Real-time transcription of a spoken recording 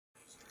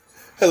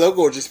Hello,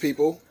 gorgeous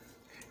people.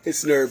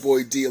 It's Nerd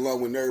Boy D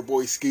along with Nerd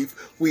Boy Skeef.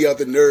 We are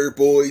the Nerd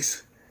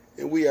Boys,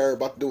 and we are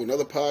about to do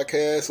another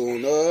podcast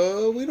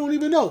on, we don't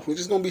even know. We're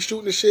just going to be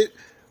shooting the shit.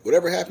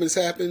 Whatever happens,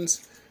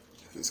 happens.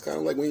 It's kind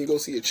of like when you go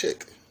see a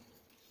chick.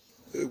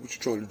 Hey, what you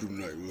trying to do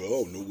tonight? Well, I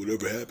don't know.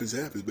 Whatever happens,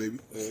 happens, baby.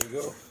 There you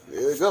go.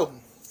 There you go.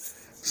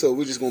 So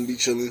we're just going to be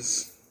chilling,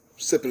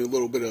 sipping a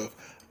little bit of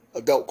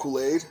adult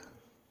Kool-Aid.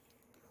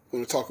 I'm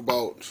going to talk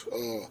about, I'm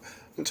going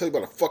to tell you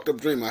about a fucked up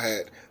dream I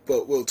had,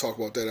 but we'll talk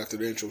about that after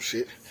the intro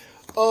shit.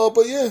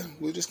 But yeah,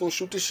 we're just going to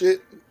shoot the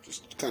shit,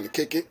 just kind of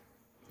kick it.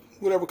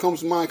 Whatever comes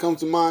to mind,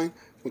 comes to mind.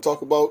 We'll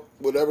talk about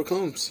whatever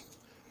comes.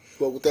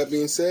 But with that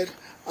being said,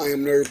 I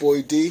am Nerd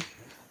Boy D.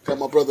 Got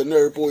my brother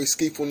Nerd Boy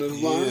Skeef on the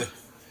line.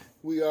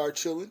 We are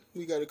chilling.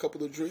 We got a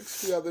couple of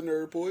drinks. We are the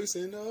Nerd Boys,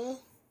 and we're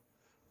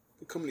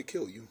coming to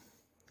kill you.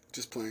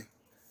 Just playing.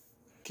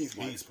 Keith's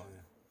playing.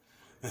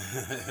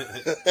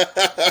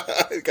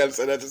 You gotta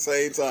say that at the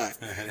same time.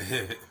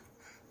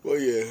 Well,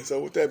 yeah.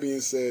 So with that being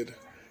said,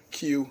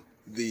 cue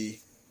the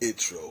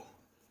intro.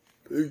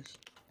 Peace.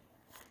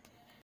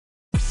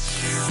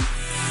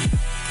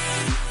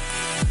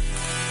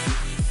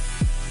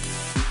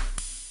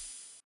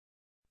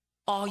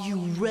 Are you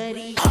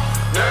ready?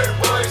 Nerd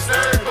boys,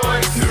 nerd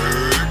boys,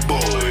 Nerd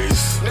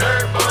Boys.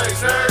 nerd boys,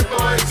 nerd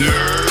boys,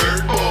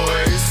 Nerd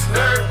Boys.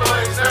 nerd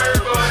boys,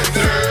 nerd boys,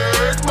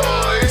 Nerd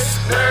Boys.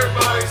 nerd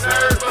boys,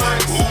 nerd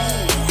boys, Ooh,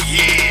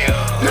 yeah.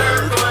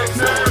 nerd boys,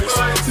 nerd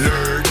boys,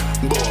 Nerd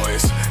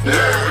Boys.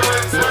 Nerd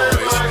Boys. Nerd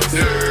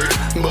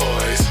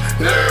Boys.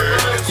 Nerd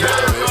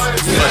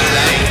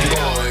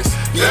Boys.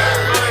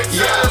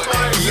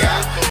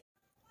 Yeah.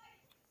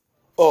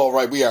 All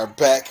right, we are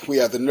back. We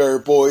are the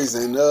Nerd Boys,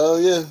 and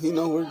yeah, you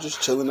know, we're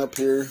just chilling up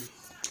here,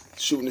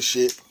 shooting the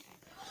shit.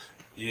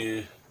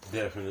 Yeah,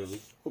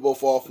 definitely. We're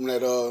both off from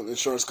that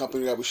insurance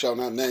company that we shall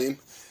not name.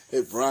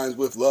 It rhymes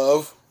with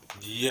love.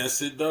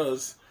 Yes, it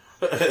does.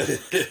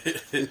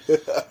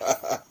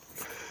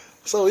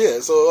 So yeah,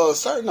 so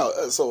starting out,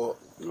 so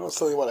you know, I was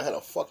telling you what, I had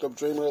a fucked up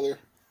dream earlier,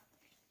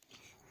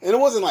 and it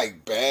wasn't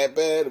like bad,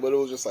 but it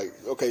was just like,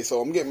 okay, so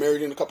I'm getting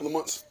married in a couple of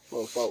months.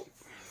 Well,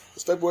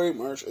 it's February,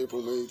 March,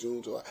 April, May,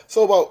 June, July.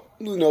 So about,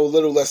 you know, a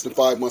little less than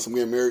 5 months I'm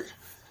getting married,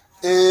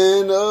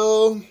 and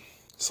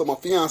so my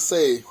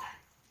fiance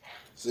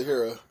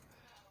Zahira,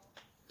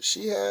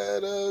 she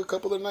had a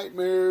couple of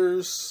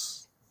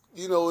nightmares,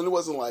 you know, and it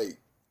wasn't like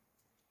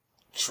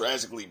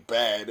tragically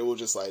bad. It was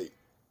just like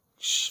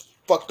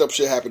fucked up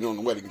shit happened on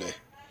the wedding day.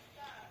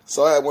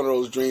 So I had one of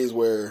those dreams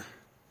where,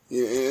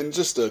 yeah, and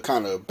just to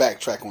kind of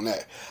backtrack on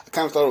that, I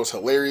kind of thought it was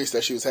hilarious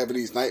that she was having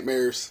these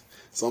nightmares.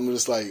 So I'm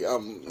just like,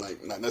 I'm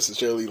like not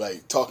necessarily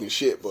like talking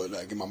shit, but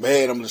like in my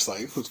head, I'm just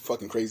like, who's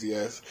fucking crazy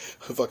ass,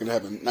 fucking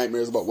having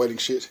nightmares about wedding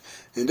shit.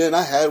 And then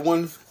I had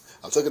one.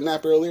 I took a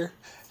nap earlier.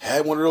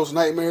 Had one of those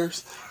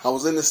nightmares. I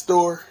was in the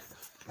store.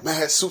 Man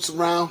had suits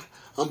around.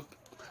 I'm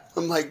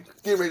like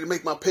getting ready to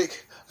make my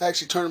pick. I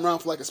actually turned around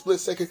for like a split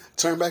second.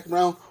 Turned back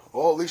around.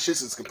 All these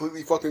shits is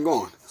completely fucking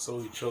gone. So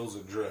he chose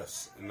a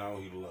dress, and now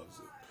he loves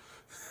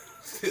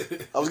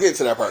it. I was getting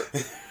to that part.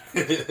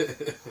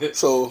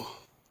 So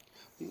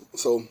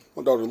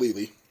my daughter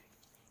Lily.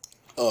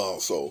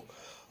 Part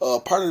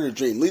of the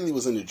dream, Lily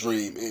was in the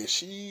dream, and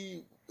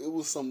it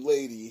was some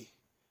lady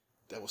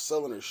that was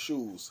selling her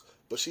shoes,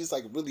 but she's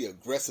like really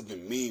aggressive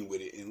and mean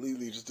with it, and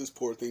Lily, just this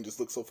poor thing, just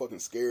looks so fucking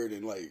scared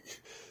and like,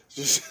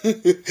 just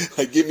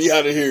like, get me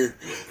out of here.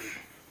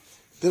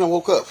 Then I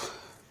woke up,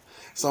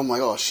 so I'm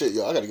like, oh shit,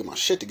 yo, I gotta get my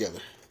shit together.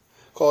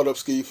 Called up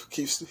Skeef.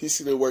 He's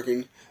still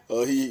working.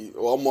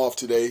 I'm off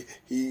today.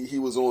 He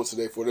was on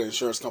today for the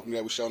insurance company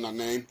that we shall not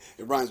name.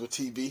 It rhymes with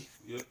TV.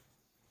 Yep.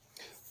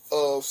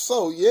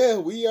 So yeah,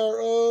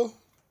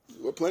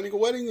 we're planning a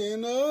wedding,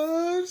 and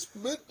it's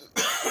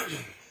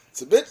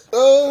a bit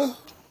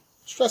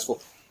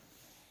stressful.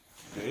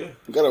 Yeah.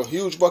 We got a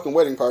huge fucking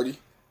wedding party.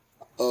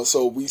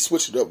 So we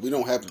switched it up. We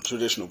don't have the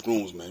traditional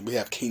groomsmen. We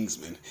have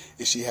kingsmen,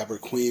 and she have her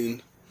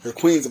queens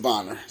of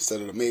honor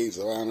instead of the maids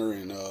of honor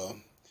and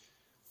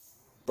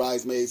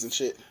bridesmaids and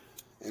shit.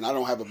 And I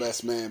don't have a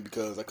best man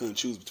because I couldn't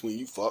choose between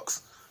you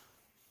fucks.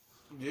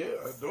 Yeah,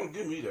 don't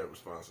give me that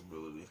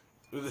responsibility.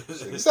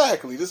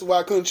 Exactly. This is why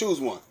I couldn't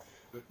choose one.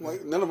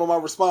 Like, none of them are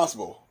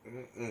responsible.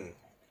 Mm-mm.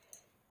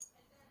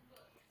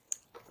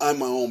 I'm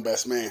my own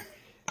best man.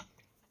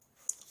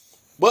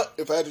 But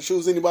if I had to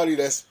choose anybody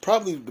that's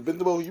probably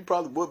dependable, you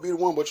probably would be the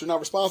one, but you're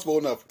not responsible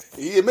enough.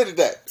 He admitted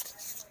that.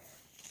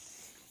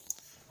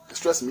 It's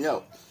stressing me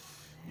out.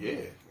 Yeah.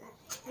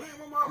 Man,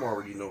 my mom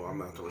already know I'm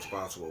not the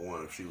responsible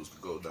one if she was to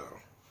go down.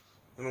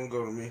 It don't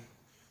go to me.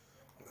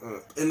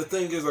 And the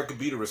thing is, I could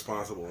be the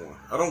responsible one.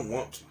 I don't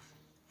want to.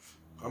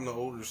 I'm the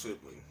older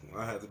sibling.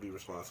 I had to be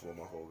responsible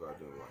my whole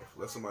goddamn life.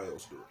 Let somebody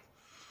else do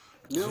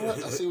it. You know what?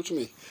 I see what you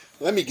mean.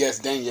 Let me guess,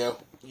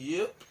 Danielle.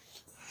 Yep.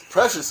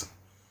 Precious.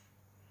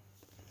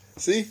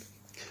 See?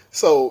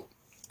 So,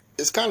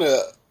 it's kind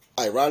of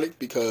ironic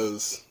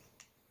because,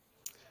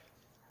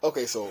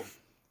 okay, so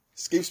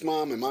Skeef's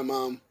mom and my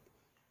mom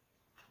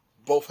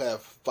both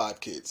have 5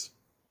 kids.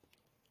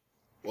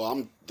 Well,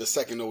 I'm the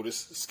second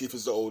oldest. Skeef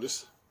is the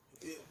oldest.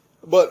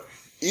 But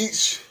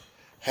each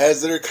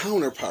has their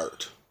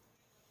counterpart.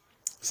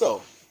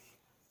 So,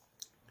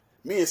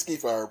 me and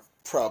Skeef are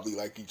probably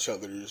like each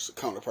other's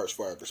counterparts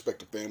for our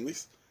respective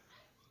families.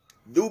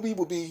 Doobie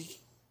would be...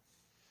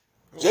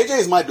 JJ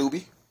is my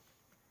Doobie.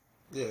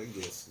 Yeah, I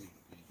guess.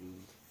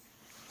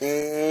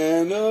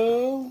 And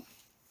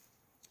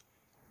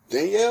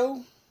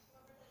Danielle,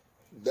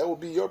 that would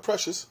be your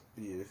Precious.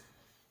 Yeah.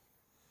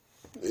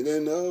 And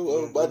then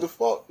by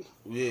default...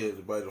 Yeah,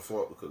 by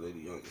default, because they're the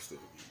youngest.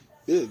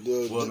 Yeah,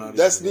 Well,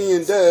 that's even me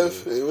and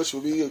youngest, Dev, which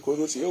would be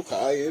equivalent to your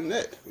Kai and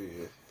Net.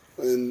 Yeah.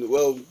 And,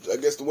 well, I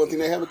guess the one thing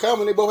they have in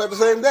common, they both have the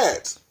same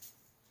dads.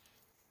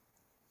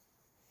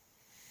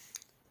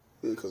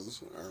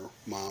 Because our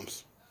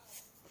moms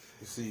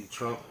You see,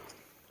 Trump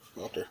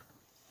out there.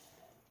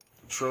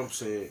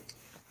 said,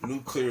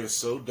 nuclear is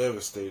so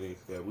devastating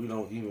that we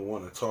don't even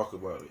want to talk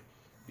about it.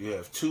 You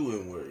have two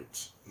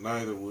N-words,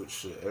 neither which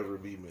should ever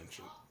be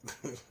mentioned.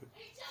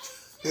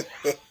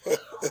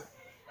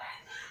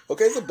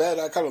 Okay, it's a bad.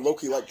 I kind of low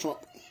key like Trump.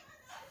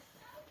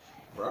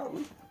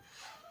 Probably.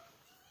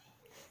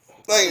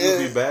 Like, It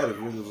would be bad if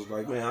niggas was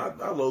like, man,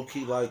 I low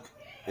key like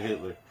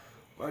Hitler.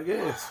 Like,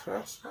 yeah,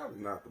 that's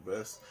probably not the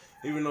best.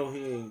 Even though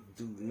he ain't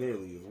do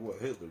nearly as what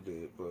Hitler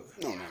did, but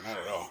no, not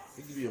at all.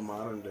 he could be a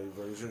modern day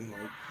version,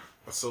 like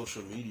a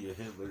social media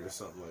Hitler or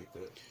something like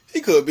that. He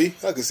could be.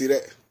 I could see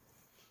that.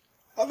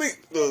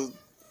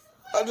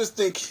 I just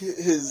think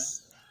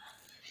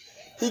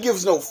he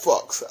gives no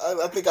fucks.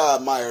 I think I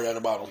admire that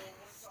about him,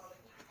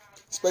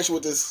 especially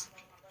with this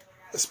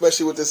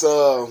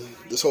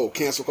this whole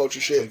cancel culture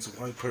It shit. takes a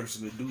white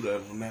person to do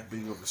that on that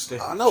big of a stage.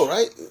 I know,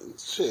 right?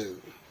 Shit,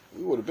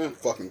 we would have been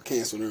fucking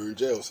canceled or in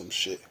jail or some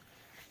shit.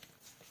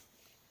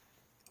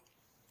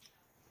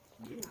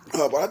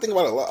 But I think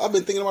about a lot. I've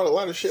been thinking about a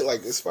lot of shit,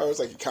 like as far as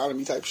like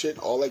economy type shit.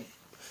 All like,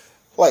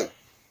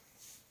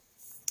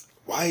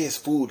 why is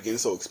food getting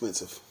so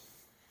expensive?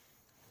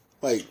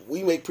 Like,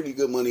 we make pretty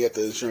good money at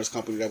the insurance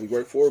company that we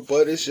work for,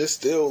 but it's just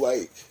still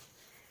like,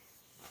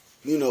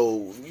 you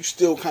know, you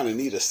still kind of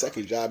need a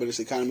second job in this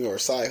economy or a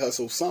side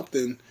hustle,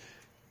 something,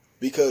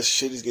 because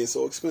shit is getting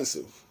so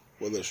expensive.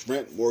 Whether it's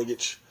rent,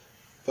 mortgage,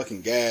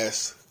 fucking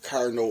gas,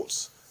 car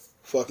notes,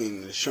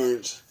 fucking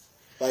insurance,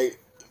 like.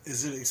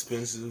 Is it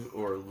expensive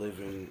or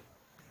living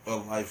a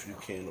life you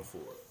can't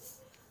afford?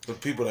 The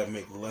people that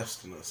make less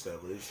than us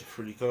that live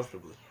pretty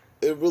comfortably.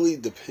 It really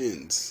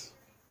depends.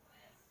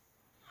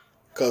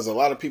 Because a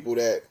lot of people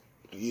that,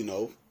 you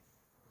know,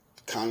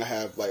 kind of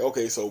have, like,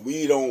 okay, so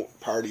we don't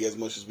party as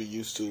much as we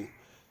used to.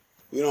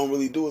 We don't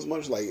really do as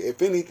much. Like,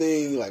 if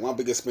anything, like, my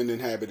biggest spending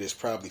habit is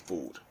probably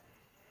food.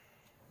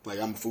 Like,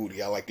 I'm a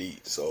foodie. I like to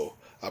eat. So,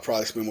 I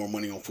probably spend more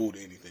money on food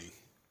than anything.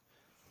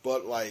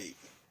 But, like,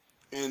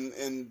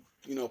 and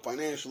you know,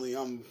 financially,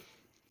 I'm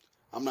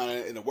not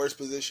in the worst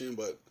position,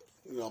 but,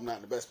 you know, I'm not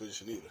in the best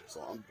position either.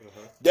 So, I'm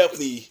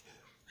definitely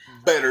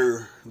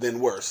better than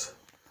worse.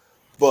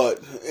 But,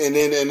 and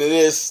it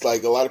is,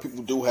 like, a lot of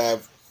people do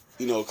have,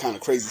 you know, kind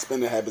of crazy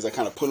spending habits that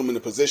kind of put them in a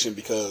position,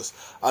 because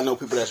I know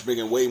people that's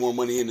bringing way more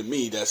money into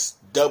me that's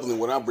doubling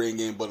what I'm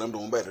bringing in, but I'm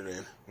doing better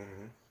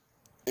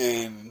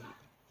than.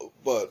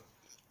 But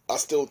I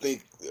still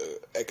think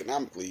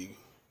economically,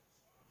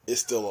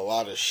 it's still a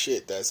lot of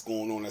shit that's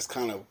going on that's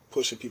kind of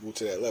pushing people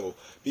to that level.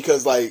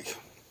 Because, like,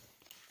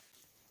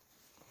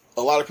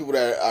 a lot of people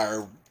that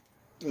are,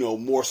 you know,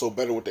 more so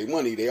better with their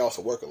money, they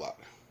also work a lot.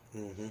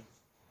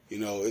 You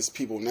know, it's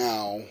people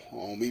now,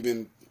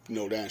 even, you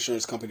know, that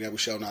insurance company that we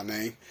shall not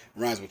name,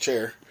 rhymes with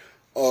chair.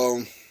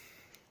 I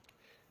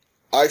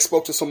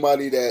spoke to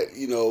somebody that,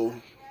 you know,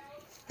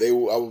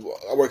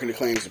 I work in the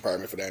claims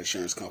department for that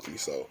insurance company,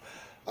 so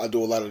I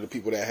do a lot of the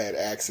people that had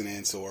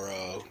accidents or,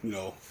 you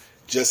know,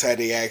 just had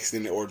the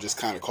accident or just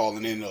kind of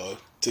calling in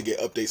to get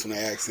updates on the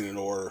accident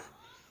or,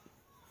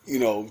 you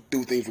know,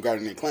 do things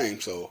regarding their claim.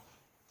 So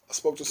I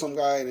spoke to some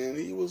guy and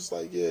he was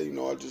like, yeah, you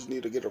know, I just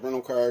need to get a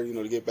rental car, you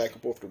know, to get back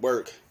and forth to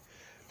work.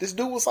 This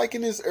dude was like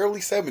in his early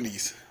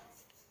 70s.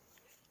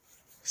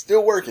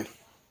 Still working.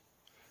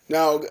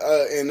 Now,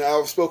 and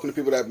I've spoken to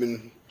people that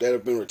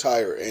have been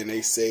retired, and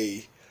they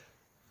say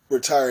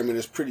retirement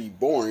is pretty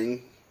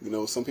boring. You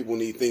know, some people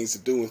need things to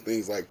do and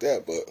things like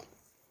that. But,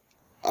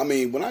 I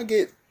mean, when I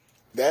get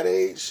that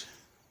age,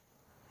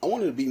 I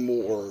want to be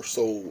more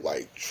so,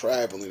 like,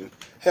 traveling.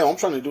 Hell, I'm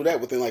trying to do that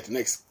within, like, the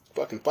next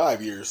fucking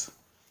 5 years.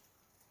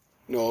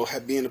 You know,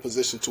 be in a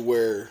position to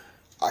where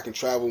I can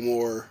travel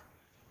more,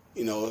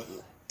 you know,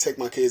 take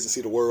my kids to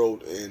see the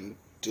world and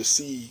just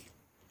see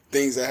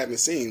things I haven't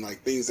seen,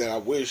 like things that I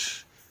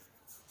wish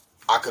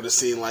I could have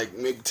seen like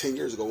maybe 10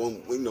 years ago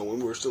when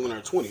we were still in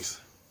our 20s.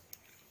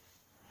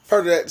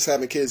 Part of that is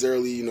having kids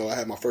early. You know, I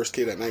had my first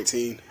kid at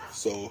 19,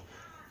 so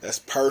that's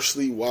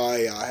partially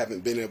why I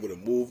haven't been able to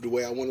move the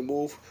way I want to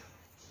move,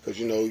 because,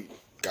 you know, you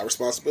got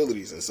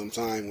responsibilities, and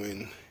sometimes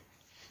when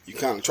you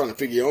kind of trying to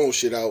figure your own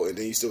shit out and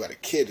then you still got a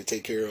kid to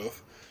take care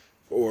of,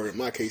 or in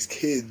my case,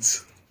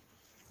 kids,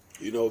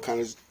 you know, kind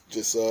of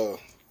just, you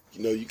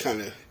know, you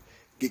kind of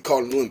get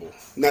caught in limbo.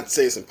 Not to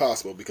say it's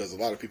impossible, because a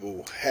lot of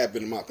people have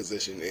been in my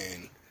position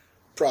and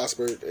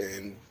prospered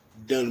and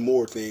done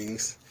more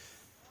things.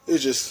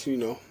 It's just,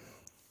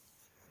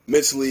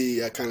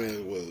 mentally I kind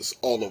of was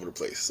all over the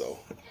place. So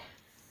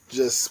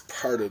just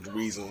part of the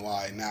reason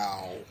why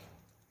now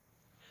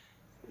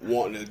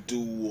wanting to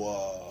do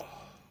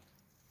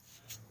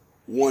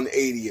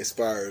 180 as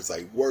far as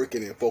like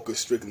working and focus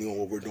strictly on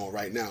what we're doing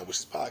right now, which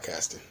is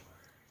podcasting.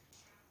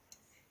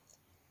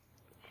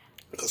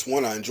 Because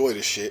one, I enjoy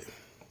this shit.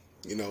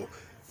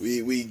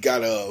 We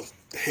got a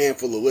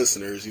handful of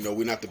listeners.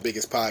 We're not the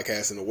biggest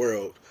podcast in the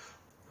world.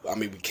 I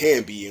mean, we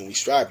can be and we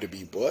strive to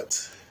be,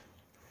 but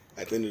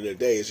at the end of the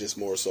day, it's just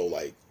more so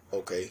like,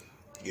 okay,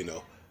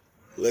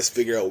 let's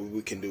figure out what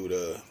we can do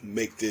to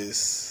make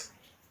this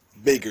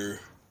bigger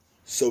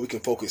so we can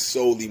focus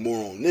solely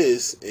more on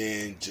this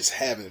and just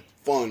having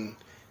fun,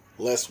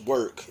 less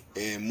work,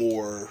 and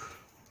more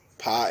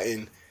pot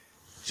and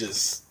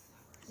just,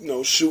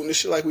 shooting the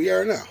shit like we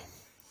are now.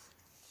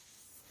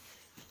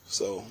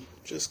 So,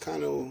 just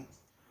kind of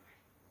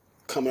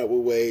coming up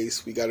with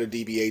ways. We got a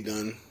DBA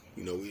done.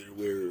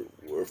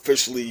 We're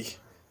officially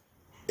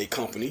a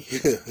company.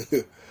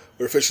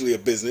 We're officially a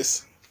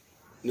business.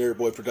 Nerd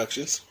Boy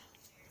Productions.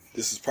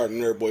 This is part of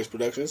Nerd Boys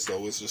Productions,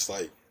 so it's just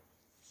like,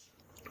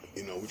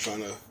 we're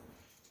trying to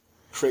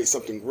create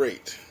something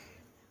great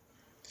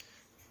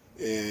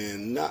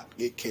and not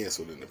get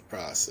canceled in the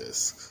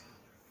process.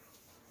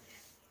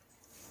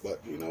 But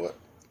you know what?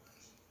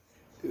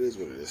 It is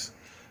what it is.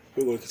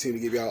 We're going to continue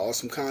to give y'all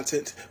awesome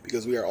content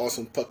because we are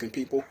awesome fucking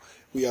people.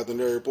 We are the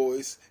Nerd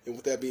Boys. And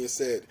with that being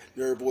said,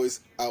 Nerd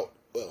Boys out.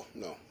 Well,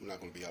 no, we're not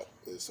going to be out.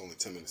 It's only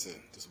 10 minutes in.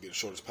 This will be the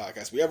shortest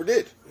podcast we ever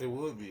did. It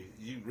would be.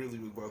 You really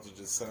was about to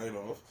just sign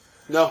off.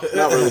 No,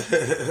 not really.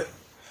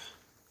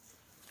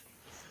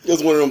 It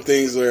was one of them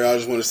things where I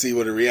just want to see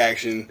what the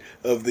reaction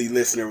of the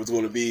listener was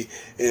going to be,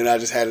 and I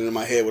just had it in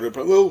my head with it.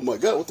 Oh my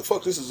god, what the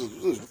fuck? This is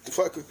what the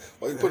fuck?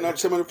 Why are you putting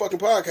out a 10-minute fucking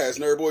podcast,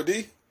 Nerd Boy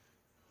D?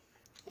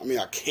 I mean,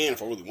 I can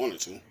if I really wanted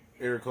to.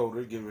 Eric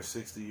Holder giving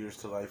 60 years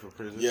to life in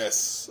prison.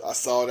 Yes, I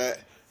saw that.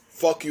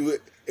 Fuck you,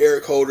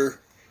 Eric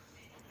Holder.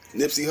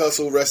 Nipsey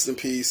Hussle, rest in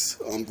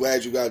peace. I'm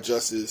glad you got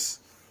justice.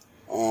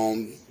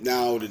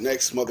 Now the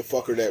next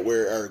motherfucker that we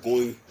are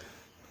going,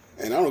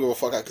 and I don't give a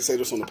fuck. I can say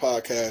this on the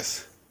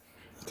podcast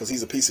because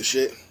he's a piece of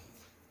shit.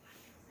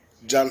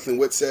 Jonathan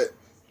Whitsett,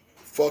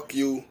 fuck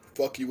you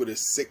with a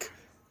sick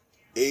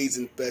AIDS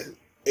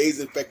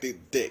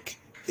infected dick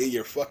in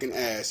your fucking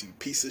ass, you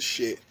piece of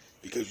shit.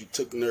 Because you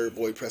took Nerd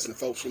Boy Preston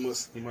Phelps from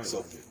us. He might.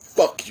 So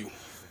fuck you.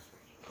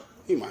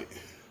 He might.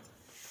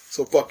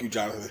 So fuck you,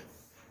 Jonathan.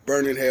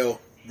 Burn in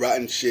hell,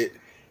 rotten shit,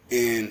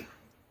 and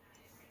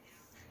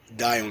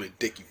die on a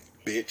dick, you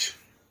bitch.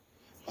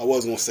 I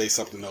was going to say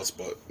something else,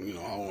 but, I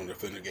don't want to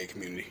offend the gay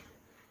community.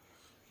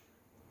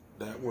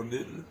 That one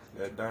didn't.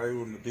 That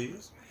dying on the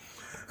bees.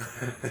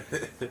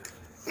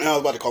 I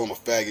was about to call him a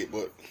faggot,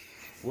 but...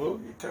 Well,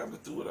 you kind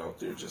of threw it out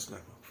there just now.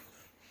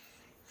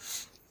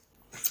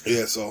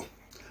 Yeah, so...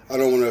 I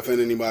don't want to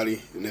offend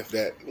anybody, and if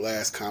that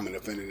last comment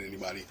offended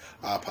anybody,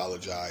 I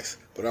apologize.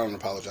 But I don't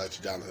apologize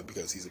to Jonathan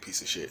because he's a piece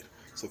of shit.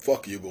 So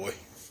fuck you, boy.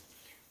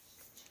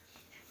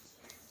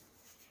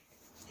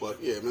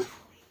 But yeah, man.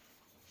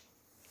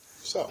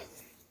 So,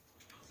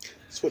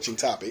 switching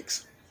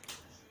topics.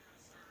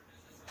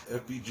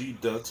 FBG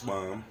Duck's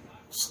mom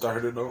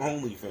started on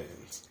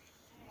OnlyFans.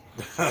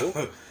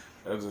 Oh.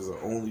 That is an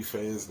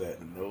OnlyFans that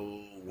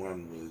no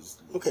one was...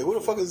 Okay, who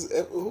the fuck is...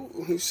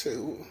 Who said...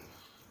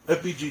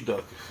 FBG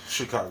Duck,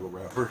 Chicago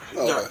rapper. He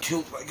Oh, got okay.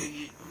 killed like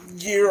a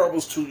year,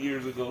 almost 2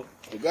 years ago.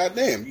 Well,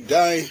 goddamn, you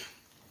die.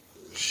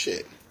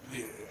 Shit.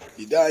 Yeah.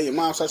 You die, your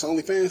mom starts on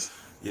OnlyFans?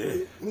 Yeah.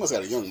 You must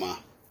have got a young mom.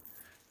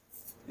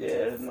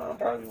 Yeah, no,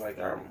 probably like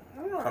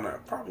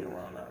probably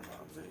around our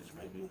mom's age,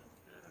 maybe.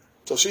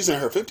 So she's in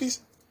her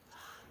 50s?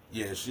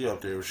 Yeah, she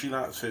up there. She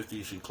not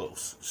 50, she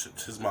close.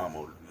 His mom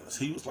older than us.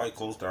 He was like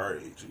close to our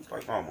age. He was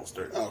like almost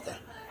 30. Oh, okay.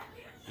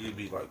 He'd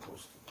be like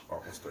close to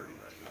almost 30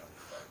 right now.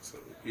 So,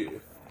 yeah.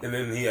 And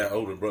then he had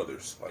older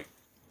brothers, like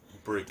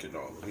Brick and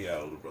all of them. He had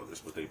older brothers,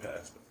 but they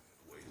passed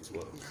away as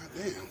well.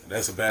 Goddamn.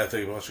 That's a bad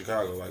thing about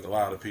Chicago. Like, a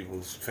lot of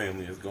people's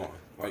family is gone.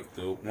 Like,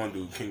 the one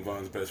dude, King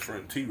Von's best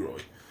friend, T-Roy,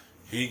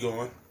 he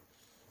gone.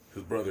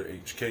 His brother,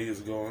 HK,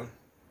 is gone.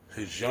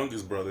 His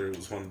youngest brother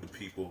was one of the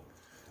people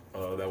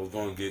that was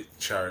going to get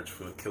charged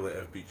for killing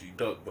FBG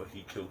Duck, but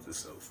he killed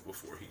himself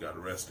before he got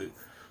arrested.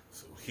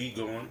 So, he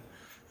gone.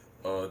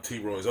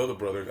 T-Roy's other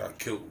brother got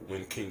killed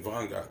when King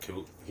Von got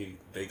killed.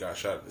 They got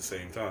shot at the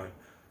same time.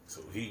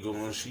 So he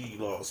gone. She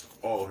lost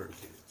all her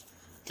kids.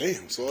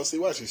 Damn, so I see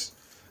why she's...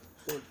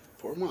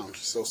 Poor mom.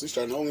 So she's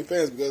starting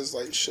OnlyFans because it's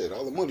like, shit,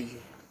 all the money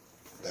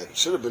that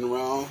should have been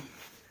around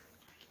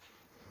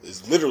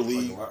is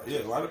literally... Like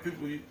a lot of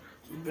people, it's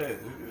bad.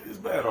 It's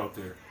bad out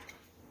there.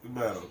 It's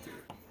bad out there.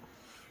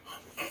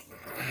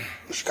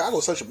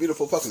 Chicago's such a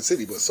beautiful fucking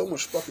city, but so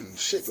much fucking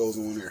shit goes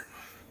on there.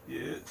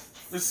 Yeah,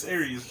 this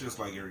area is just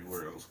like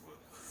everywhere else, but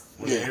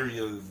when the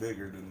area is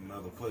bigger than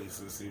another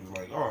place, it seems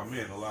like, oh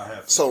man, a lot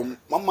happens. So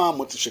my mom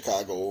went to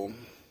Chicago.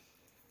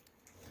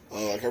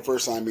 Like her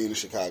first time being in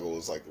Chicago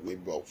was like maybe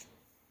about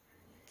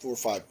 4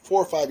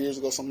 or 5 years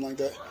ago, something like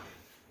that.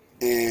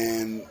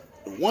 And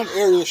one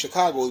area of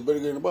Chicago is bigger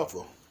than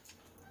Buffalo.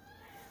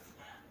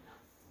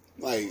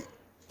 Like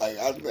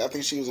I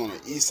think she was on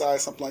the east side,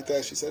 something like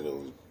that. She said it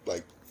was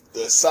like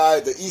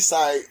the east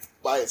side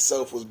by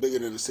itself was bigger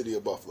than the city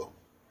of Buffalo.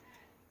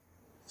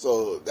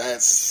 So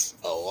that's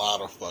a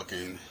lot of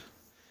fucking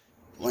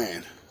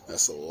land.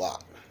 That's a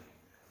lot.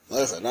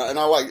 Listen, and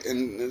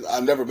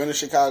I've never been to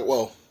Chicago.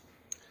 Well,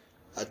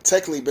 I've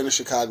technically been to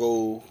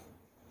Chicago.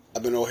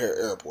 I've been to O'Hare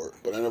Airport,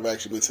 but I've never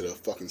actually been to the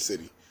fucking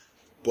city.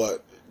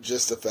 But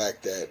just the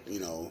fact that,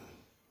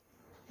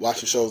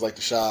 watching shows like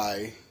The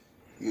Chi,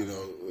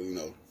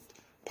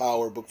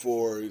 Power, Book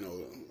 4,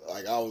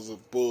 like I was a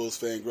Bulls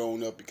fan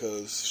growing up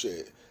because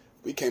shit,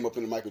 we came up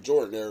in the Michael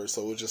Jordan era,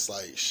 so it was just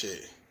like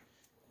shit.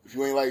 If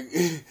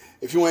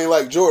you ain't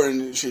like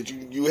Jordan, shit,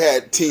 you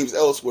had teams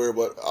elsewhere,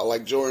 but I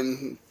like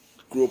Jordan.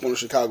 Grew up on the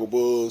Chicago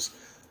Bulls.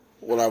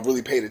 When I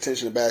really paid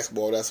attention to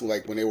basketball, that's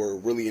like when they were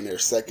really in their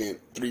second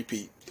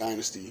three-peat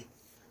dynasty.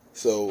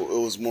 So it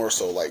was more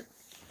so like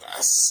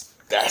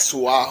that's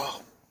who I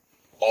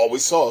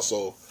always saw.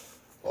 So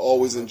I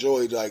always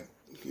enjoyed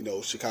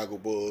Chicago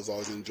Bulls. I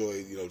always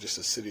enjoyed just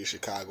the city of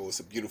Chicago.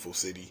 It's a beautiful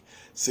city.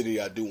 City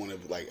I do want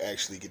to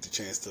actually get the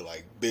chance to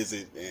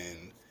visit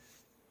and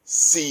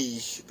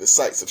see the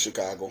sights of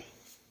Chicago.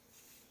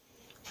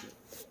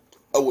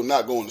 I would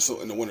not go in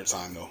the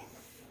wintertime though.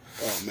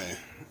 Oh man.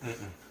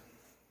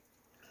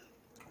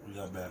 We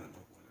got bad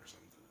enough winter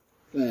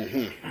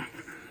something.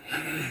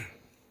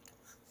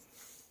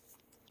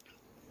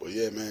 But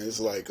yeah, man, it's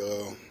like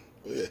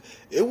yeah.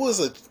 It was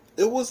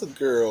a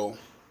girl.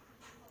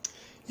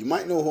 You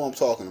might know who I'm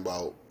talking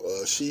about.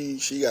 She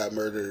got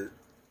murdered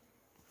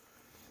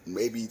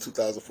maybe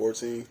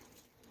 2014.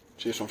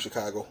 She's from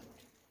Chicago.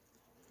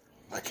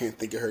 I can't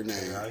think of her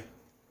name.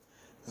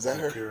 Is that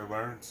her? Kara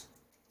Burns.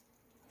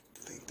 I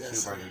think She that's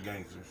was her. like a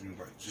gangster.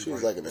 She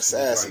was like an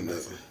assassin.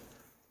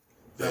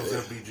 That was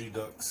FBG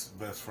Duck's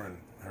best friend,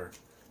 her.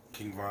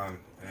 King Von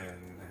and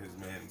his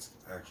man's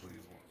actually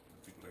is one of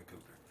the people that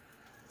killed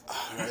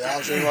her. I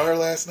was thinking about her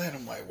last night.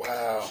 I'm like,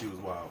 wow. She was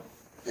wild.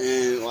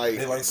 And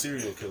They like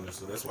serial killers,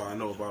 so that's why I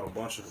know about a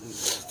bunch of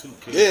movies too.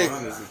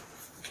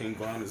 King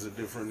Von is a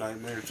different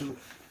nightmare too.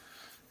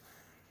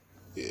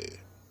 Yeah.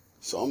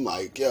 So I'm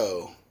like,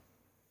 yo.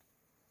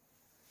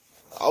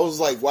 I was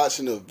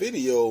watching a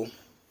video.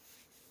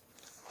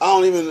 I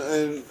don't even,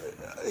 and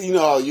you know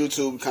how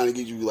YouTube kind of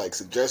gives you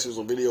suggestions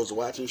on videos to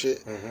watch and shit.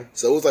 Mm-hmm.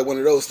 So it was one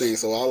of those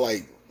things. So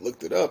I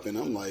looked it up and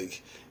I'm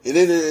like, and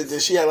then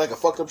she had a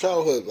fucked up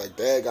childhood.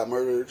 Dad got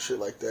murdered, shit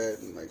like that,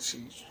 and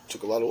she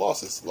took a lot of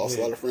losses, lost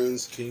a lot of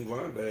friends. King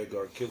Von dad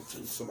got killed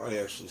too. Somebody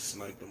actually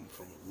sniped him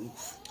from a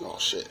roof. Oh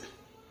shit.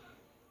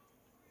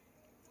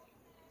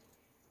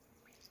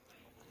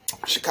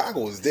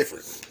 Chicago is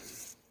different.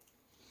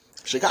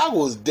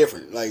 Chicago is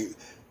different.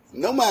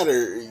 No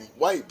matter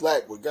white,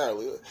 black,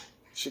 regardless,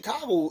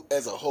 Chicago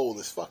as a whole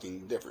is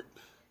fucking different.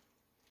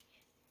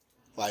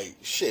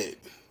 Shit.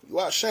 You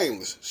watch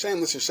Shameless.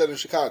 Shameless is set in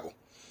Chicago.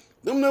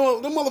 Them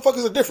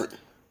motherfuckers are different.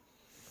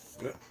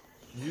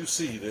 You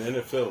see, the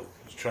NFL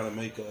is trying to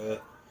make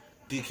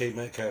DK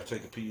Metcalf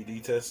take a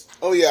PED test.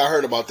 Oh yeah, I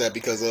heard about that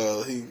because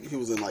he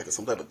was in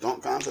some type of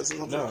dunk contest or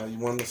something. No, he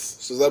won the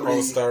Celebrity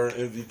All-Star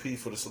MVP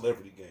for the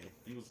celebrity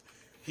game.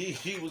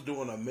 He was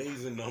doing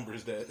amazing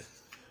numbers that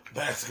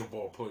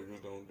basketball players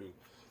don't do.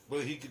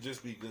 But he could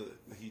just be good.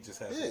 He just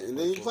has and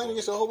then he's playing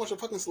against a whole bunch of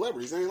fucking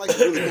celebrities. It ain't like he's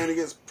really playing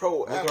against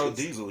pro athletes. Look how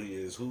diesel he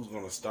is. Who's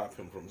going to stop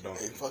him from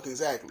dunking? And fucking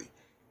exactly.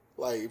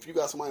 If you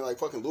got somebody like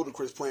fucking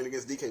Ludacris playing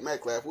against DK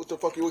Metcalf, what the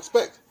fuck you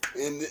expect?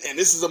 And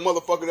this is a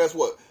motherfucker that's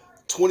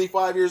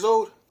 25 years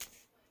old?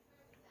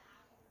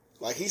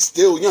 He's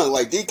still young.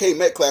 DK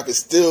Metcalf is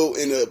still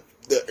in the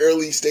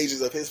early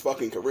stages of his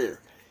fucking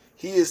career.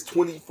 He is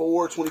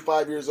 24,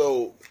 25 years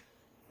old.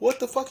 What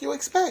the fuck you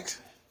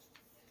expect?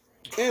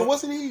 And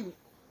wasn't he?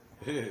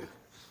 Yeah.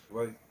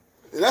 And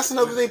that's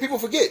another thing people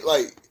forget.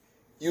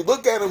 You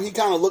look at him, he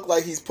kind of look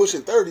like he's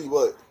pushing 30,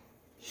 but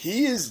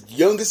he is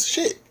young as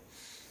shit.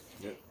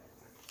 Yeah.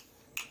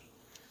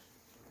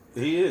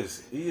 He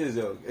is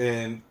young.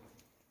 And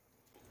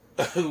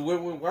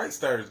when white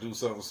stars do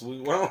something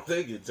sweet, why don't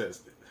they get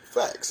tested?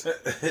 Facts.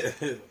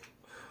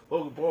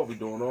 Logan Paul be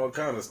doing all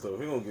kind of stuff.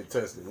 He don't get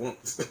tested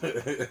once.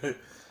 That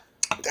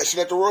shit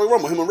at the Royal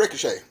Rumble, him and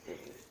Ricochet.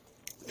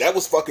 That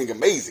was fucking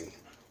amazing.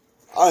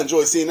 I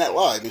enjoyed seeing that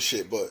live and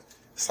shit, but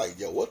it's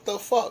yo, what the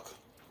fuck?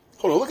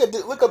 Hold on,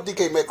 look up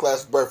DK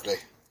Metcalf's birthday.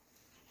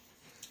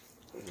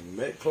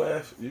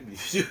 Metcalf, you be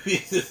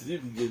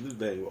getting this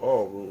name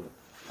all wrong.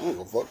 I don't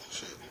give a fuck.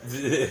 Shit.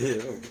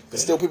 Yeah,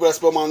 There's still people that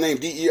spell my name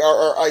Derrick.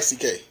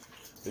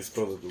 They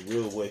spell it the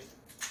real way.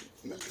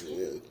 Yeah.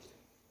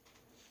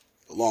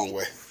 The long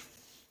way.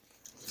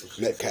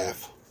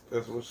 Metcalf.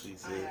 That's what she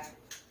said.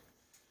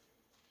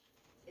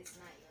 It's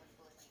not your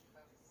fault.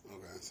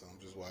 Okay, so I'm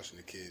just watching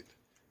the kid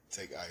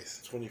take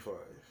ice. 25.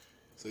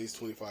 So he's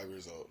 25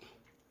 years old.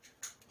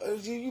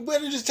 You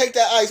better just take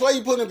that ice. Why are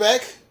you putting it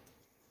back?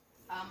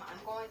 I'm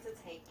going to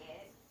take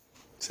it.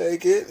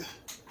 Take it.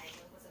 I knew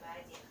it was a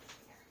bad idea.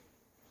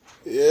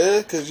 Yeah,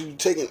 because you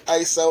taking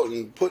ice out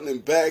and putting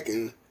it back,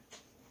 and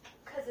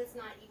Because it's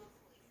not even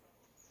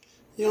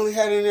fully you only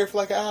had it in there for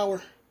like an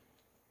hour.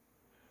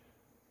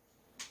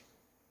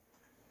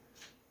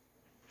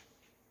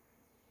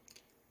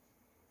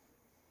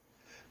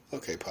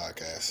 Okay,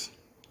 podcast.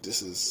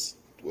 This is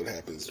what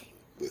happens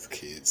with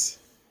kids.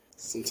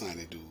 Sometimes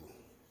they do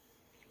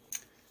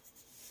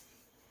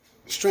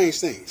strange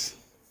things.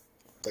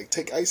 Like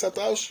take ice out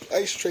the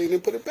ice tray and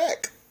then put it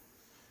back.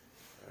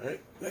 All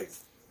right,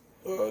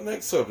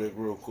 next subject,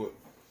 real quick.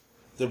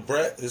 The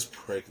brat is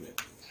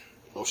pregnant,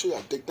 Oh, she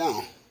got dick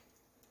down.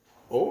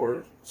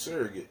 or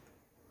surrogate.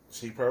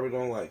 She probably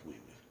don't like Wee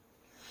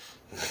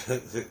Wee.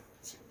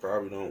 She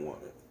probably don't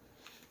want it,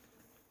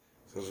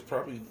 so she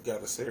probably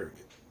got a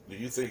surrogate. Do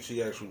you think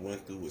she actually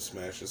went through with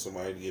smashing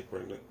somebody to get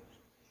pregnant?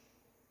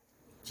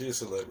 She's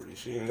a celebrity.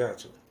 She ain't got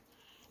to.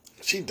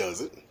 She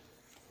does it.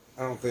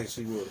 I don't think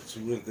she would.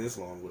 She went this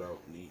long without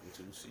needing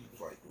to. She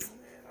was like, man,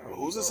 I don't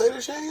Who's to need say all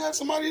that she ain't got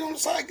somebody on the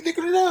side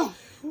dicking her down?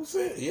 Who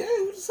said? Yeah,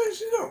 who to say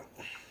she don't?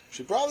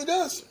 She probably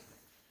does.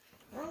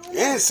 I don't know.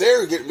 And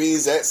surrogate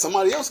means that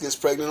somebody else gets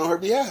pregnant on her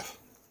behalf.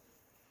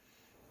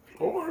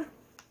 Or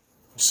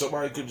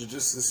somebody could have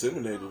just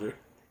inseminated her.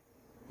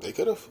 They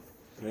could have.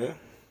 Yeah.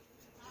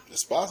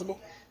 It's possible.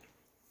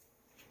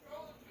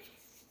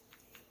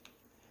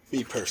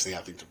 Me personally,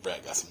 I think the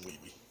brat got some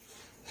wee-wee.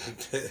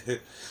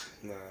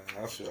 Nah,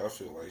 I feel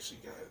like she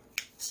got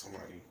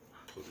somebody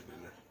put it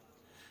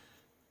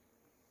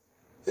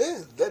in Yeah,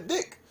 that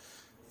dick.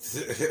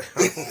 there.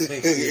 I don't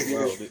think she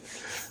allowed it.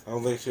 I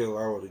don't think she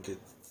allowed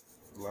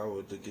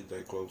her to get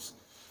that close.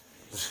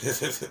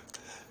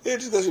 Yeah,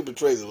 just because she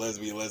betrays a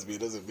lesbian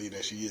doesn't mean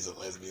that she is a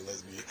lesbian.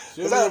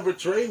 She never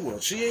betrayed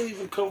one. She ain't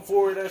even come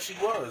forward as she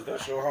was.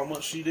 That show how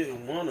much she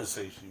didn't want to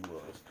say she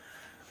was.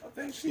 I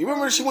think she. You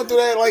remember she went through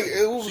that like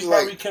it was She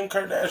like probably Kim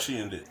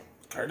Kardashian did.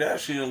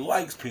 Kardashian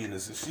likes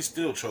penises. She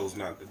still chose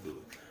not to do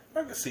it.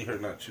 I can see her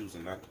not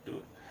choosing not to do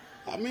it.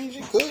 I mean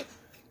she could,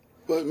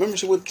 but remember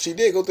she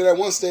did go through that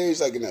one stage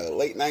like in the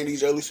late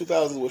 '90s, early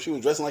 2000s where she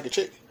was dressing like a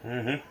chick.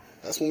 Mm-hmm.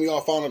 That's when we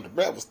all found out the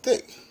brat was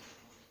thick.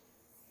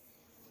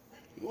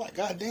 You're like,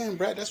 God damn,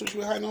 brat, that's what you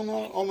were hiding on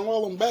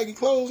all them baggy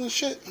clothes and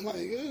shit. I'm like,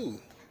 ew.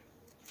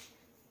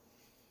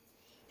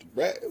 The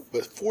brat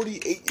was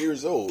 48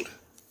 years old.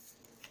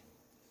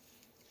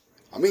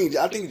 I mean,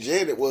 I think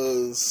Janet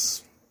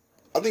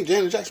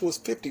Jackson was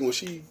 50 when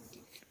she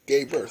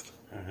gave birth.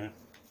 Mm-hmm.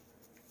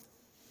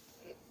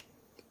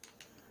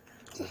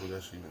 Hopefully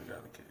that she even got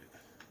a kid.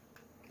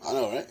 I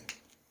know, right?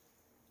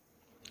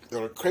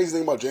 The crazy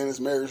thing about Janet's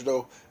marriage,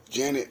 though,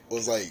 Janet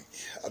was like,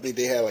 I think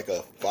they had like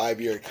a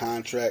 5-year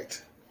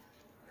contract.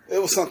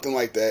 It was something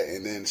like that,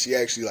 and then she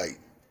actually like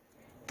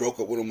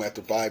broke up with him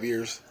after 5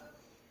 years.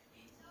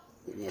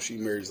 You know, she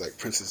marries like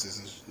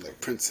princesses,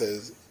 like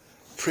princes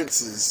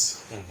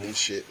and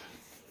shit.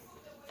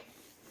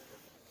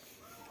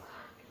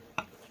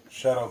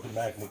 Shout out to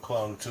Mac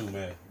McClung too,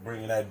 man.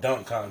 Bringing that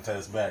dunk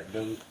contest back,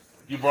 dude.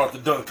 You brought the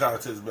dunk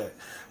contest back.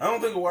 I don't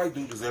think a white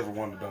dude has ever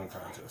won the dunk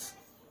contest.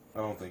 I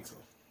don't think so.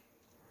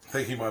 I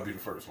think he might be the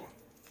first one.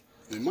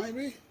 It might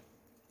be.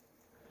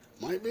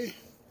 Might be.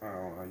 Yeah, I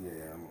don't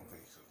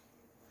think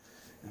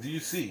so. Do you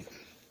see?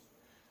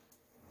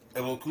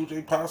 LL Cool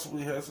J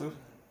possibly has a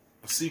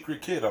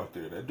secret kid out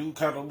there. That dude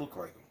kind of look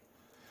like him.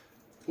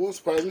 Won't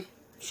surprise me.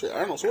 Shit,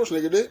 Arnold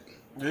Schwarzenegger did.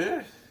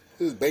 Yeah.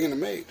 He was banging the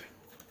maid.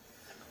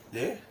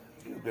 Yeah.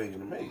 He was banging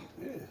the maid.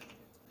 Yeah.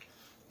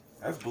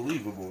 That's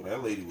believable.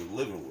 That lady was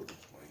living with him.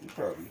 Like, he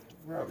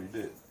probably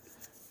did.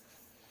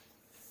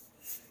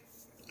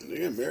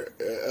 Yeah,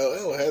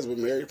 LL has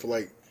been married for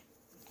like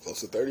close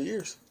to 30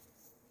 years.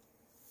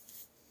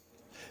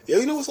 Yeah,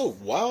 you know what's so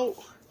wild?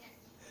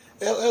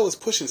 LL is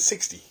pushing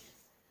 60.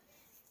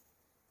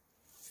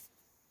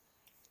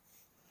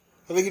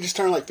 I think he just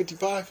turned like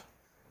 55.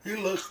 He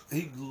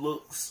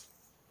looks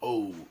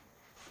old,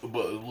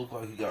 but it looked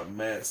like he got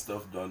mad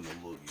stuff done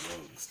to look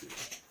young still.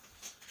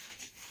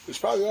 It's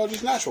probably all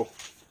just natural.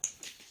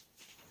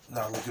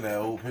 Now looking at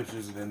old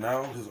pictures, and then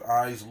now his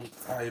eyes look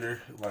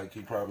tighter. Like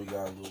he probably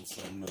got a little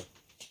something to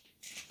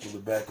pull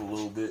it back a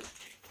little bit.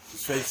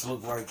 His face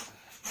look like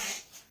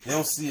you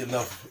don't see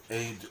enough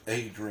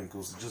age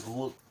wrinkles. It just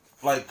look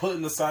like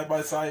putting the side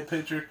by side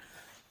picture.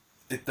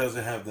 It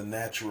doesn't have the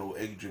natural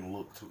aging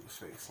look to his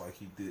face. Like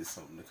he did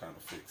something to kind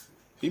of fix it.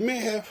 He may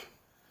have.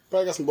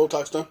 Probably got some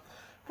Botox done.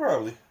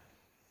 Probably.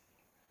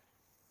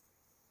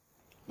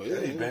 But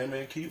Yeah, yeah.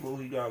 Bandman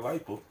Keeble, he got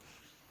lipo.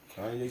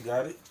 Kanye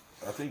got it.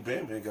 I think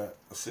Bandman got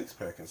a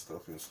 6-pack and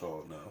stuff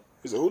installed now.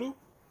 He's a hoodoo?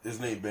 His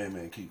name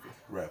Bandman Keeble,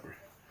 rapper.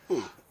 Hmm.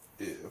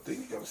 Yeah, I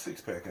think he got a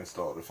 6-pack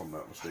installed if I'm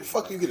not mistaken.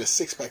 Fuck you get a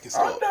 6-pack I'll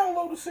installed.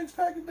 download a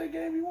 6-pack if they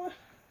gave me one.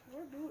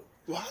 I'll do it.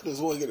 Well, how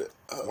does one get it?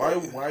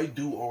 Why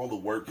do all the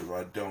work if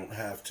I don't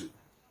have to?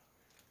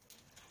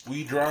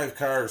 We drive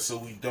cars so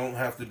we don't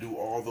have to do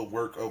all the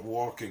work of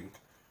walking.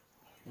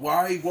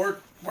 Why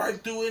work? Why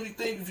do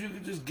anything if you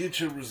can just get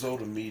your result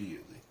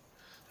immediately?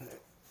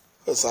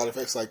 Side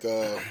effects like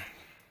the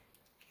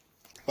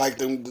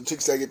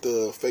chicks that get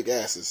the fake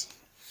asses.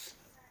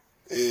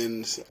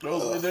 And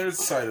there's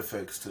side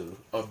effects to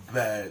a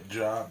bad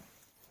job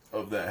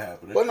of that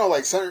happening. but no,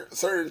 like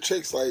certain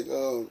chicks, like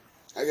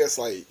I guess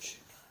like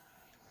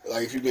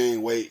if you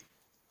gain weight,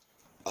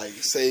 like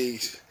say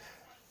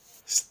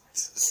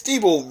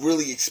Steve-O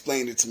really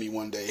explained it to me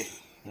one day,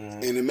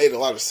 and it made a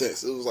lot of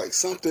sense. It was like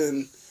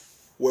something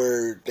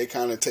where they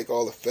kind of take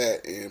all the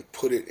fat and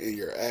put it in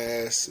your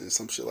ass and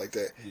some shit like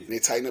that. Yeah. And they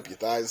tighten up your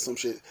thighs and some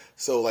shit.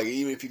 So, like,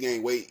 even if you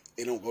gain weight,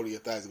 it don't go to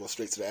your thighs, it goes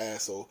straight to the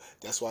ass. So,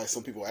 that's why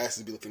some people's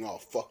asses be looking all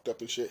fucked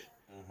up and shit.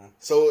 Mm-hmm.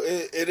 So,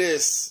 it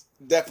is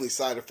definitely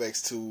side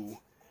effects to,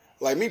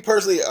 like, me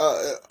personally,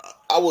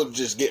 I would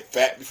just get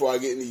fat before I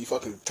get any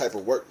fucking type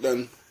of work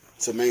done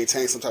to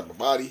maintain some type of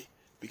body.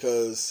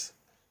 Because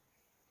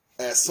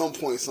at some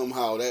point,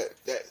 somehow, that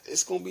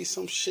it's going to be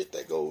some shit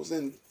that goes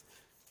in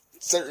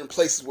certain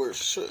places where it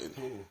shouldn't.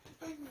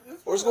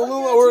 Or it's going to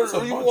look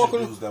like a bunch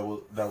of dudes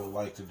that would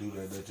like to do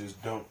that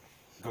just don't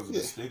because of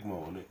the stigma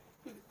on it.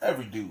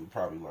 Every dude would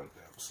probably like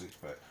to have a six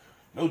pack.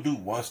 No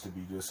dude wants to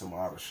be just some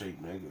out of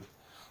shape nigga.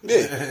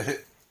 Yeah.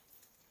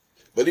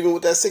 But even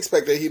with that six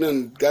pack that he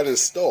done got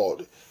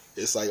installed,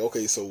 it's like,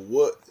 okay, so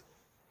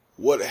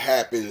what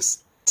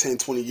happens 10,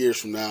 20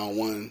 years from now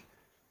when,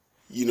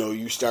 you know,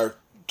 you start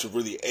to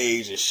really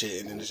age and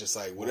shit, and then it's just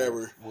like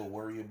whatever. We'll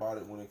worry about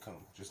it when it comes,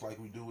 just like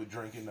we do with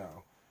drinking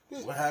now.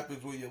 Yeah. What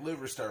happens when your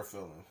liver start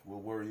failing? We'll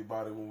worry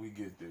about it when we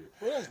get there.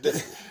 Well, that's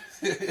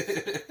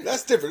different.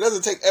 That's different. It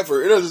doesn't take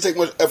effort. It doesn't take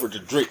much effort to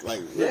drink. Like,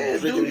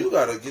 dude, you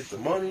gotta get the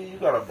money. You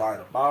gotta buy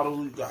the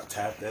bottle. You gotta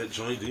tap that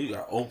joint. Then you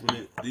gotta open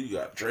it. Then you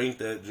gotta drink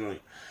that joint.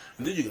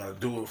 And then you gotta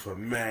do it for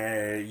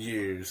mad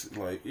years.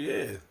 Like,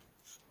 yeah,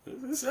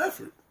 it's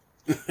effort.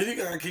 You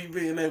gotta keep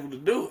being able to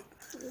do it.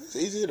 It's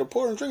easier to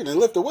pour and drink than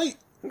lift the weight.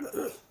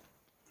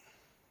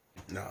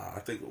 Nah,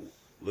 I think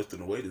lifting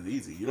the weight is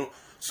easy. You don't.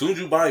 As soon as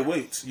you buy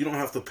weights, you don't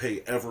have to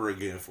pay ever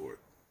again for it.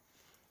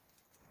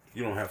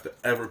 You don't have to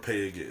ever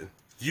pay again.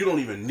 You don't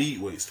even need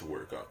weights to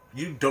work out.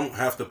 You don't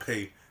have to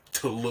pay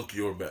to look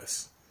your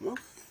best. Well,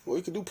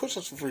 you can do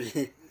push-ups for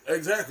free.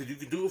 Exactly, you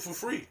can do it for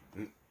free,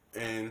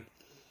 and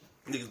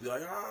niggas be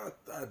like,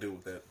 I deal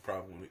with that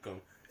problem when it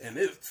comes, and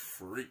it's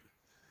free.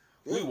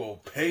 Yeah. We will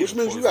pay. Which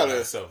means you gotta.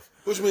 Ourselves.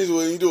 Which means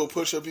when you do a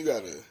push-up, you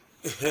gotta.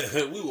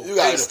 You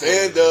gotta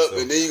stand up,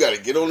 and then you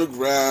gotta get on the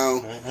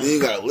ground. Then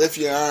you gotta lift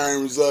your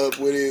arms up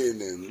with it,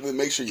 and then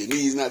make sure your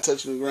knees not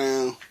touching the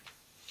ground.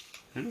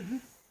 Mm-hmm.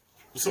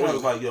 Somebody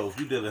was like, "Yo, if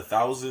you did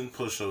 1,000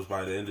 push-ups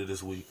by the end of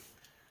this week,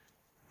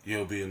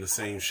 you'll be in the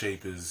same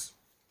shape as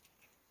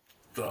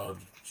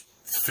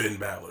Finn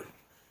Balor,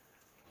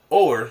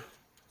 or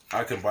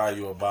I can buy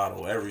you a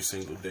bottle every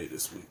single day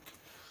this week."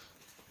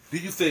 Do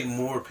you think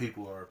more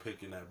people are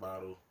picking that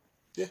bottle?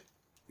 Yeah.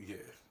 Yeah,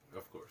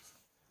 of course.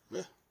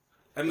 Yeah.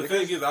 And the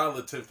thing is, I'll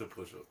attempt to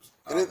push-ups.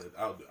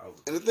 I'll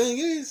and the thing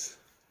is,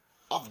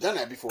 I've done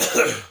that before.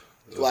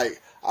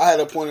 Like, I had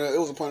a point. It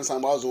was a point in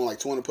time where I was doing like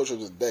 200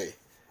 push-ups a day.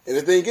 And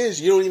the thing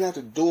is, you don't even have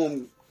to do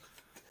them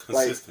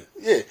consistent.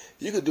 Like, yeah,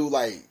 you could do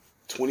like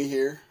 20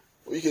 here,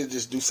 or you could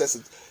just do sets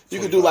of. You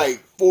 25. Could do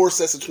like 4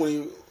 sets of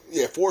 20.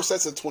 Yeah, 4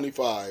 sets of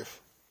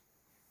 25,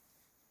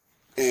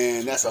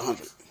 and that's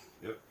 100.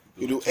 Yep.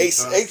 You do 8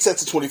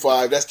 sets of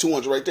 25. That's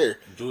 200 right there.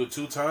 Do it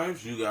 2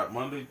 times. You got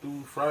Monday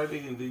through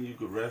Friday, and then you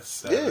could rest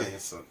Saturday and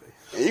Sunday.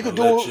 And you could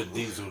let your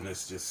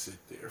dieselness just sit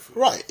there.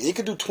 Right, and you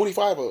could do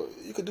 25.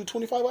 You could do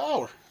 25 an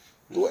hour.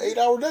 Do an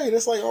 8-hour day.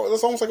 That's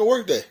almost like a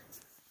work day.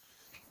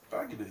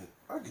 I get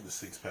the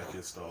 6-pack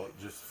installed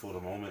just for the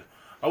moment.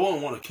 I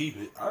wouldn't want to keep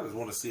it. I just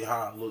want to see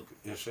how I look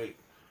in shape.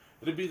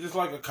 It'd be just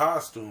like a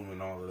costume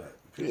and all of that.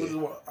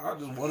 I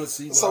just want to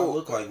see what I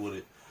look like with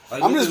it.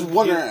 Like, I'm just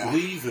wondering,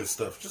 leave and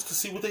stuff just to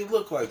see what they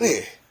look like.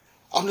 Yeah,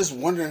 I'm just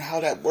wondering how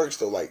that works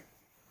though. Like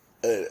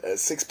a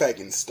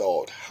 6-pack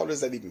installed, how does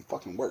that even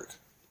fucking work?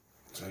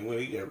 Same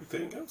way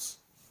everything else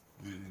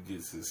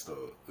gets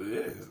installed.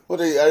 Yeah. Are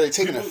they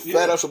taking the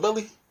fat out your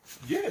belly?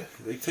 Yeah,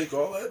 they take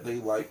all that, they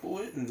lipo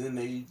it, and then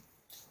they.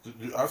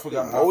 I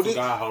forgot how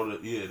to.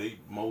 Yeah, they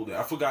mold it.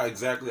 I forgot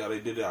exactly how they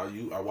did it.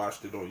 I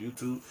watched it on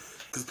YouTube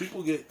because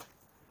people get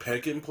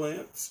pec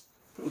implants.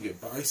 People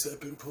get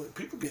bicep implants.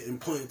 People get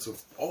implants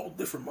of all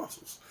different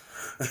muscles.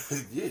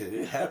 Yeah,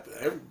 it happens.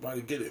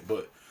 Everybody get it.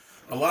 But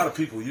a lot of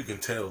people, you can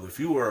tell, if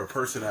you were a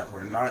person that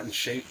were not in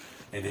shape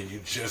and then you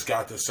just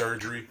got the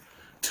surgery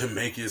to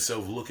make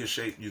yourself look in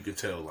shape, you can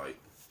tell, like,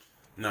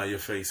 now your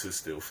face is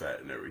still fat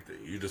and everything.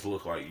 You just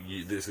look like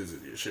this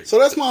isn't your shape. So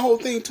that's my whole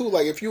thing, too.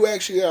 Like, if you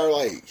actually are,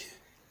 like...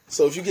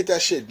 So if you get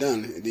that shit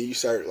done and then you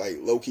start, like,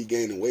 low-key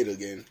gaining weight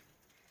again...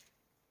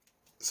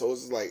 So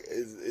it's like,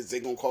 is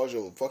it gonna cause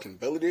your fucking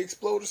belly to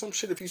explode or some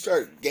shit if you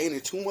start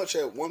gaining too much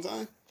at one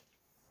time?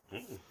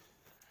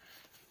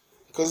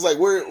 Because like,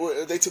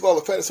 where they took all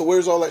the fat, so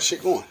where's all that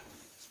shit going?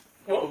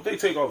 Well, if they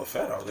take all the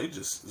fat out,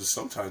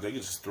 sometimes they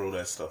can just throw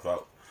that stuff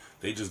out.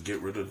 They just get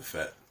rid of the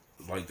fat.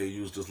 Like, they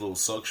use this little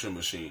suction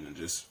machine and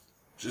just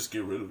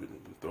get rid of it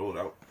and throw it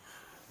out.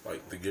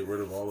 Like, they get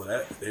rid of all of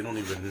that. They don't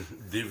even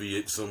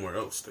deviate somewhere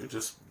else. They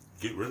just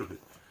get rid of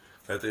it.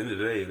 At the end of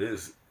the day, it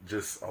is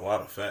just a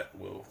lot of fat.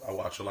 Well, I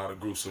watch a lot of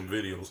gruesome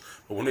videos,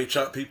 but when they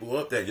chop people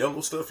up, that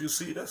yellow stuff you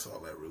see, that's all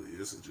that really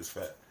is. It's just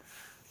fat.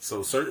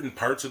 So certain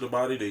parts of the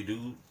body, they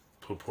do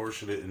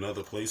proportion it in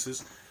other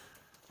places.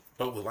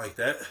 But with like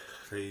that,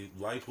 they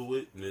lipo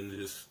it and then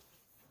just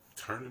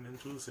turn it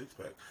into a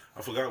six-pack.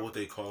 I forgot what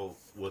they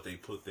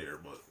put there,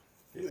 but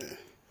yeah.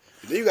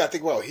 Then you gotta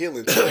think about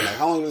healing too. Like,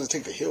 how long does it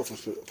take to heal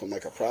from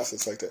like a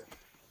process like that?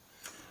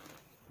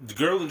 The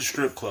girl in the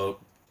strip club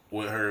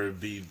with her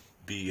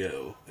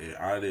BBL, and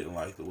I didn't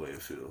like the way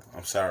it felt.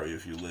 I'm sorry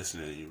if you're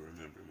listening and you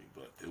remember me,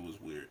 but it was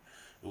weird.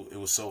 It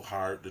was so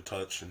hard to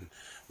touch, and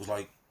it was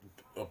like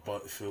a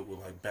butt filled with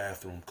like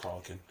bathroom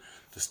caulk and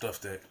the stuff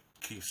that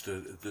keeps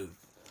the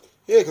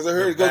yeah, because I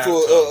heard it go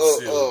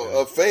through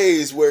a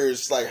phase where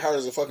it's like hard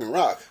as a fucking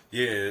rock.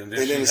 Yeah, and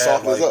then it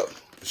softens like, up.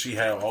 She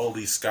had all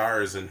these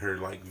scars in her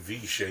like V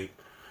shape,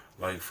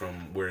 like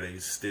from where they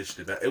stitched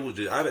it. It was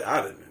just I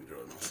didn't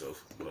enjoy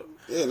myself. But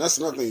yeah, and that's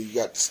another thing. You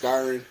got the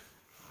scarring,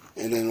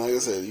 and then like I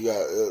said, you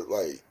got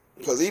like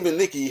because even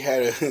Nikki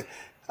had a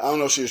I don't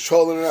know if she was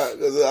trolling or not.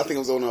 I think it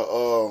was on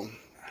a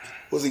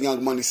what's the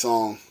Young Money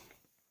song?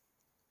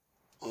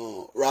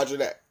 Roger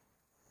That.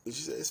 And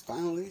she said, "It's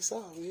finally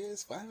soft. Yeah,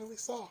 it's finally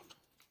soft."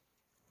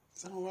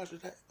 Is that on Roger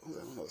That? Or was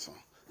that another song?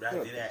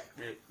 Roger That.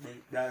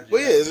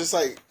 But yeah, it's just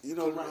like, you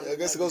know, I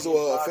guess it goes to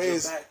a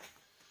phase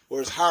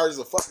where it's hard as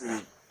a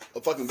fucking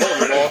bowling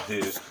ball.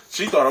 Yeah.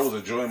 She thought I was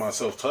enjoying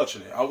myself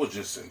touching it. I was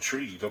just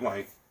intrigued. I'm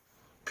like,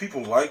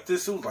 people like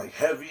this. It was like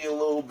heavy a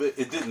little bit.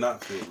 It did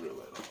not feel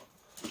real at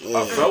all. Yeah.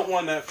 I felt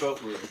one that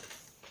felt real,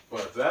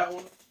 but that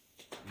one,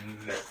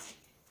 no.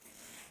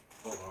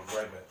 Hold on,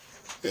 right back.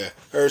 Yeah,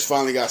 hers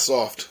finally got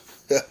soft.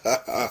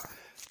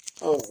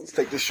 Oh, let's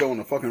take this show on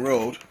the fucking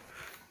road.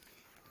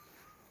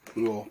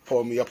 You will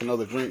pour me up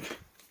another drink.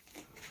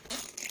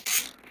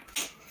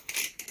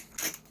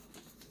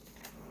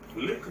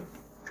 Liquor.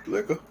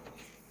 Why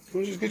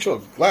don't you just get you a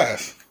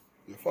glass?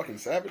 You fucking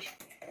savage.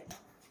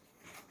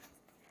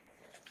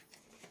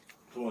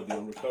 Come on, dude.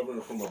 I'm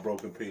recovering from a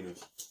broken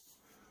penis.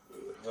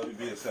 Let me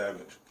be a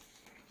savage.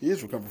 He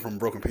is recovering from a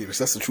broken penis.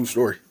 That's the true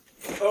story.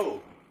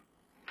 Oh,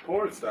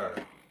 porn star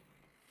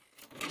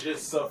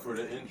just suffered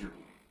an injury.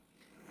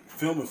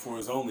 Filming for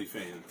his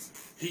OnlyFans.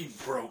 He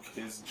broke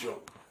his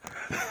joke.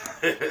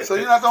 So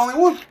you're not the only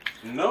one?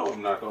 No,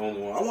 I'm not the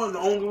only one. I wasn't the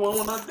only one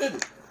when I did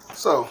it.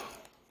 So.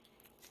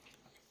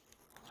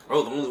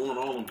 Oh, the only one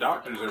all them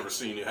doctors ever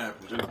seen it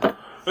happen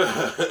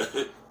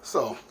to.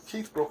 So,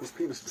 Keith broke his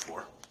penis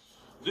before.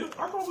 Yeah,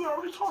 I thought we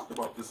already talked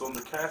about this on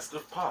the cast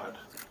of pod.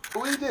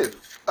 We did.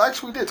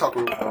 Actually, we did talk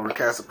about it on the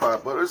cast of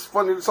pod, but it's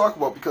funny to talk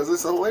about because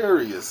it's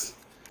hilarious.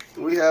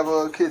 We have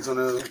kids in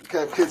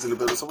the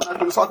building, so we're not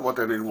going to talk about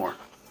that anymore.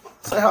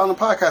 Say hi on the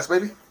podcast,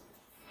 baby.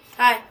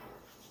 Hi.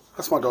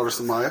 That's my daughter,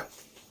 Samaya.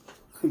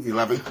 She's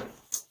 11.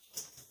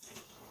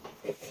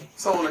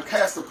 So on the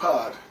cast of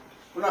pod,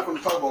 we're not going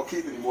to talk about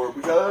Keith anymore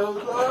because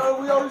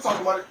we already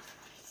talked about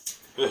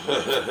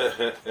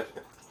it.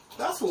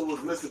 That's what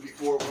was missing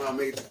before when I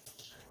made it.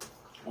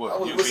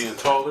 What, you being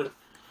taller?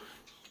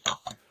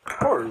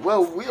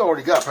 Well, we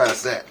already got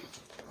past that.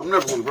 I'm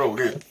never going to grow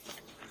again.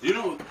 You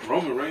know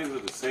Roman Reigns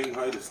is the same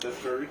height as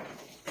Steph Curry?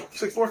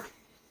 6'4"?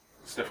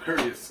 Steph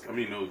Curry is,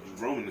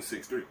 Roman is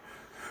 6'3".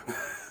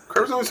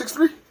 Curry's only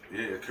 6'3"?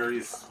 Yeah, Curry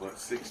is,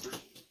 6'3"?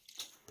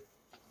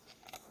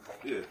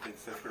 Yeah, I think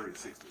Steph Curry is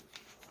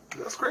 6'3".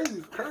 That's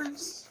crazy.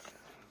 Curry's...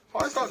 I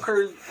always thought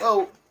Curry...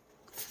 Well,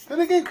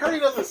 then again, Curry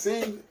doesn't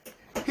seem...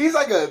 He's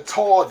like a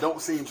tall,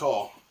 don't seem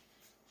tall.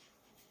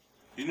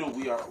 You know,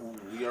 we are all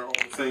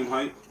the same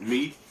height.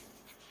 Me,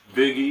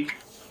 Biggie,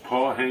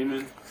 Paul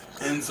Heyman,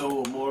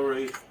 Enzo Amore,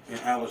 and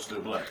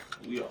Aleister Black.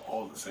 We are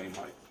all the same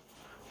height.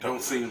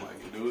 Don't seem like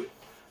it, do it?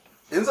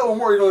 Enzo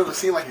Amore don't even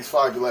seem like he's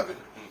 5'11".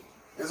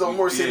 Enzo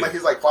Amore seems like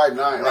he's like 5'9",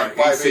 right, like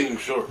 5'8". He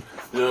seems short.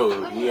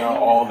 No, we are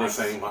all the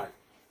same height.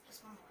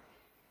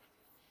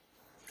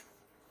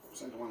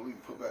 The one we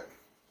put back.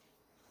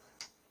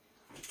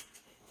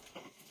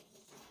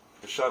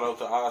 Shout out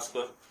to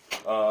Asuka.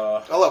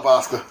 I love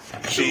Oscar.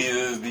 She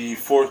is the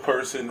fourth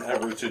person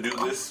ever to do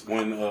this,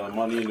 win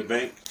Money in the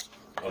Bank,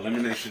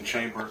 Elimination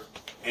Chamber,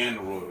 and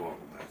the Royal Rumble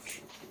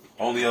match.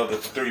 Only other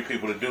three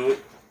people to do it: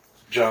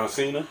 John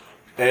Cena,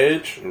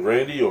 Edge, and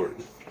Randy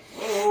Orton.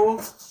 Oh.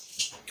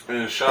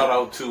 And shout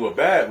out to a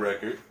bad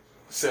record,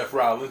 Seth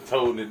Rollins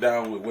holding it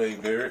down with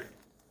Wade Barrett.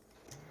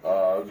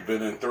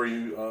 Been in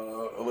 3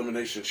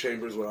 Elimination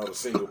Chambers without a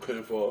single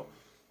pinfall.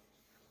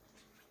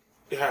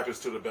 It happens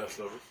to the best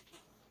of us.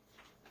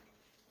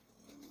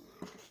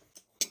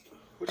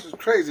 Which is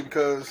crazy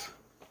because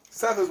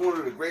Seth is one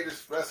of the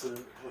greatest wrestlers.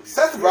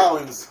 Seth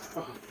Rollins.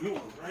 You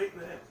were right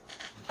there.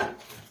 Let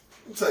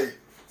me tell you,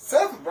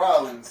 Seth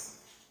Rollins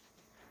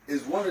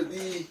is one of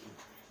the.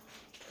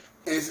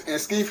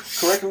 And Steve,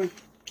 correct me.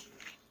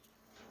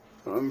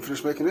 Let me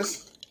finish making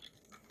this.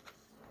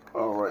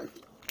 All right.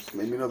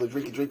 Made me another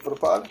drinky drink for the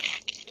pod.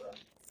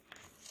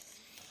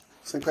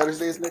 St. Patrick's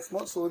Day is next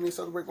month, so let me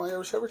celebrate my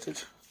Irish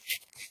heritage.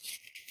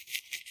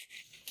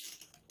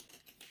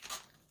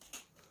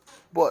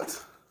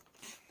 But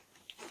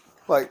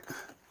Like,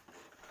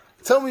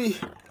 tell me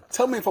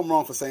if I'm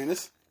wrong for saying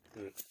this.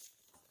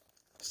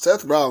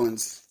 Seth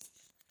Rollins,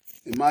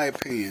 in my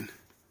opinion,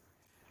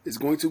 is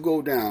going to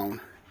go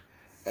down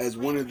as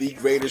one of the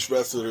greatest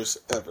wrestlers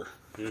ever.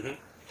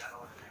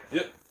 Mm-hmm.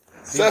 Yep.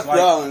 Seth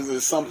Rollins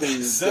is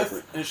something Seth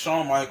different. And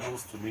Shawn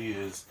Michaels, to me,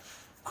 is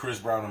Chris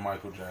Brown and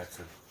Michael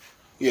Jackson.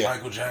 Yeah.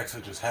 Michael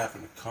Jackson just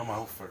happened to come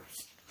out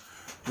first.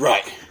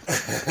 Right.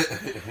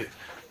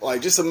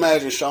 Like, just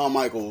imagine Shawn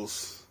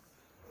Michaels,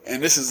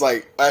 and this is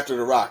like after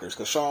the Rockers,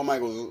 because Shawn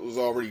Michaels was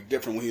already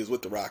different when he was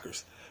with the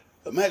Rockers.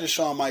 Imagine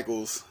Shawn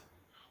Michaels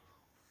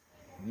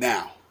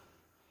now.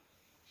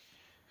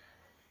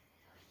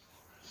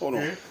 Hold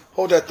on.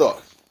 Hold that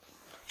thought.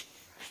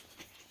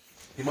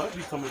 He might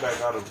be coming back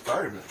out of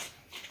retirement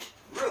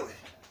Really?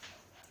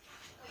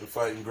 to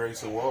fighting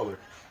Grayson Waller.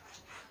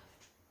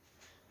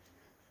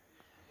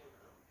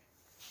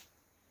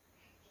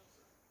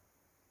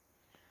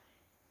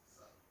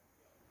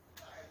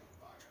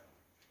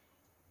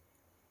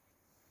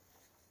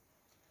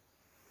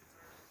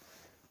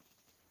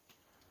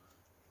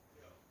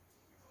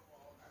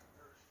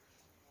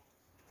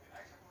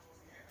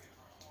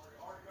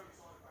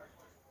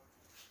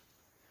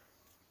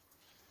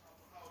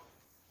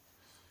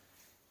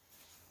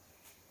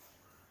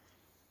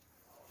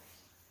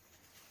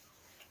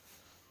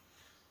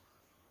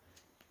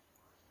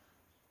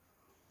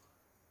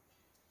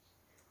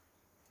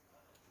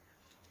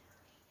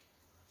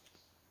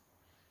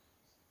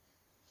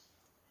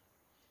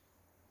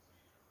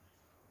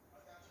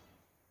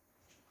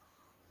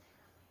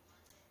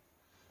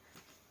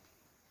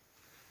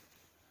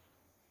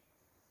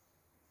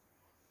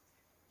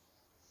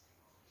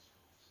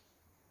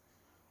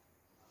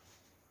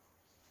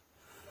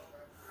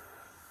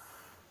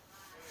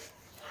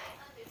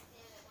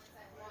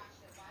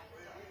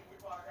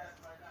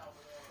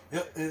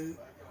 Yep, and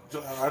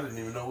I didn't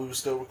even know we were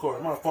still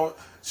recording. My fault.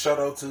 Shout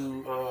out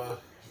to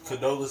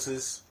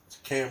condolences to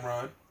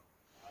Cameron.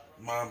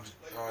 Mom,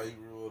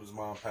 his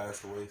mom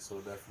passed away, so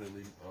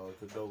definitely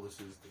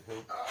condolences to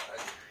him.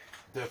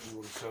 Definitely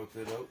want to shout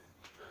that out.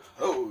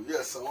 Oh,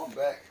 yes, so I'm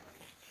back.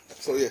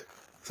 So, yeah.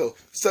 So,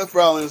 Seth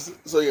Rollins.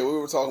 So, yeah, we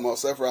were talking about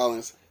Seth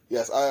Rollins.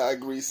 Yes, I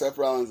agree. Seth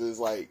Rollins is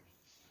like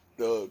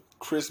the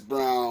Chris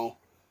Brown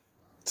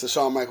to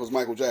Shawn Michaels,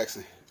 Michael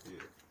Jackson.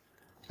 Yeah.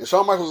 And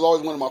Shawn Michaels was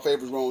always one of my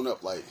favorites growing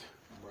up. Like,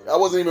 I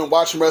wasn't even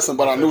watching wrestling,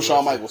 but I knew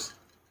Shawn Michaels.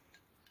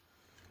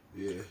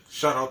 Yeah.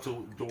 Shout out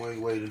to Dwayne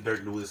Wade and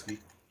Dirk Nowitzki.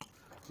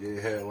 Yeah,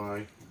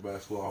 headline,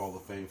 Basketball Hall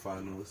of Fame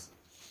finalist.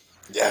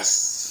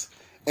 Yes.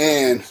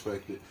 And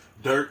Respect it.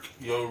 Dirk,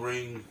 your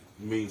ring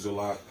means a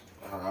lot.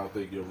 I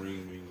think your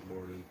ring means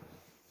more than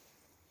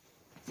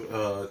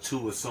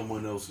two of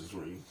someone else's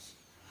rings.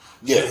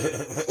 yeah.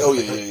 Oh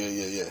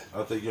yeah.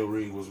 I think your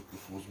ring was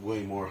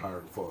way more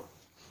higher fought.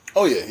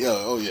 Oh yeah.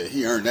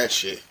 He earned that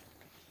shit.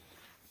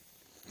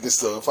 This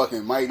the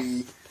fucking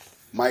mighty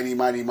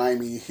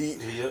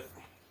Heat. Yep.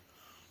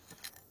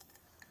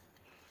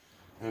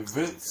 And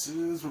Vince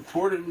is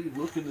reportedly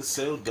looking to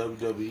sell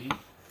WWE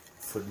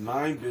for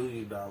 $9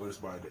 billion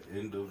by the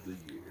end of the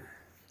year.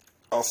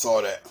 I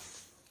saw that.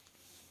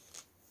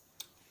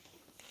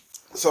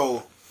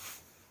 So,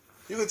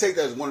 you can take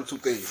that as one of two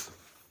things.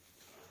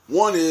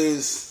 One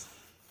is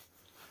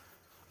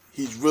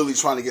he's really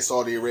trying to get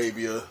Saudi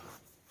Arabia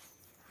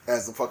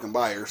as the fucking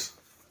buyers.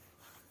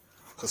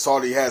 Because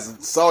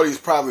Saudi's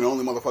probably the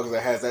only motherfuckers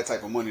that has that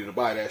type of money to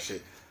buy that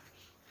shit.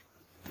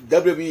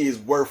 WWE is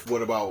worth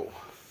what about...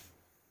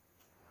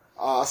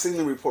 I seen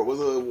the report. Was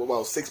it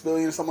about $6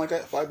 billion or something like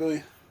that? $5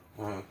 billion?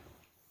 Uh-huh.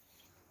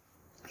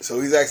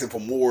 So he's asking for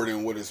more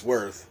than what it's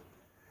worth.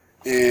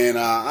 And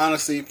I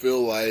honestly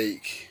feel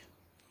like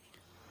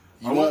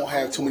you won't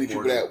have too many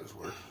people that...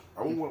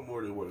 I won't want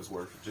more than what it's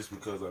worth just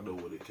because I know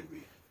what it can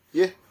be.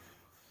 Yeah.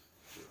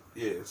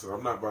 Yeah, so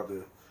I'm not about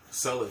to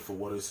sell it for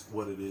what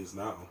it is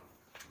now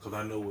because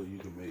I know what you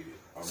can make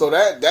it. So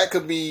that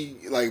could be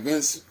like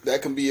Vince.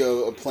 That can be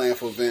a plan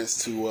for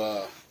Vince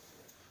to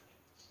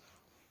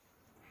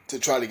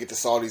try to get the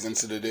Saudis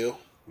into the deal.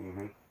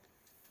 Mm-hmm.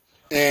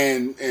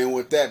 And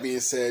with that being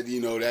said,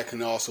 that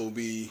can also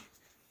be,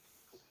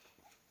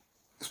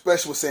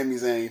 especially with Sami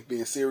Zayn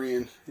being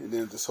Syrian and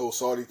then this whole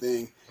Saudi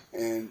thing,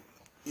 and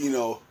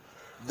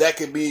that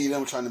could be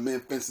them trying to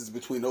mend fences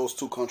between those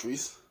two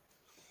countries,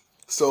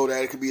 so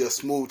that it could be a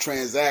smooth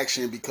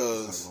transaction.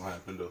 Because that's not gonna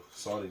happen though.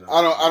 Saudi.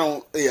 I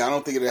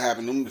don't think it'll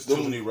happen. There's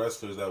too many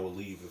wrestlers that will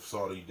leave if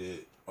Saudi did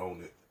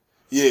own it.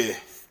 Yeah.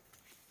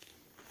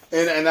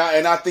 And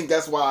I think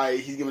that's why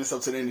he's giving this up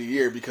to the end of the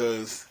year,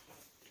 because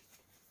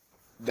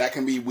that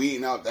can be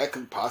weeding out. That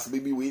could possibly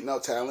be weeding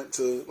out talent.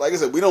 To, like I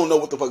said, we don't know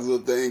what the fuck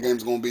the end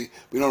game's going to be.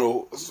 We don't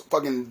know.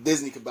 Fucking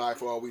Disney could buy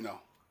for all we know,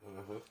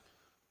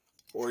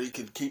 or he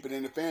could keep it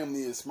in the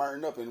family and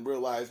smarten up and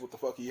realize what the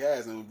fuck he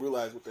has and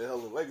realize what the hell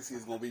the legacy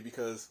is going to be.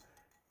 Because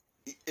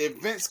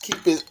if Vince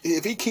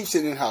if he keeps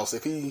it in house,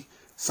 if he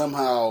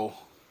somehow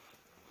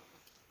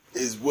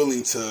is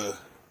willing to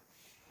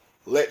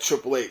let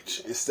Triple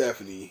H and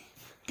Stephanie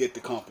get the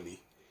company,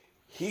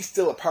 he's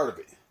still a part of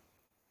it.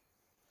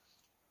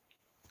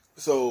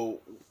 So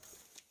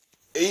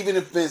even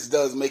if Vince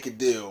does make a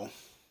deal,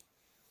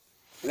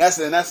 and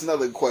that's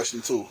another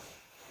question too.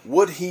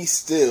 Would he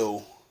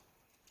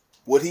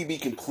be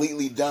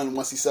completely done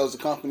once he sells the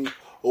company,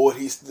 or would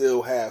he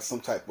still have some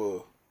type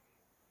of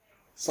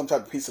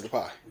piece of the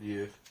pie?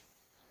 Yeah.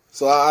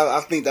 So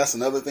I think that's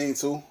another thing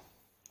too.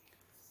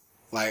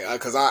 Like,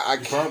 cause I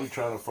He's probably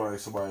trying to find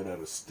somebody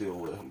that'll still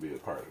let him be a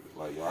part of it.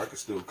 Like, yo, I can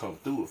still come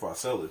through if I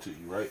sell it to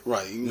you, right?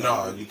 Right.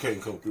 No, you can't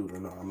come through.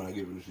 No, I'm not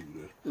giving it to you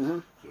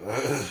then.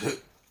 Mm-hmm.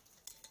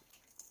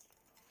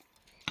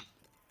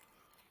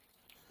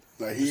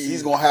 Like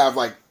he's gonna have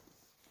like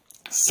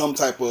some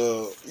type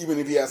of, even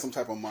if he has some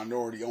type of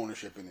minority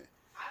ownership in it.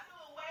 I do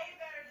a way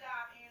better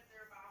job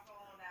answering my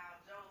phone now,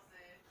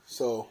 Joseph.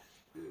 So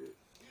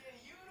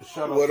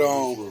Shout out What, to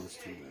Bruce Willis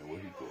too, man. What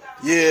he doing?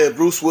 yeah,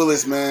 Bruce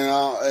Willis,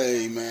 man.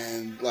 Hey,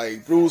 man,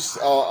 like Bruce,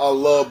 I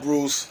love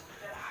Bruce.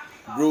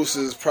 Bruce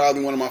is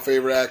probably one of my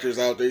favorite actors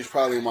out there. He's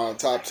probably in my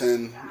top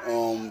 10,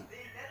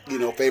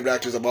 favorite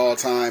actors of all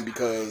time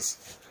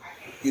because,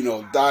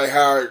 Die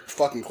Hard,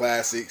 fucking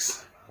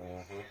classics.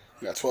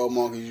 You got 12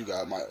 Monkeys, you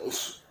got my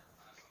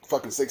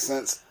fucking Sixth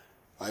Sense.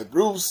 Like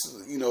Bruce,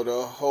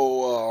 the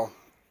whole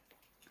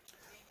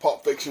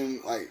Pulp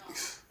Fiction, like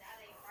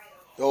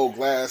the whole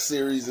Glass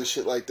series and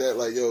shit like that.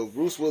 Like, yo,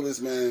 Bruce Willis,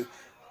 man,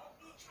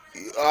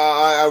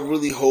 I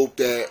really hope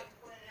that,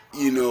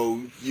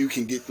 you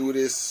can get through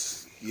this.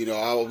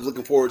 I was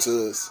looking forward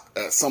to,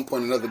 at some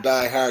point, another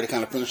Die Hard to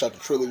kind of finish out the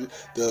trilogy.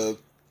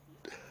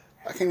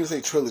 I can't even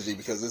say trilogy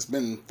because it's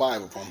been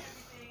 5 of them.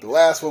 The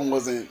last one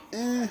wasn't,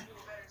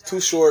 too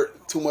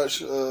short, too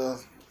much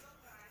of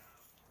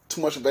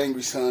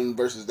Angry Son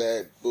versus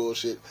that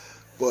bullshit.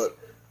 But,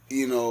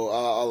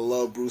 I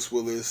love Bruce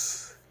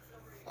Willis.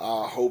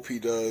 I hope he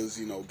does,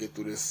 get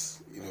through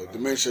this.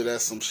 Dementia,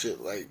 that's some shit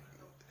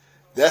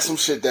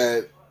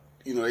that,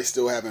 they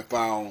still haven't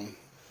found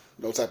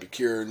no type of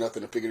cure,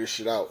 nothing to figure this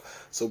shit out.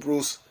 So,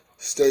 Bruce,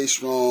 stay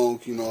strong.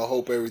 I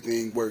hope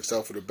everything works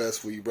out for the best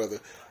for you, brother.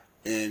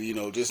 And,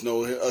 just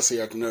know us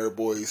here at the Nerd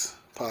Boys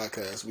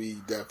podcast, we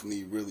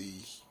definitely really,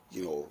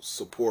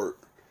 support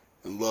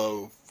and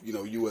love,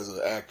 you as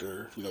an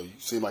actor. You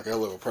seem like a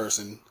hell of a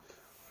person.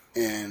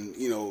 And,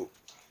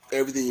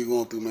 everything you're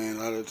going through, man,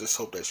 I just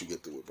hope that you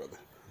get through it, brother.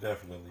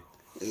 Definitely.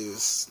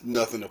 It's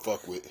nothing to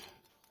fuck with.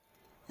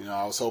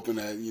 I was hoping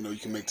that, you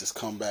can make this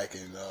comeback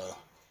and,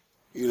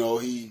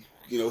 he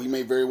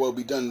may very well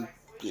be done,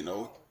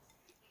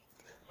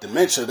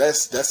 Dementia,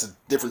 that's a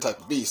different type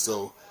of beast.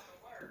 So,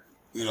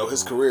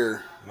 his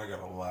career. And I got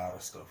a lot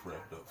of stuff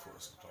wrapped up for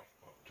us to talk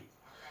about, too.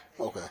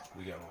 Okay.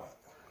 We got a lot.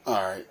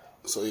 All right.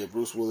 So, yeah,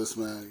 Bruce Willis,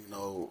 man,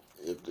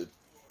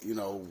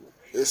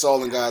 it's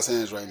all in God's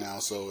hands right now.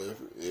 So,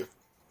 if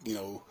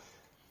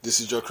this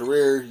is your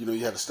career,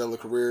 you had a stellar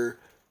career.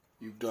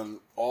 You've done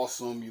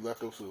awesome. You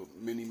left us with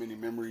many, many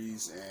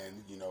memories,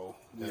 and,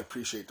 we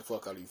appreciate the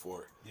fuck out of you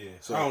for it. Yeah.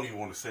 So, I don't even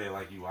want to say it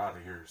like you out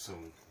of here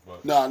soon.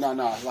 But No.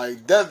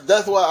 Like,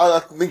 that's why I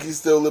think he's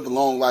still living a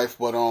long life,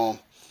 but,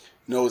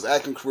 his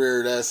acting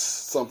career, that's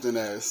something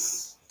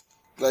that's,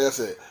 like I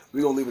said,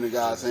 we're going to leave it in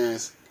God's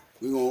hands.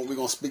 We're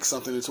gonna speak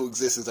something into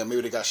existence that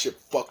maybe they got shit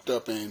fucked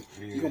up and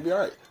you're going to be all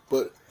right.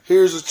 But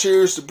here's a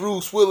cheers to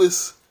Bruce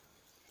Willis.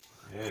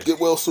 yeah. Get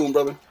well soon,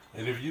 brother.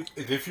 And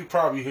if you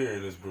probably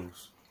hearing this,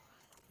 Bruce,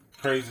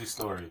 crazy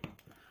story.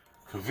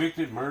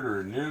 Convicted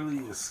murderer nearly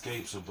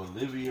escapes a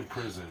Bolivian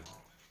prison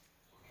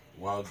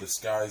while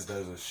disguised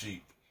as a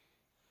sheep.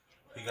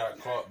 He got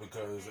caught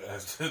because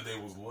as they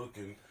was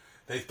looking,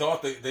 they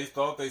thought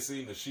they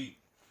seen the sheep,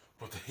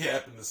 but they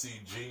happened to see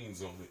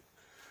jeans on it.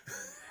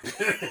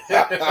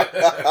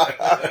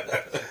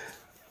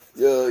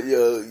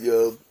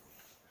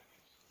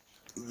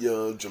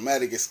 Your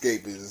dramatic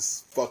escape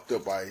is fucked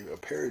up by a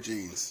pair of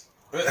jeans.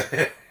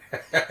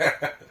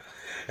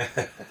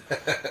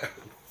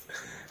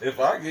 If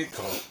I get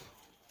caught,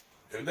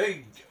 if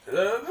they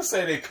let's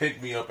say they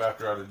pick me up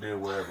after I did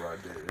whatever I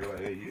did, they're like,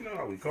 hey, you know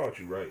how we caught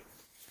you, right?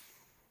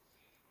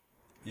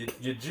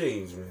 Your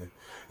jeans, man.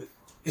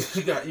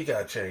 You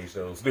gotta change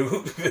those,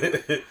 dude.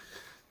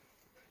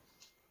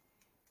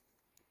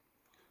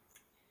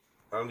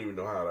 I don't even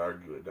know how to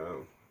argue it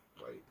down.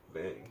 Like,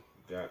 dang,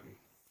 you got me.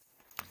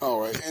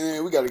 All right, and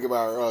then we got to give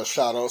our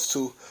shout outs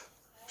to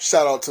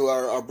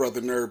our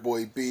brother Nerd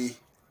Boy B,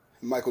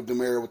 Michael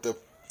Demare with the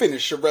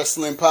Finish Your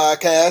Wrestling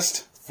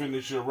podcast.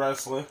 Finish your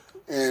wrestling.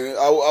 And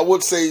I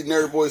would say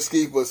Nerd Boy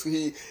Ski, but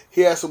he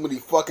has so many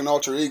fucking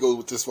alter egos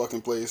with this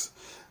fucking place.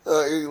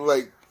 Nerd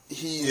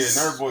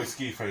Boy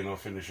Skeef ain't no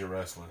Finish Your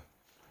Wrestling.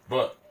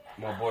 But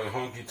my boy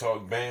Hunky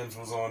Talk Bands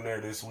was on there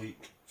this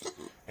week.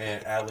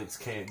 And Alex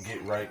Can't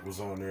Get Right was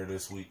on there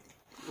this week.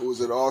 What was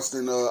it,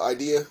 Austin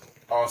Idea?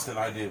 Austin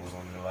Idea was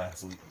on there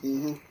last week.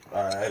 Mm-hmm.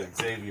 I had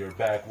Xavier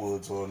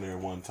Backwoods on there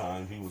one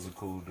time. He was a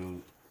cool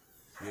dude.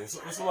 Yeah, so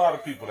it's a lot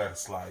of people that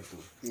slide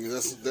through. Yeah,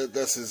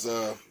 that's his.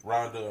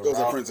 Rhonda, those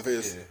are friends of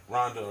his. Yeah,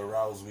 Rhonda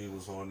Arouse Me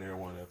was on there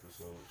one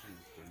episode. She was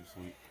pretty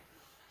sweet.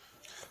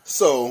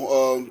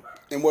 So,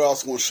 and we're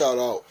also going to shout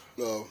out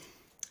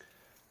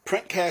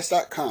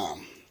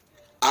printcast.com,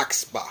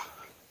 Oxba,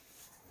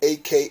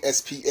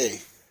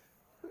 AKSPA.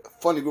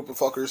 Funny group of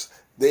fuckers.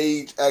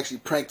 They actually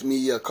pranked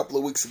me a couple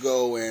of weeks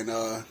ago, and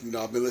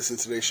I've been listening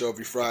to their show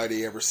every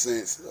Friday ever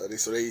since.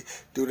 They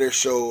do their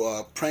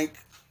show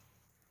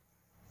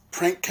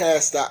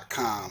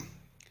prankcast.com.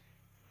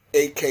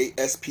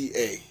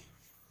 AKSPA.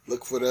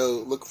 Look for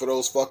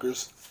those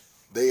fuckers.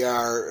 They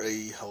are a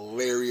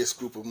hilarious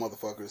group of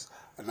motherfuckers,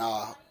 and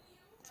I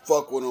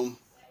fuck with them.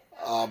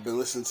 I've been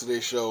listening to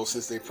their show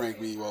since they pranked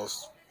me. Well,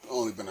 it's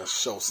only been a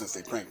show since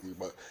they pranked me,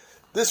 but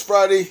this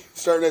Friday,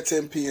 starting at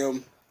 10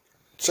 p.m.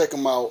 Check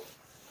them out.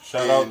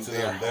 Shout out to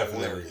them,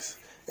 definitely. Hilarious.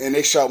 And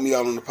they shout me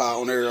out on the pod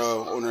on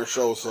their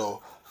show,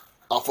 so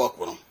I'll fuck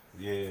with them.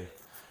 Yeah,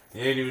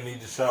 you ain't even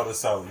need to shout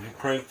us out. You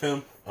pranked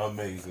him,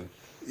 amazing.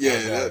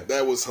 Yeah,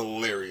 that was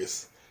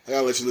hilarious. I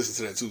gotta let you listen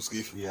to that too,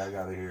 Skeef. Yeah, I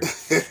gotta hear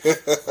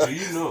it. Do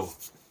you know,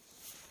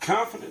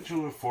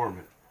 confidential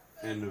informant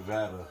in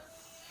Nevada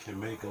can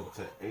make up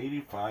to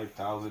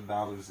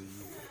 $85,000 a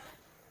year,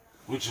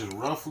 which is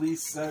roughly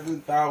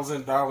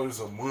 $7,000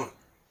 a month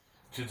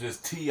to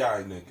just TI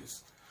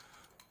niggas.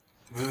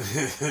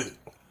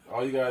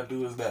 All you gotta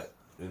do is that,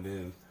 and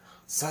then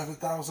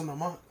 $7,000 a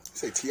month.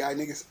 Say TI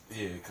niggas?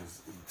 Yeah,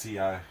 because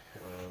TI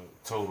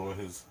told on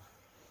his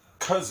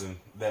cousin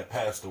that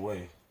passed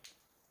away,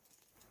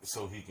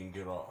 so he can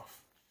get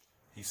off.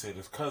 He said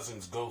his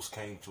cousin's ghost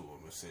came to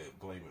him and said,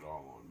 "Blame it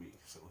all on me,"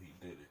 so he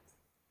did it.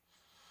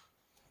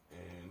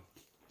 And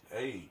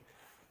hey,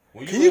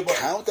 when can you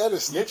count that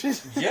as snitching?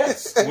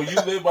 Yes, when you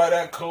live by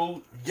that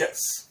code,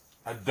 yes.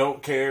 I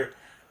don't care.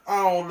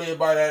 I don't live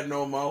by that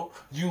no more.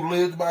 You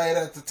lived by it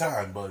at the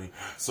time, buddy.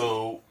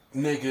 So,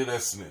 nigga,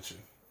 that's snitching.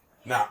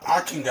 Now,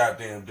 I can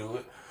goddamn do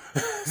it.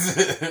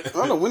 I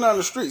don't know. We're not on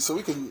the street, so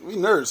we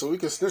nerds, so we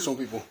can snitch on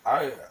people.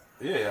 I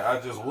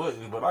just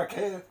wouldn't, but I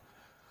can.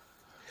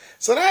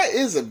 So that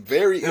is a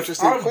very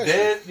interesting question. If I'm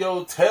dead,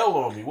 yo, tell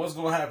on me. What's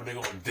gonna happen? They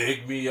gonna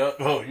dig me up?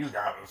 Oh, you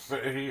gotta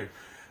sit here.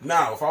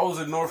 Now, if I was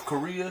in North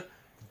Korea,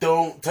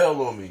 don't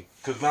tell on me,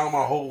 because now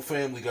my whole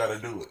family gotta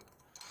do it.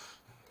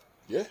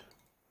 Yeah.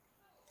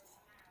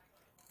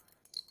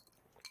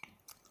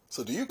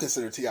 So do you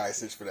consider T.I. a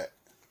snitch for that?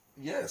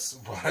 Yes,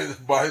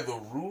 by the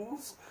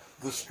rules,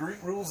 the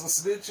street rules of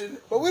snitching.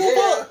 But we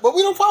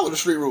don't follow the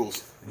street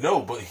rules.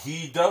 No, but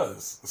he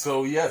does.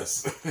 So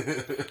yes.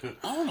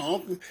 I don't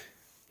know.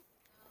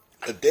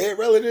 A dead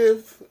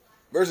relative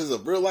versus a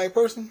real life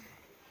person.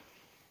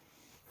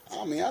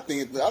 I mean, I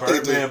think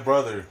Birdman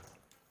brother.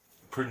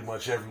 Pretty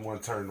much everyone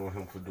turned on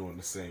him for doing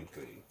the same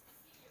thing.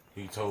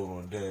 He told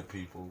on dead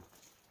people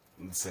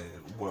and said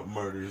what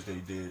murders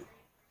they did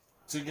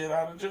to get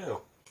out of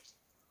jail.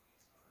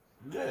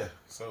 Yeah,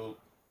 so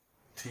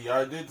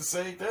T.I. did the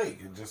same thing.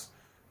 It just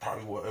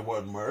probably it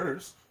wasn't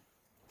murders,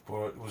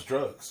 but it was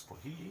drugs. But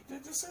he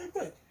did the same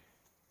thing.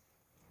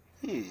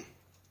 I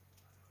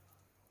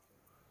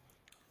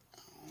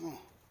don't know.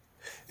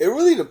 It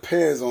really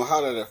depends on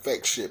how that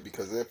affects shit,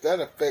 because if that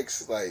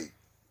affects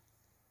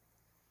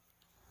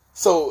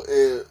so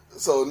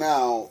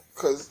now,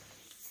 because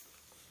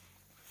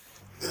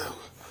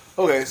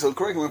okay, so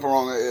correct me if I'm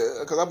wrong,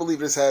 because I believe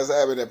this has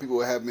happened that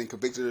people have been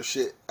convicted of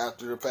shit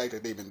after the fact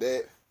that they've been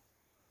dead.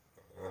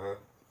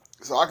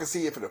 So I can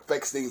see if it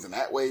affects things in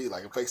that way,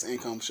 like affects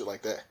income, shit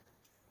like that.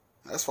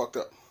 That's fucked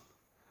up.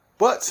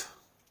 But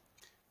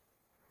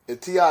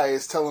if T.I.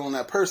 is telling on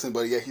that person,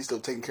 but yet he's still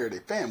taking care of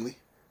their family,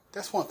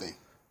 that's one thing.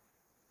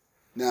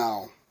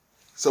 Now,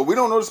 so we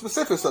don't know the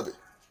specifics of it.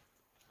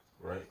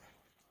 Right.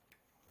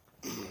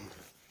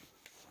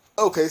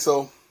 Okay,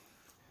 so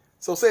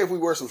say if we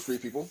were some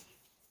street people,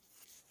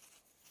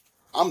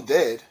 I'm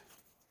dead,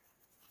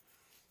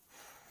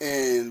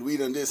 and we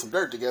done did some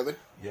dirt together.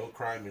 Your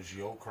crime is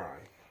your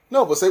crime.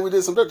 No, but say we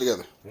did some dirt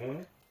together.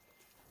 Mm-hmm.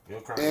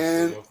 Your crime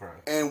is your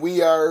crime. And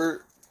we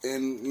are,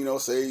 and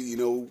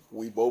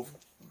we both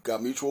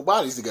got mutual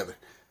bodies together.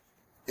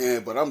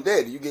 But I'm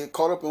dead. You get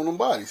caught up on them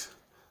bodies.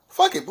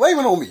 Fuck it, blame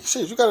it on me.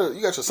 Shit, you got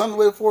your son to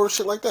live for,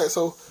 shit like that.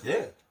 So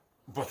yeah,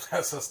 but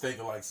that's us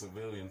thinking like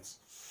civilians.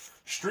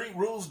 Street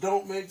rules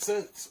don't make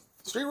sense.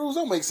 Street rules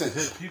don't make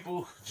sense.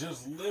 People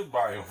just live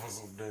by them for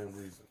some damn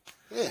reason.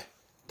 Yeah,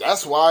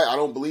 that's why I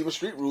don't believe in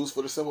street rules.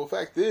 For the simple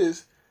fact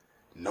is,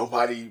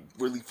 nobody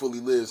really fully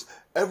lives.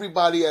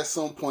 Everybody at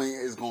some point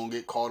is gonna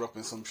get caught up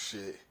in some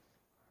shit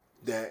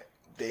that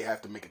they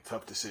have to make a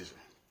tough decision.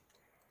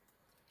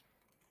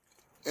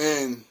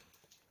 And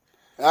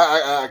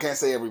I can't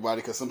say everybody,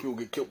 because some people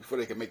get killed before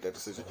they can make that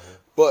decision.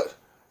 But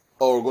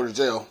or go to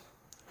jail.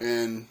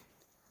 And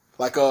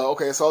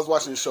okay, so I was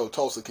watching the show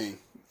Tulsa King.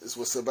 This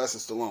was Sylvester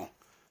Stallone.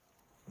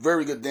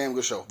 Very good, damn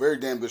good show. Very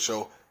damn good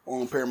show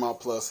on Paramount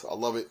Plus. I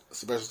love it.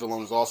 Sylvester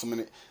Stallone is awesome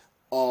in it.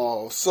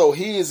 So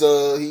he's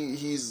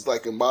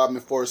like a mob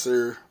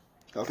enforcer.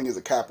 I think he's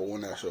a capo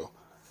in that show,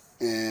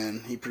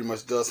 and he pretty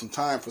much does some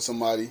time for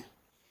somebody.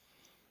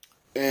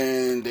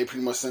 And they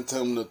pretty much sent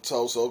him to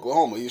Tulsa,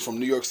 Oklahoma. He's from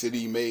New York City.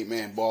 He made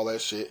all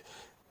that shit,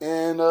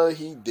 and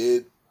he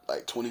did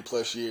like 20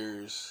 plus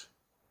years,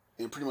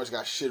 and pretty much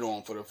got shit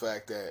on for the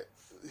fact that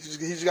he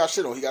just got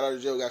shit on. He got out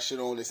of jail, got shit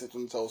on. They sent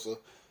him to Tulsa,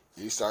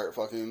 and he started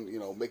fucking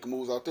making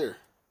moves out there.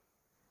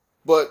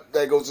 But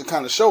that goes to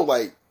kind of show,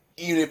 like,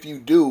 even if you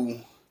do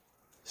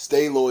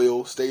stay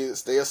loyal, stay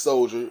a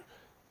soldier,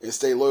 and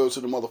stay loyal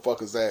to the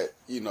motherfuckers that,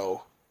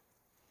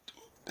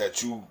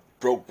 that you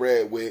broke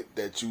bread with,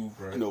 that you,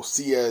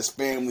 see as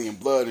family and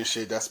blood and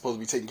shit, that's supposed to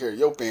be taking care of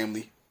your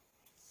family,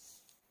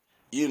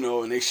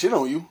 and they shit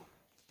on you,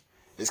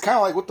 it's kind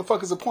of like, what the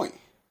fuck is the point?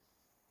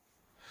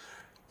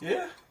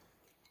 Yeah.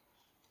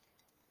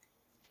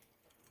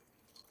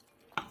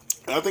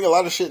 And I think a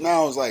lot of shit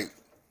now is like,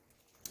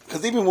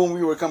 because even when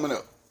we were coming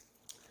up,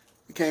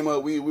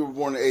 we were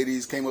born in the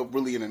 80s, came up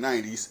really in the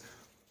 90s,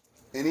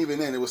 and even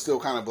then it was still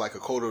kind of like a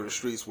code of the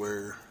streets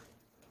where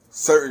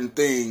certain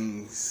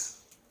boundaries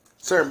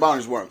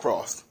weren't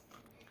crossed.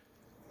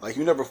 Like,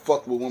 you never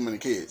fucked with women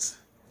and kids.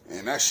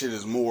 And that shit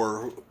is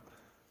more,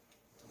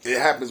 it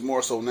happens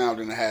more so now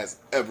than it has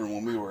ever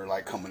when we were,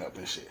 like, coming up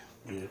and shit.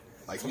 Yeah.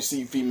 Like, you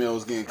see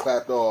females getting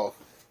clapped off.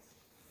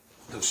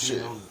 The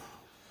shit.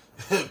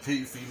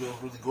 Females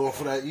really going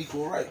for that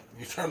equal right.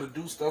 You're trying to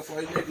do stuff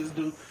like niggas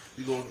do,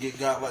 you're going to get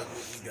got like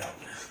what you got.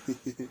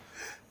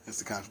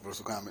 That's a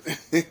controversial comment.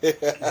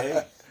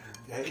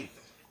 Hey.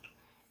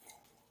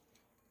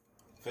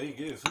 Thing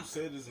is, who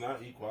said it's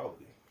not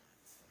equality?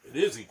 It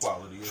is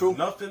equality. There's True.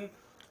 nothing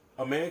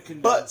a man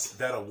can do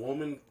that a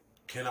woman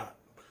cannot.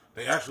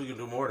 They actually can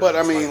do more than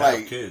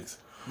have kids.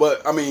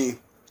 But, I mean,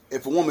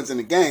 if a woman's in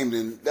the game,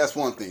 then that's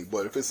one thing.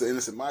 But if it's an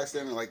innocent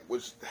bystander, like,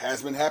 which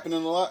has been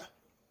happening a lot,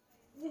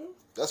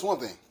 that's one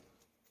thing.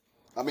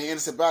 I mean,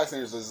 innocent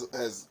bystanders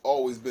has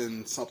always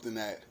been something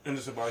that...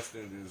 Innocent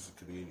bystanders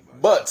could be anybody.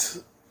 But,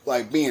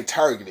 like, being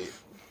targeted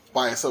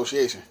by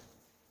association.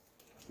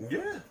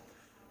 Yeah.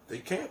 They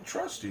can't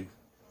trust you.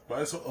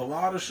 But a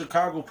lot of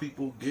Chicago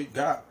people get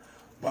got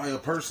by a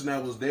person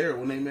that was there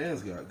when their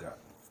mans got got.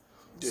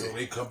 Yeah. So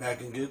they come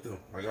back and get them.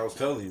 Like I was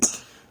telling you,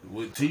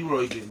 with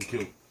T-Roy getting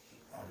killed,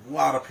 a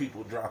lot of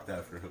people dropped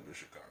after him in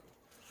Chicago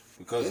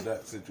because of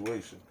that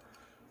situation.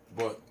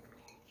 But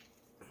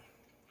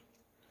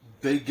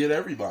they get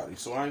everybody,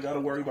 so I ain't got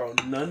to worry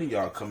about none of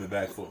y'all coming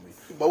back for me.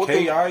 But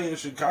K.I. in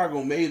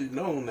Chicago made it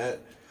known that,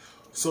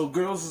 so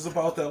girls is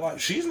about that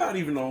life. She's not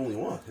even the only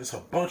one. There's a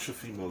bunch of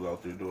females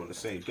out there doing the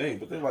same thing,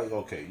 but they're like,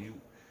 okay,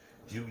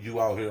 you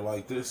out here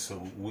like this,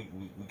 so we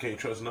can't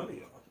trust none of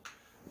y'all.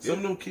 Some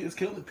of them kids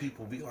killing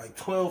people be like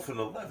 12 and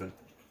 11.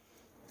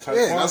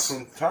 Taekwon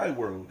from Thai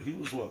World, he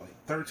was what,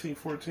 like 13,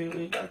 14 when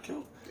he got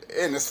killed?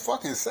 And it's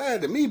fucking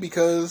sad to me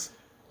because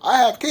I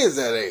have kids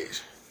that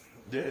age.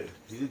 Yeah,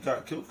 he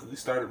got killed because he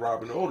started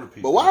robbing older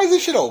people. But why is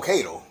this shit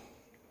okay, though?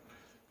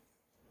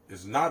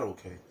 It's not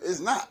okay. It's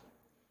not.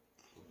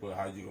 But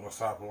how you gonna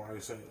stop them? Why you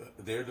saying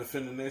they're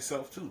defending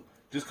themselves too?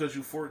 Just because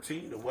you're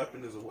 14, a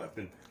weapon is a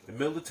weapon. The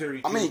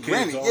military kill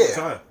kids all the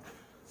time.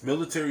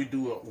 Military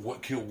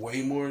what kill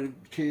way more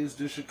kids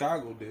than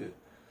Chicago did.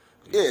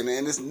 Yeah,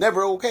 and it's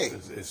never okay.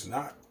 It's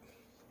not.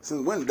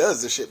 Since when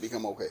does this shit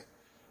become okay?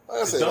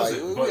 Like I said,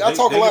 I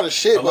talk a lot of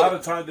shit. A lot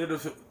of times,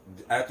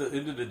 at the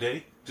end of the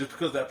day, just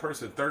because that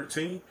person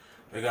 13,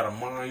 they got a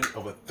mind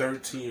of a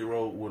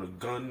 13-year-old with a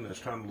gun that's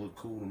trying to look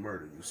cool to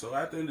murder you. So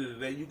at the end of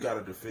the day, you got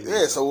to defend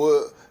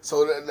yourself.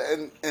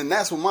 And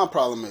that's what my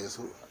problem is.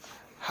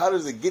 How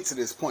does it get to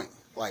this point?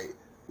 Like,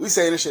 we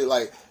saying this shit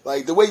like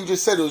the way you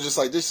just said it was just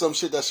like this some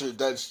shit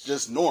that's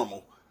just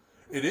normal.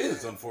 It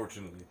is,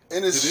 unfortunately.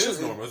 And it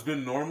is normal. It's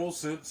been normal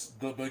since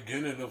the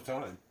beginning of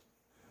time.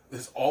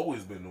 It's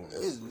always been normal.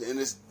 And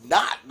it's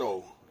not,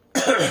 though.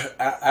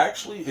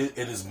 Actually, it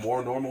is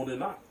more normal than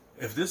not.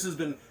 If this has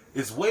been...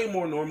 It's way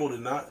more normal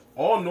than not.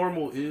 All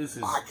normal is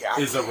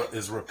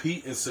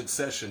repeat and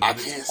succession. And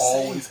it's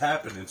always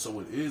happening, so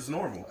it is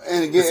normal.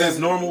 And again, it says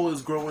normal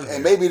is growing.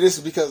 And maybe this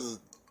is because,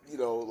 I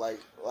don't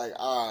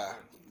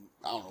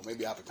know,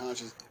 maybe after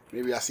conscious,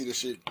 maybe I see this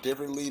shit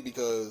differently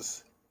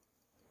because,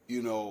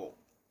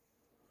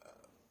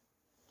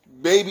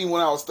 maybe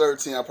when I was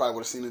 13, I probably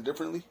would have seen it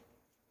differently.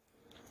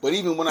 But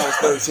even when I was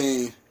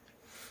 13,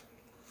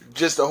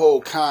 just the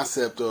whole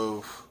concept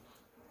of,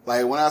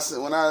 like, when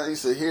I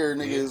used to hear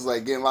niggas,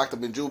 like, getting locked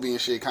up in juvie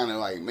and shit, kind of,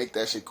 like, make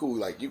that shit cool.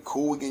 Like, you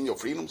cool getting your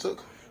freedom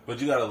took? But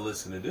you gotta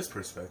listen to this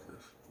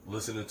perspective.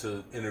 Listening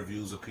to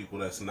interviews of people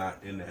that's not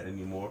in that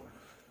anymore.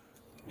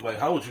 Like,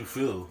 how would you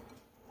feel?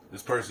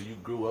 This person you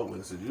grew up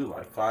with, said you're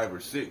like 5 or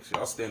 6,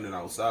 y'all standing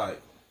outside,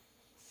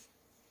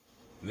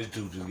 and this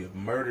dude just get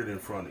murdered in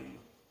front of you.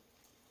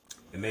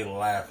 And they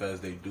laugh as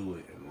they do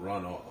it and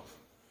run off.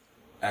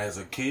 As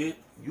a kid,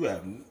 you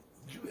have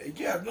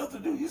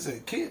nothing to do. He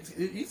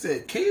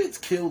said kids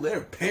kill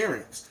their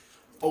parents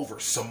over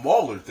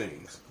smaller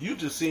things. You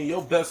just seen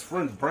your best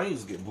friend's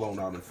brains get blown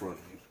out in front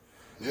of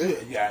you.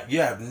 Yeah,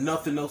 you have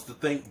nothing else to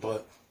think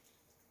but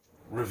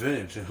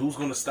revenge. And who's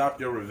going to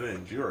stop your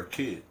revenge? You're a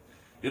kid.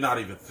 You're not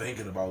even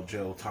thinking about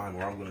jail time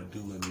or I'm going to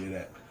do any of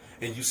that.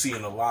 And you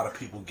seeing a lot of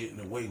people getting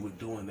away with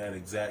doing that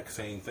exact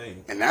same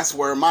thing. And that's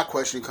where my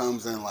question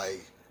comes in,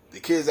 like, the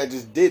kids that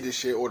just did this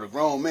shit or the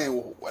grown men,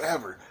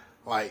 whatever.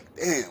 Like,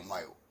 damn,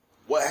 like,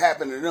 what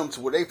happened to them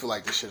to where they feel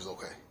like this shit's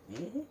okay?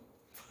 Mm-hmm.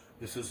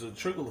 This is a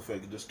trickle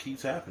effect. It just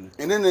keeps happening.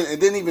 And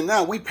then even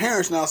now, we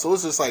parents now, so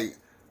it's just like,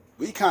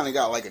 we kind of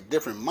got like a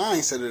different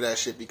mindset of that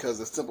shit because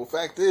the simple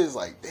fact is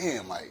like,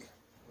 damn, like,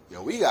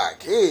 yo, we got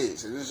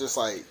kids, and it's just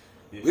like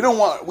we don't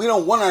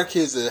want our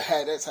kids to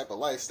have that type of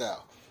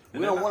lifestyle. We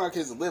don't want our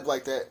kids to live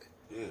like that.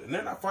 Yeah, and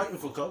they're not fighting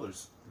for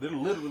colors. They're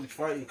literally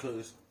fighting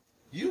because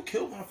you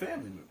killed my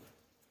family member.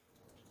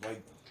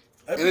 Like,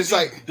 and it's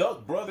like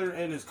Duck's brother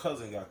and his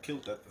cousin got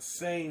killed at the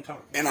same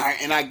time. And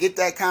I get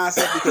that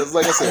concept because,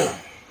 like I said,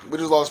 we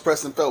just lost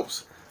Preston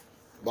Phelps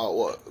about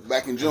what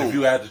back in June. And if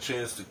you had the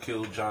chance to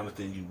kill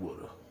Jonathan, you would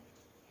have.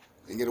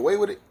 And get away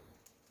with it.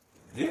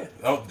 Yeah,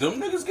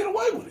 them niggas get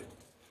away with it.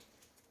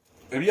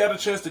 If you had a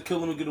chance to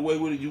kill him and get away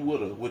with it, you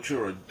would have. With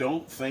your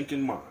adult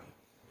thinking mind,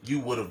 you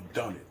would have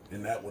done it,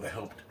 and that would have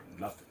helped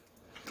nothing.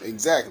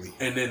 Exactly.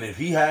 And then if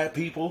he had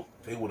people,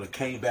 they would have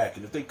came back,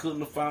 and if they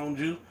couldn't have found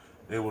you,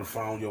 they would have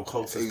found your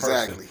closest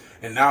person.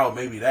 And now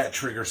maybe that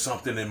triggers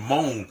something in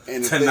Moan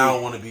to now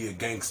want to be a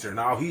gangster.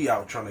 Now he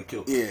out trying to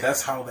kill. Yeah.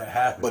 That's how that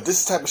happened. But this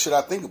is the type of shit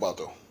I think about,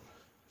 though.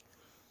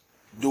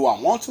 Do I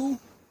want to?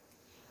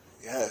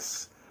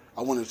 Yes.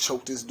 I want to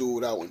choke this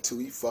dude out until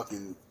he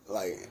fucking,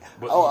 like...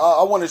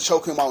 I want to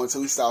choke him out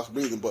until he stops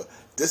breathing, but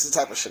this is the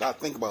type of shit I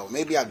think about.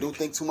 Maybe I do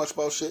think too much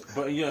about shit.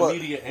 But in your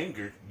immediate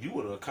anger, you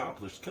would have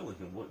accomplished killing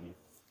him, wouldn't you?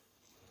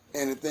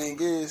 And the thing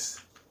is...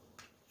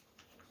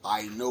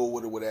 I know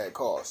what it would have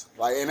cost.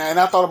 Like, and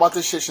I thought about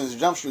this shit since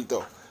Jump Street,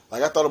 though.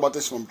 Like, I thought about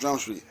this from Jump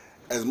Street.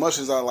 As much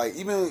as I, like,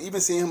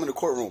 even seeing him in the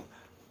courtroom,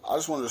 I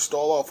just wanted to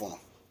stall off on him.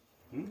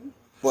 Mm-hmm.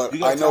 But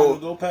I know...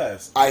 Go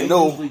past. I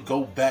know... usually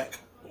go back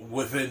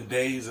within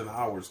days and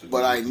hours.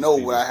 But I know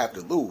what I have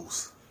to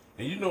lose.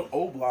 And you know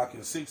O Block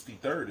and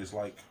 63rd is,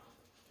 like,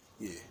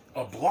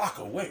 a block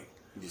away.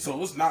 Yeah.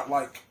 So it's not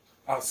like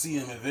I'll see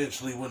him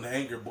eventually when the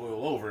anger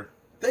boil over.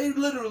 They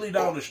literally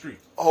down the street.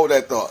 Hold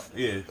that thought.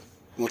 Yeah.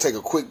 We'll take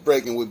a quick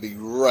break and we'll be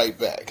right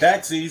back.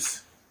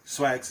 Taxis.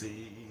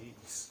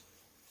 Swagsies.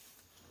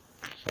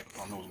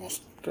 I know it's going to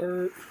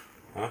start.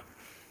 Huh?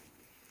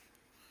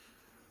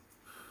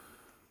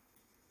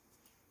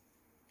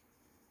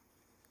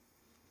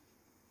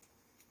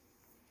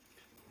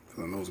 I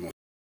know it's going to...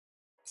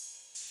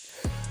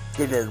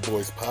 The Nerd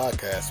Boys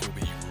Podcast will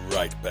be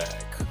right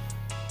back.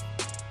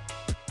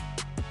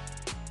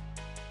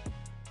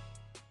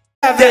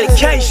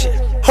 Dedication,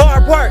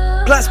 hard work,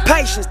 plus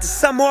patience. To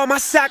some more of my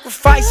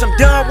sacrifice. I'm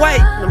done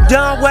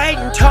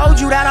waiting. Told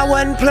you that I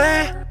wasn't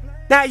playing.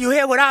 Now you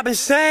hear what I've been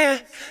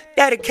saying.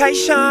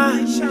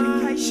 Dedication.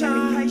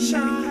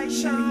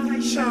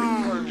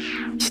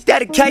 It's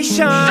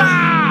dedication.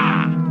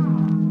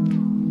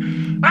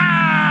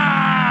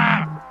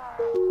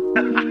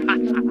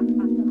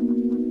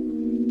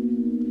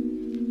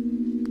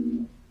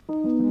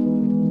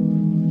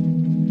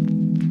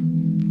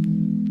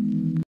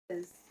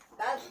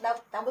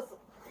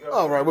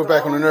 All right, we're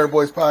back on the Nerd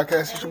Boys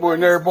Podcast. It's your boy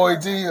Nerd Boy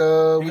D.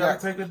 We gotta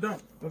take a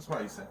dump. That's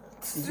why he said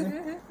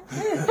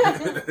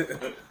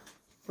that.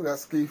 We got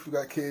Skeef, we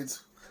got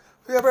kids.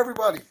 We have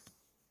everybody.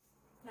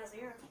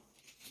 Nazir.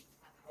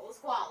 Whole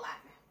squad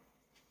laughing.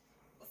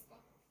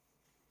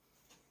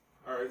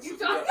 All right, since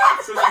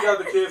we got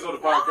the kids on the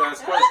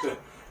podcast, question.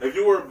 If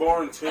you were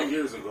born 10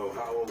 years ago,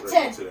 how old are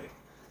you today?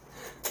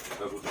 That's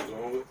what you're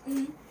going with?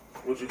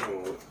 Mm-hmm. What you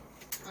going with?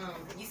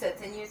 You said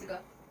 10 years ago.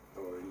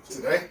 How old are you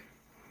Today?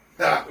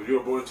 If you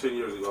were born 10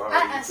 years ago, how old are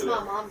you today? I asked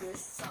my mom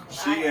this.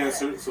 So she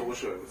answered, so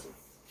what's your answer?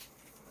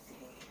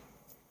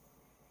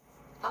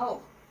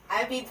 Oh,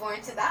 I'd be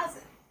born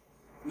 2000.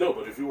 No,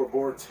 but if you were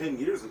born 10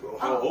 years ago,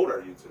 how old are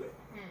you today?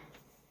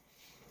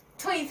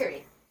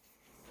 23.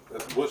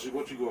 That's what you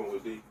going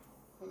with, D?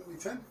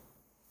 10.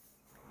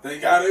 They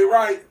got it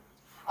right.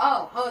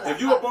 Oh, hold on. If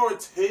you were born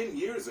 10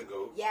 years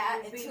ago.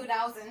 Yeah, in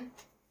 2000.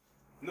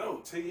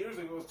 No, 10 years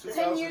ago is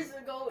 2000. 10 years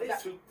ago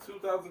is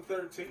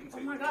 2013. Oh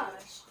my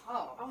gosh.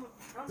 Oh,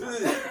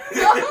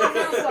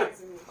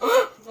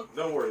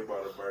 Don't worry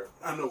about it, Bert.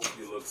 I know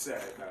you look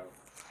sad now.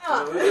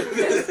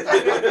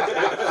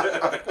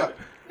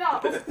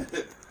 No.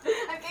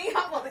 I'm getting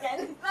humbled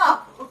again. No.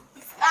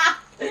 Stop.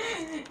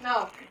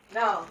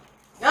 No.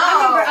 I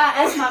remember I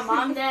asked my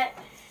mom that.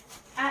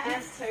 I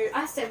asked her,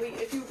 I said,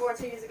 if you were born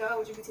 10 years ago, how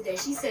would you be today?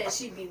 She said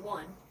she'd be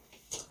 1.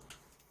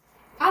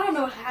 I don't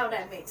know how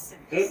that makes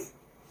sense.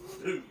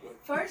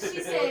 First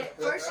she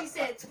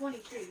said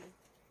 23.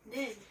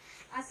 Then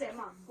I said,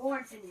 Mom,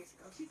 born 10 years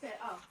ago. She said,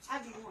 oh,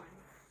 I'd be 1.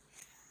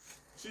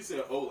 She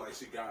said, oh, like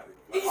she got it.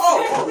 Like,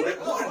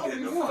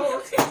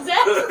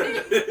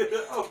 Exactly.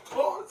 Of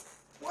course.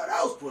 What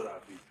else would I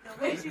be?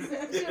 She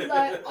was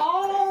like,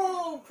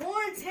 oh,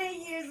 born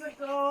 10 years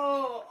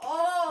ago.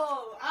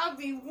 Oh, I'll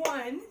be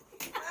 1.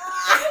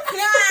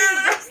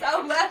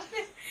 Stop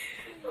laughing.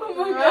 Oh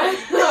my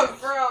god,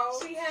 bro.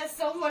 She has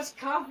so much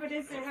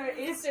confidence in her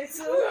answer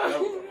too. That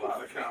was a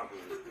lot of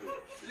confidence.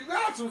 You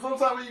got to.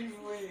 Sometimes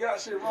when you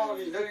got shit wrong,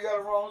 you got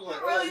it wrong. Like,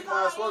 oh, you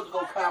might as well just go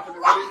confident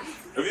with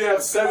it. If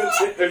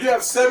you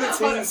have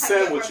 17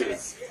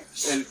 sandwiches,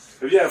 and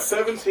if you have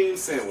 17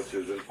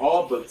 sandwiches and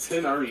all but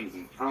 10 are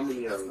eaten, how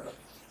many are left?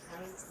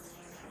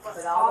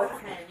 All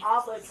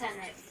but 10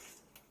 are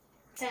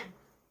 10.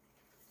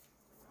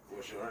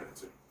 What's your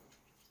answer?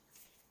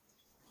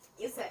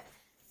 You said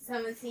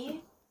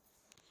 17?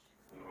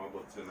 All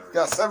but 10 are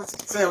Got 17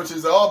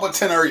 sandwiches, all but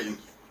 10 are eaten.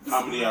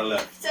 How many are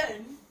left?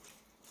 10.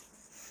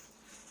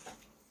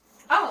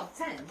 Oh,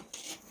 10.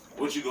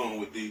 What you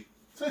going with, D?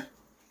 10.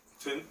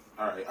 10?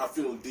 Alright, I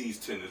feel D's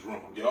 10 is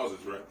wrong. Y'all's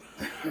is right.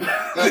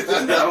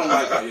 I don't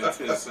like how your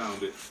 10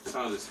 sounded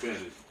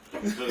Spanish.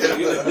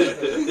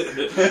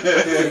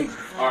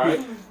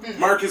 Alright.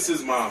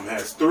 Marcus's mom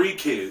has 3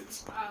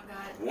 kids. Oh,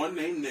 God. One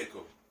named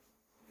Nickel.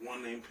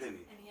 One named Penny.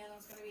 And the other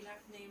one's going to be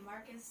named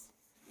Marcus.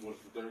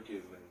 What's the third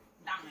kid's name?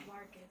 Dime.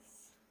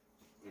 Marcus.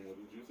 And what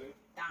did you say?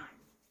 Dime.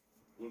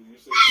 What did you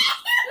say?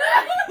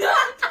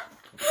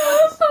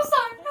 I'm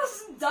sorry. This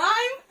is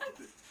Dime?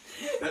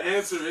 The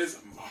answer is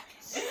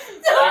Marcus.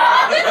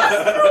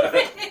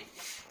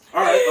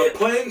 Alright, a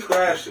plane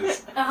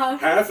crashes. Uh-huh.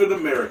 Half in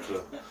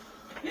America,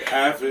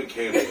 half in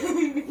Canada.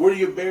 Where do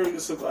you bury the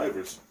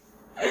survivors?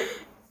 A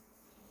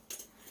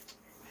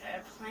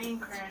plane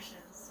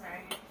crashes,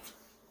 right?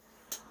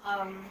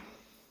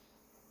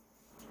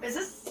 Is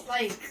this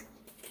like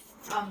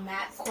a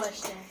map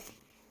question?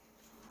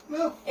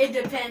 No. It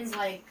depends,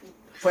 like,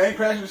 Plane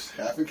crashes,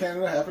 half in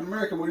Canada, half in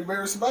America. Where do you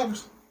bury the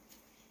survivors?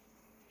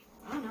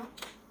 I don't know.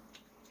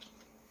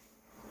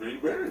 Where you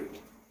bury them?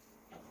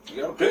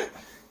 You gotta pick.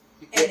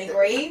 In the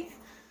grave?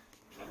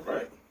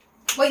 Alright.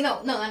 Wait,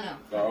 no.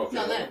 Oh, okay.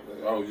 No.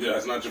 Oh, yeah,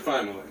 it's not your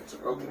final answer.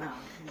 Okay. No.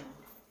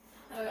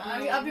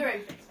 I'll be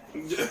right back.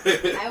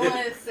 I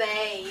want to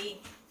say.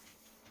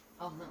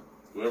 Oh no.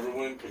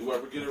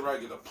 Whoever get it right,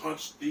 get a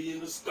punch D in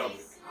the stomach.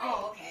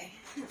 Oh, okay.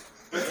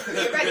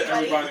 Get ready, buddy.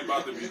 Everybody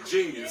about to be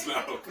genius now.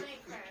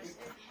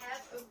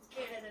 Half of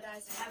Canada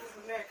dies, half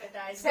of America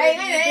dies.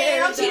 Hey,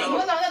 I'm cheating.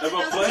 Hold on, If a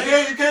that's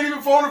plane, You can't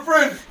even phone a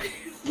friend.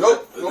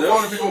 Nope. No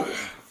phone people.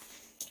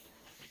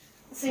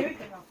 Siri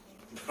could help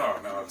me. Oh,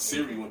 no,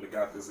 Siri wouldn't have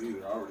got this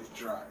either. I already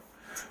tried.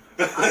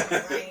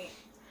 right.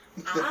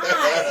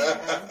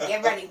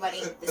 Get ready,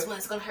 buddy. This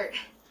one's gonna hurt.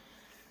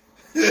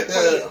 What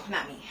are you?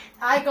 Not me.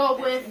 I go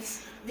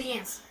with the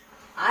answer.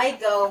 I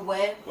go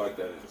with. Like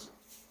that answer.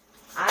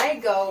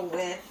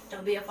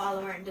 Don't be a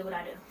follower and do what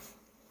I do.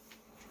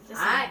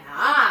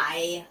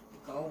 I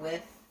go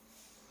with.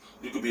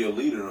 You could be a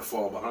leader and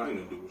fall behind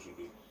and do what you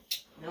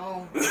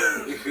No.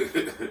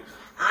 do.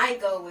 I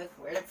go with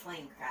where the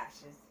plane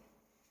crashes.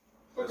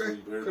 Okay.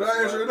 Could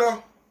I answer it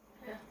now?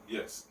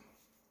 Yes.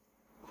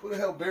 Who the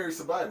hell buries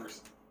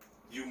survivors?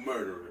 You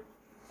murderer.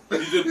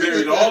 You just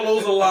buried all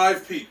those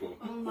alive people.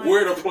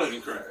 Where the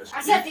plane crashed.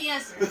 I said the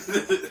answer.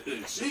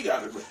 She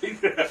got it right.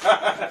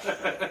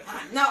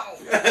 No.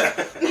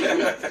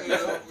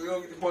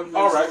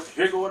 All right,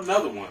 here go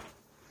another one.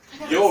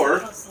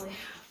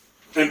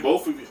 And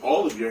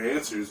all of your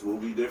answers will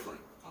be different.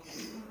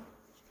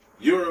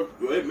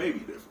 It may be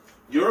different.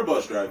 You're a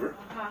bus driver.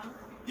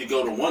 You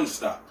go to one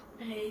stop,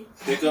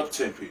 pick up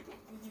 10 people.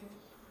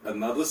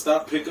 Another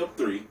stop, pick up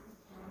 3.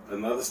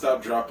 Another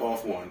stop, drop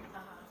off 1.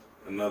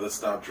 Another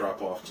stop, drop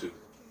off 2.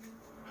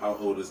 How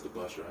old is the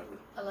bus driver?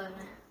 11.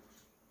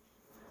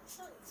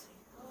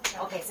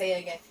 Okay, say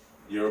it again.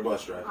 You're a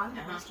bus driver. I'm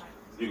a bus driver.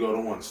 You go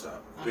to one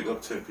stop, pick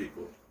up 10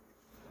 people.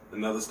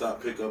 Another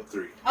stop, pick up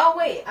 3. Oh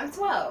wait, I'm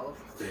 12.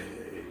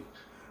 Hey.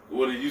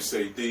 What do you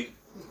say, D?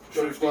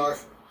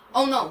 35.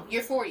 Oh no,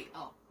 you're 40.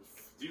 Oh.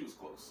 You was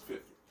close,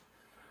 50.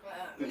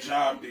 Good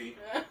job, D.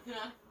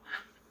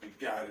 You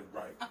got it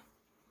right.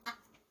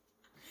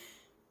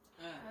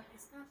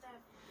 It's not that.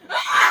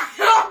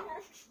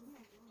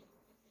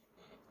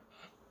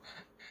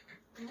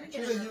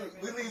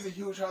 Lily's a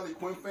huge Harley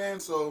Quinn fan,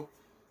 so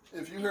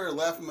if you hear her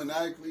laughing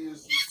maniacally,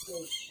 it's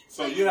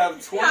So you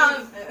have 20.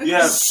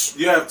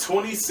 You have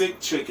 20 sick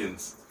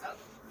chickens,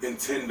 and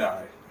 10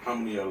 died. How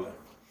many are left?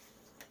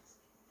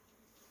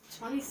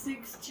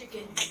 26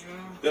 chickens.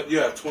 Yep, you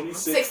have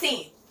 26.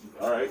 16.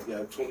 All right, you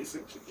have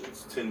 26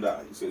 chickens. 10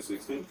 died. You said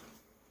 16.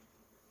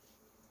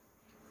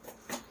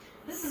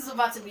 This is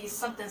about to be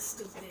something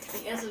stupid.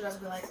 The answer is going to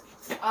be like,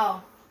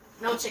 oh,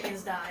 no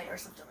chickens died or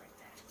something like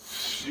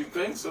that. You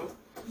think so?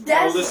 You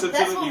That's gotta listen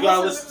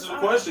to the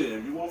question.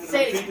 If you want me to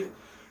Say it repeat it,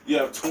 you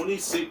have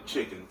 26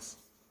 chickens.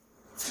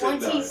 10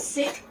 died.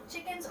 26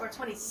 chickens or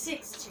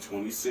 26 chickens?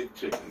 26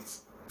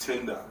 chickens.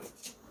 10 died.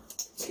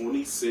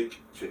 26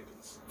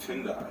 chickens.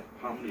 10 died.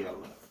 How many are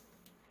left?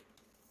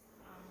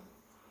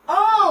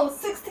 Oh,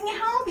 16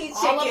 healthy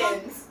All of them?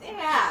 chickens.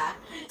 Yeah.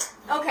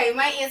 Okay,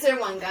 my answer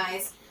won,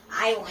 guys.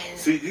 I win.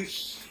 See,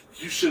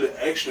 you should have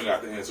actually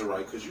got the answer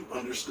right because you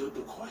understood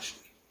the question.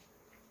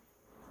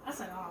 That's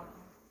like all of them.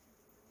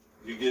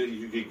 You get it?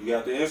 You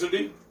got the answer,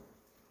 D?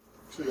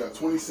 so you got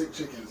 26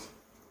 chickens.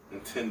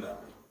 And 10 died.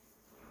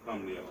 How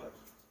many are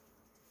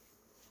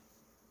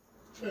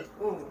left?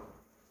 Ooh,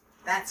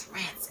 that's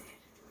rancid.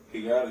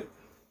 He got it.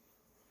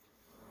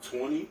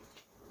 20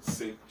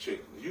 sick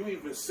chickens. You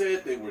even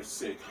said they were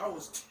sick. How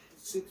was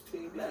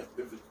 16 left?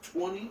 If it's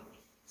 20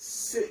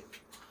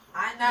 sick.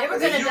 I They were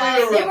never. gonna you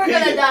die. even They were gonna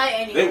repeated. die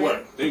anyway. They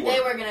were. They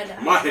were gonna die.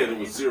 In my head, it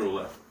was 0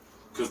 left.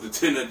 Because the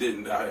 10 that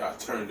didn't die, I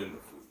turned into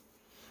food.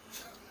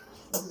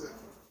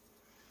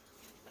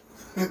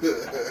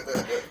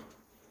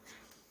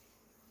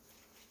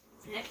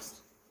 Next.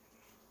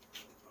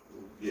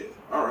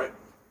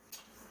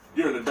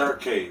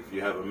 cave.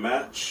 You have a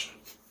match,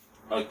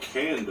 a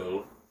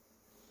candle,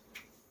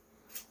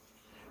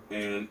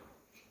 and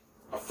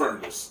a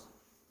furnace.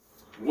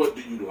 What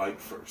do you like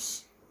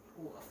first?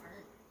 Ooh, a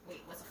furnace.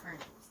 Wait, what's a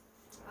furnace?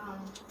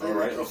 All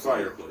right, a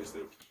fireplace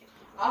there.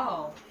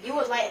 Oh, you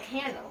would light a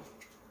candle.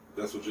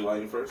 That's what you're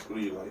lighting first? What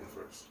are you lighting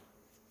first?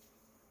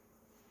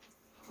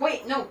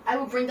 Wait, no, I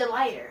would bring the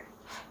lighter.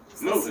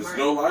 No, there's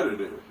no lighter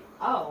there.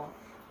 Oh.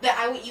 But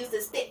I would use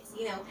the sticks,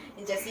 you know,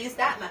 and just use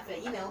that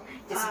method, you know,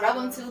 just rub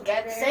them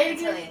together. Say it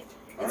until again.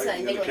 All until right, it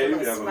in make the like a cave, you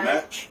little have a spark.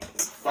 match,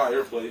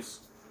 fireplace,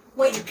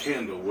 Wait. and a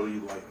candle. What are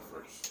you lighting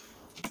first?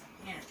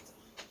 Yeah.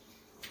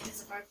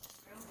 It's a fireplace.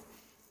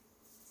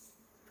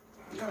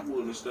 You got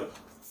wood and stuff.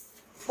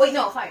 Wait,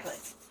 no,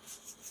 fireplace.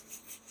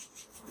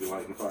 You're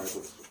lighting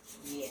fireplace.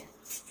 Yeah.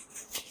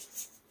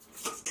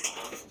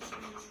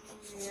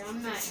 Yeah,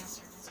 I'm not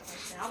answering this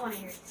question. I want to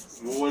hear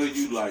this. Well, what do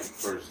you light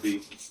first,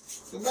 D?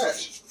 The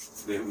match.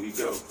 There we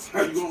go.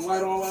 How you gonna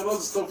light all that other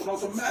stuff without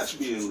the match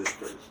being lit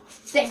first?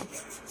 Dang.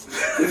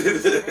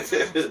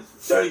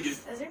 Dang it.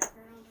 Is there?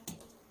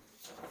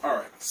 All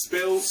right,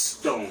 spell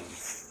stone.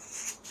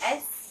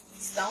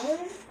 Stone?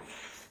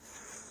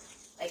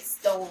 Like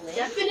stolen.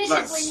 Definition,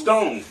 Like please.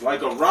 stone,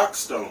 like a rock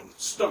stone.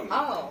 Stone.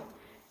 Oh.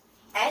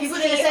 You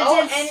put it in a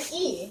sentence.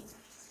 STONE.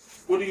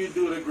 What do you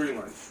do at a green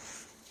light?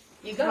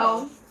 You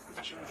go.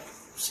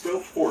 Spell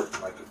fort,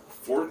 like a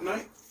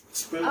fortnight.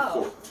 Spell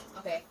Oh. fort.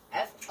 Okay.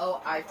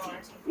 FORT.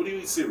 What do you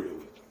eat cereal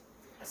with?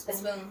 A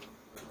spoon.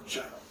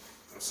 Child.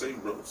 I say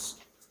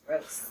roast.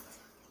 Roast.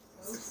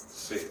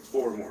 Say it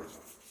 4 more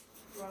times.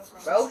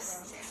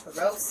 Roast.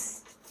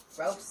 Roast.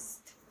 Roast.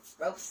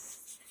 Roast.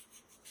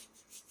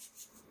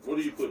 What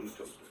do you put in the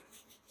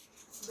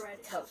toaster?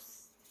 Bread. Toast.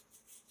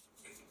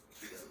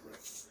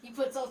 You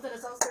put toast in a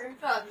toaster?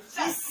 That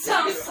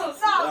sounds so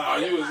Ah,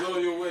 you was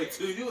on your way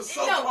too. You was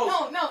so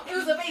close. No. It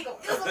was a bagel.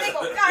 It was a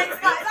bagel. Guys,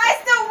 I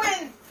still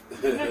win.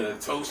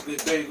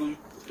 Toasted bagel.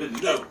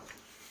 No.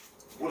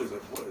 What is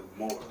it? What is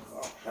more?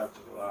 I'll have to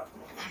lie.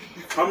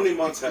 How many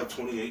months have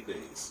 28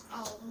 days?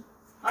 Oh.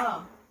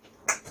 Oh.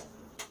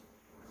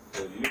 What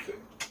do you think?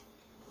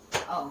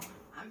 Oh.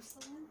 I'm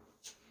still in?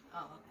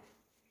 Oh, okay.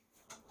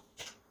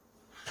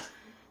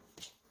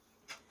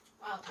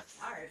 Wow, that's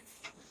hard.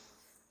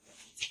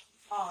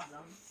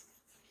 Awesome.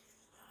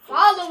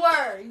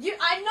 Follower!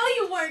 I know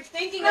you weren't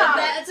thinking of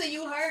that until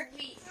you heard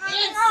me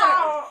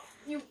answer.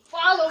 You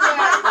follower!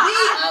 Be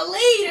a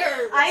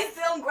leader! I'm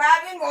still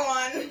grabbing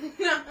one.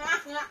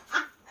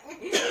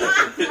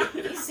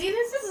 You see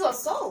this? This is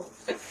assault.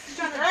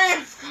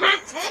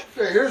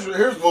 Hey,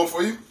 here's one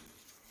for you.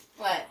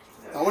 What?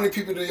 How many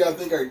people do y'all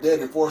think are dead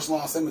in Forest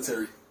Lawn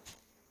Cemetery?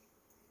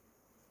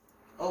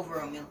 Over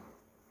a million.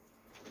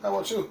 How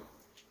about you?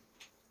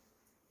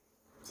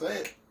 Say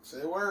it.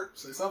 Say a word.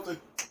 Say something.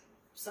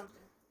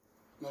 Something.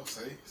 No,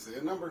 say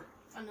a number.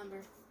 A number.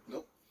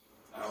 Nope.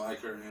 I like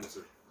her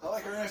answer. I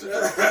like her answer.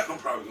 I'm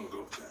probably gonna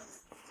go with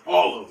that.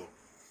 All of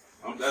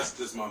them. That's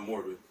just my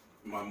morbid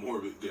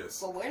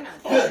guess. Well, we're not.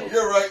 Yeah,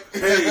 you're right.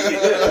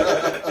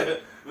 Hey,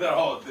 they're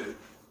all dead.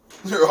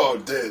 You're all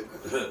dead.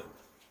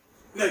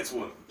 Next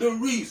one. The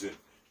reason.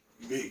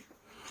 Me.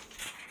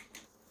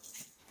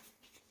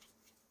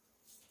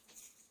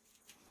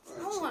 I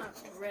don't want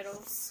to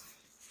riddles.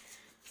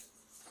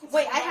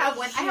 Wait, I have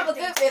one. I have a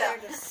good riddle.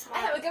 I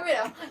have a good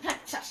riddle.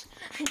 Shush.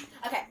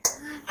 Okay.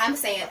 I'm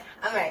saying.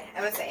 I'm right.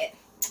 I'm gonna say it.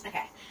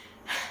 Okay.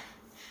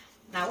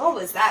 Now, what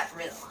was that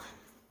riddle?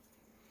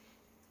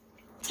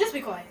 Just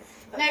be quiet.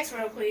 Next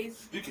riddle,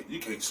 please. You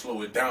can't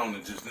slow it down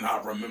and just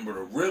not remember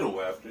the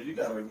riddle after. You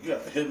gotta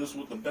hit us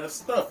with the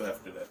best stuff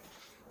after that.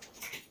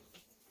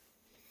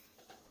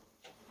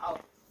 Oh,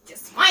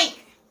 just Mike.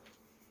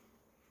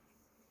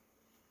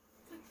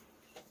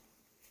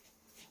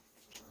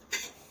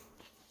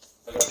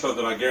 I got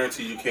something I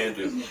guarantee you can't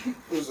do.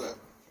 Who's that?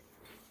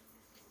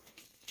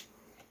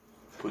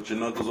 Put your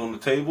knuckles on the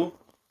table,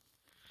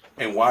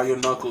 and while your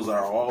knuckles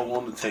are all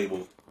on the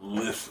table,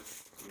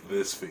 lift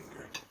this finger.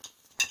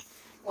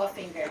 What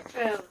finger?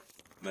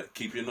 Now,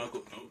 keep your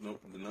knuckle. No,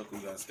 the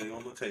knuckles gotta stay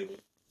on the table.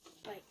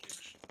 Like,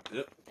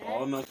 Yep,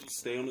 all knuckles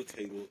stay on the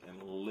table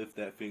and lift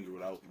that finger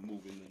without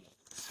moving the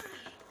knuckles.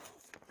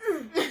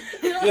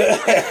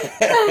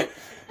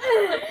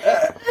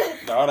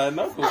 All that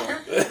knuckle on.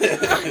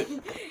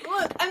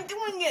 Look, I'm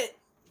doing it.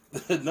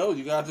 No,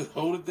 you gotta just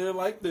hold it there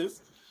like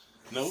this.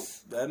 Nope,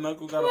 that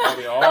knuckle gotta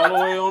be all the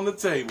way on the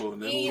table.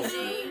 And then lift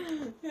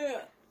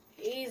it.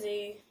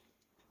 easy.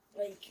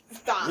 Like,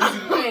 Stop.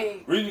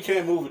 Reason you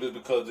can't move it is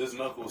because this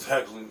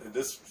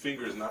this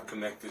finger is not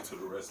connected to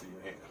the rest of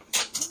your hand.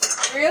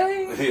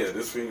 Really? Yeah,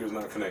 this finger is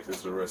not connected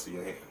to the rest of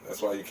your hand.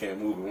 That's why you can't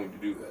move it when you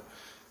do that.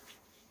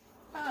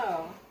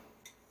 Oh.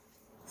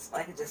 So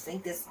I could just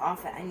take this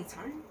off at any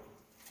time?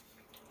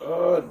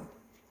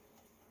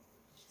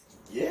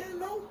 Yeah,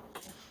 no.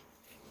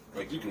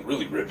 Like, you can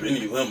really rip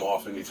any limb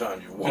off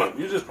anytime you want.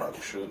 You just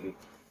probably shouldn't.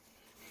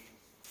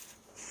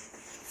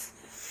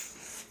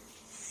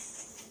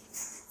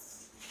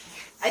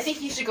 I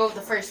think you should go with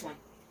the first one.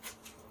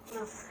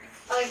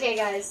 okay,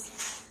 guys.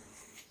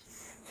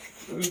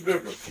 It's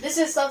different. This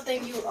is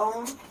something you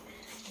own,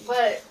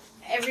 but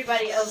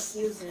everybody else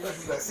uses. This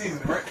is that season,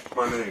 right?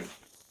 My name.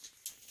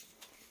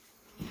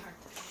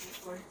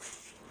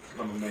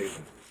 I'm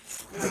amazing.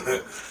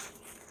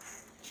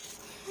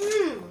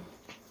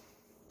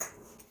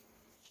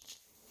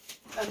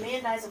 A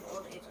man dies of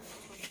old age on his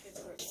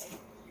 25th birthday.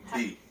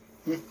 D.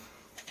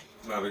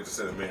 No, they just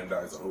said a man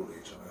dies of old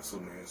age. I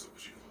assume the answer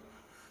was you.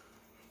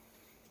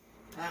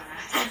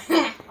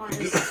 On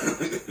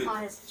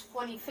his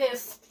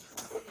 25th,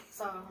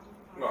 so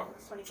No.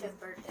 25th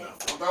birthday.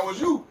 Well, that was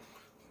you.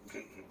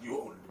 You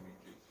older than me,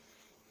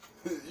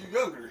 You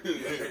younger.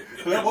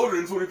 I'm older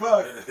than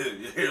 25. D.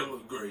 Your hair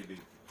look great, D.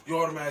 You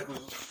automatically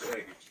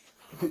hey,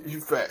 You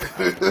fat.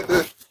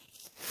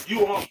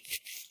 you on.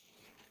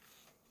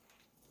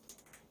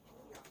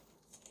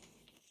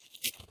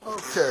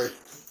 Okay.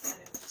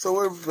 So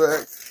we're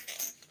back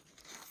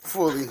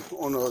fully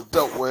on the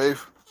adult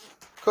wave.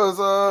 Because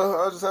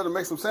I just had to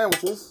make some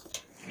sandwiches.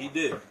 He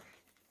did.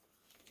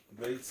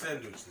 Made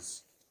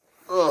sandwiches.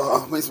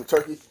 Made some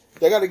turkey.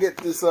 I got to get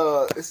this,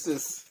 it's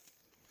this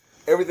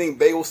everything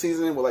bagel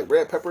seasoning with like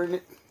red pepper in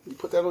it. You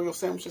put that on your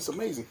sandwich, it's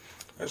amazing.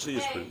 Actually,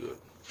 it's pretty good.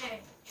 Hey,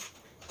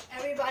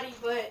 everybody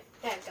but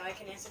that guy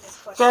can answer this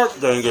question. God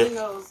dang it. He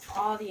knows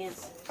all the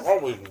answers.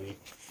 Always me.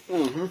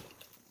 Mm-hmm.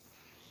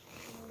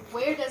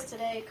 Where does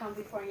today come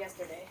before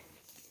yesterday?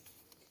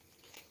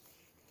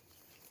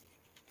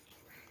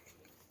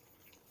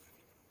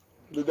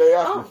 The day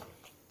after. Oh.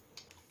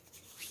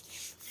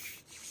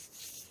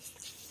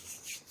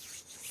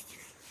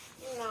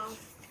 No.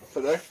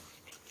 Today?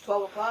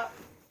 12 o'clock?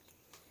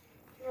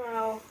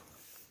 No.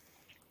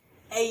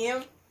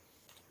 A.M.?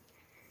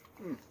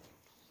 No.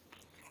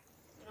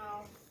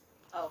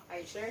 Oh, are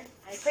you sure?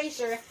 I'm pretty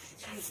sure.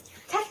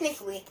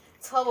 Technically,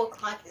 12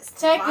 o'clock is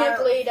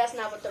Technically, that's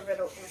not what the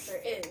riddle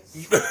answer is.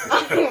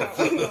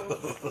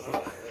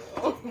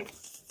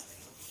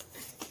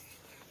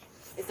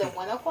 Is it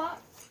 1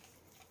 o'clock?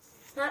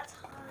 Not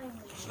time.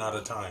 It's not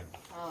a time.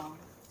 Oh.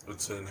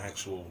 It's an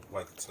actual,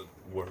 like, it's a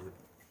word.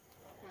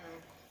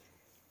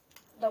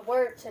 The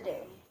word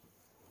today.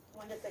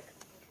 When does it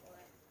come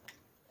before?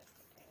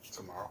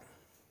 Tomorrow.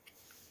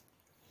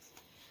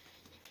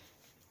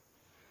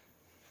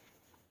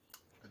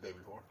 The day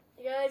before.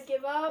 You guys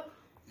give up?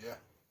 Yeah.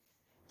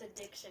 The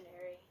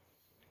dictionary.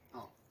 Oh.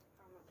 Oh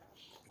my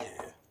gosh.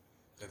 Yeah.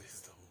 That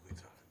is the only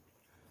time.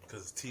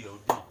 Because it's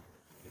T-O-D.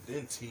 And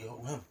then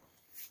T-O-M.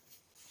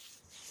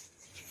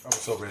 I was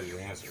so ready to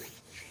answer it.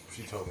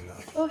 She told me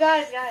not. Oh,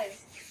 guys.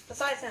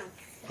 Besides him.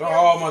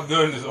 Oh my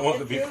goodness, I want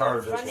to If be you're part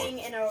of this running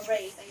one. in a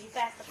race and you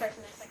pass the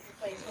person in second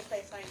place, what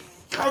place are you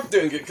in? God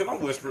dang it, can I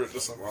whisper it to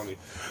somebody?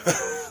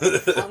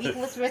 Oh, you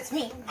can whisper it to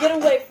me. Get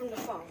away from the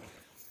phone.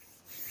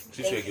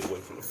 She said get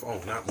away from the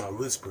phone, not my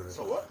whisper.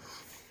 So what?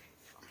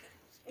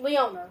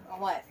 Leona,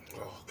 On what?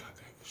 Oh, god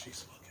dang it,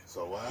 she's looking.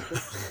 So what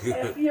happened?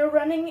 if you're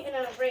running in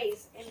a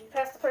race and you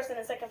pass the person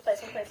in second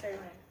place, what place are you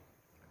in?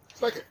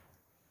 Second.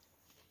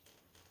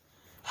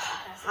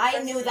 Pass the I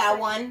person knew in that second.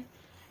 one.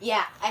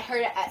 Yeah, I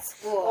heard it at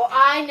school. Well,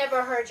 I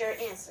never heard your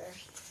answer.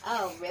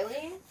 Oh,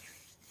 really?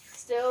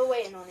 Still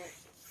waiting on it.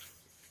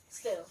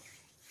 Still.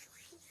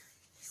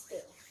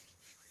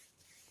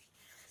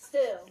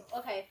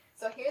 Okay,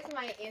 so here's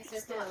my answer.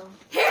 Still.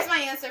 Here's my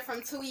answer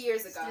from 2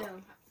 years ago.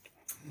 Still.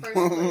 First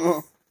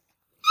place.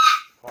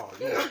 Oh,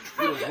 yeah.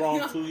 You was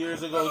wrong 2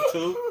 years ago,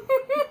 too?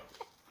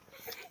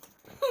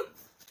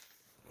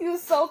 You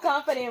was so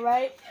confident,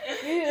 right?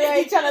 You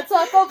like trying to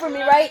talk over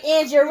me, right?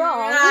 And you're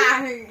wrong.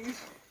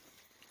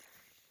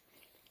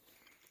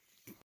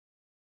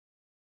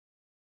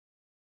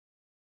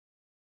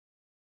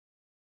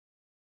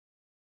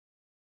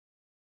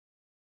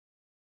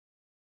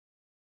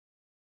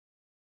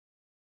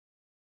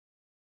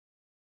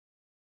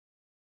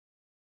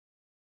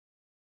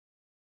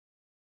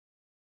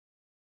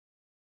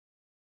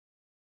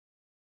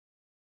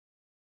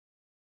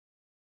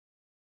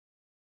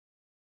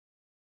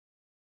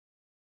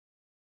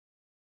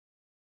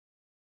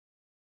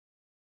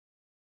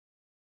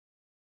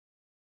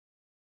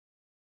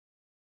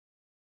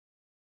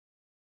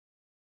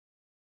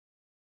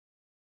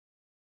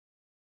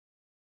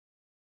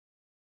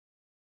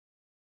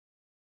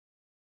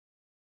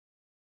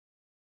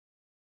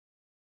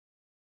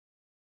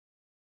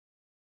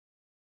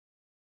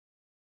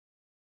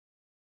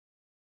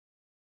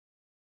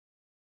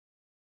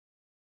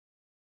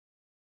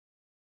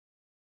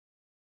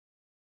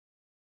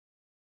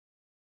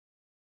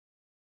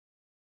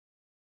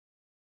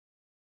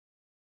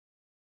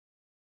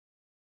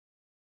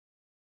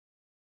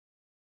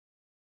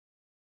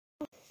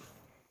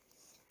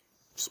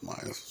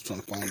 Smiles. Trying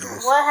to find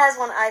this. What has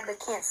one eye but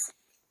can't see?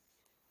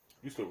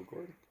 You still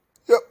recording?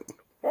 Yep.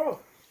 Oh.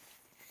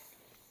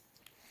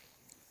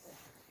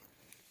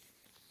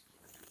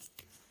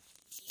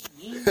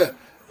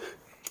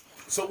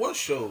 So what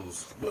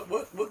shows,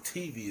 what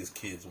TV is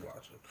kids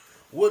watching?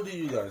 What do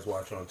you guys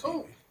watch on TV?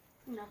 Ooh.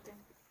 Nothing.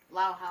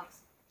 Loud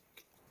House.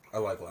 I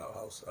like Loud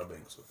House. I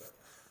bangs with that.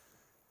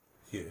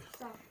 Yeah.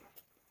 South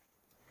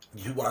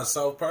You watch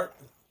South Park?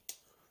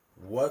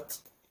 What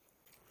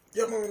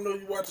Your mom know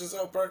you watching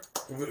South Park?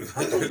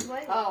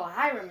 Oh,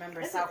 I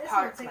remember South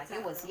Park like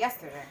it was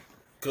yesterday.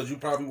 Because you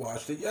probably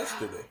watched it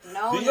yesterday.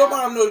 No, Did your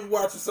mom know you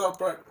watching South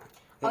Park?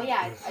 Oh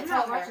yeah, I I'm told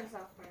not her. watching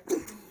South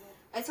Park.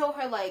 I told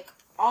her like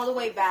all the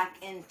way back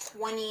in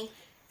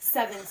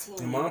 2017.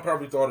 Your mom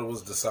probably thought it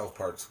was the South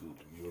Park scoop.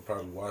 You were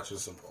probably watching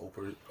some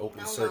open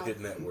No, circuit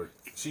network.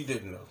 She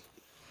didn't know.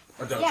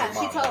 I doubt Yeah, your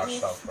she mom told watched me.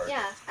 South Park.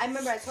 Yeah, I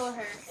remember I told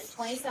her in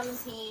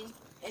 2017,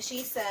 and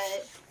she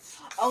said,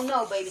 "Oh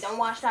no, baby, don't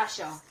watch that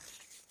show."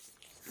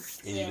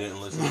 And you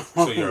didn't listen?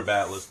 So you're a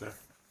bad listener?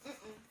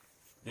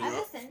 I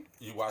listened.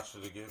 You watched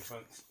it again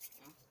since?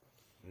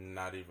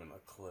 Not even a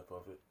clip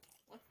of it.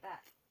 What's that?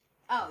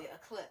 Oh yeah,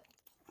 a clip.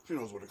 She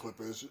knows what a clip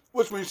is.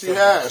 Which means she So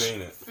has. you've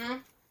seen it. Hmm?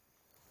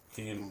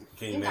 Can You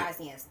you name, guys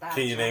need to stop.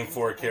 can you name trying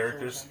 4 to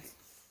characters?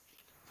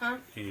 Huh?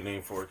 Can you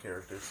name 4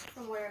 characters?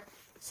 From where?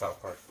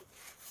 South Park.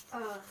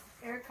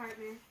 Eric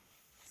Cartman.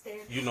 Stan.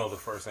 You know the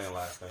first and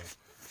last name.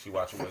 She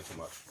watching way too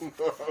much.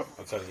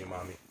 I'm telling you,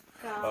 mommy.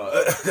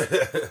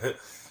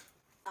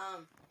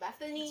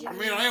 Bethany. I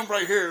mean, I am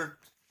right here.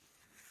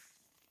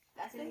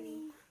 Bethany.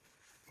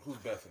 Who's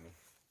Bethany?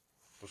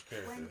 Which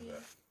character Wendy. is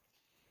that?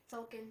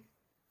 Token.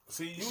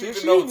 See, you See,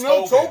 even she know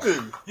know Token.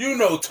 Token. You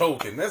know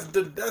Token.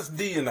 That's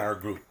D in our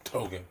group.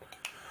 Token.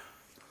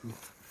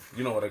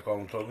 You know what I call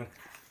him, Token?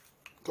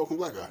 Token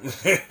black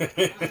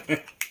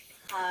guy.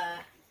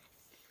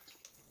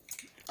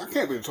 I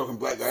can't be the token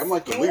black guy. I'm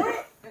like the leader.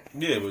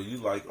 Yeah, but you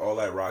like all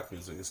that rock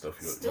music and stuff.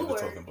 You're the Stewart.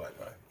 Token black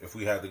guy. If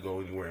we had to go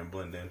anywhere and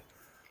blend in,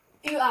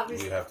 You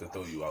obviously. we have to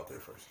throw you out there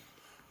first.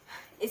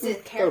 Is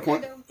it Got a character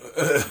point.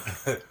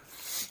 though?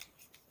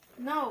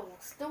 No,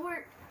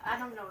 Stewart. I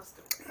don't know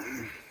Stewart.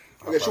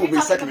 Okay, she will You're be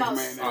talking second in about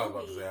command I now. was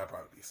about to say I'd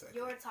probably be second.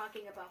 You're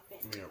talking about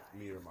family.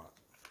 Me or Mott.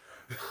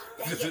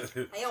 Dang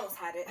it. I almost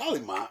had it. Probably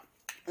Mott.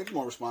 I think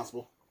more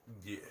responsible.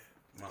 Yeah,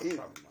 Mott, Yeah.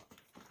 probably Mott.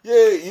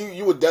 Yeah,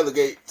 you would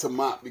delegate to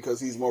Mott because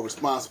he's more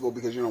responsible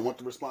because you don't want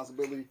the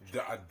responsibility.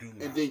 I do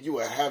not. And then you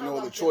would have no How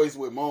other about choice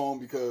with Moan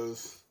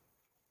because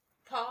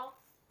Paul.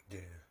 Yeah.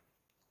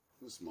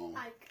 it's Moan.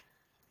 Like,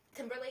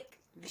 Timberlake.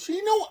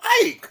 She know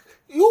Ike.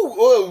 You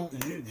Oh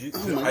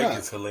my Ike God.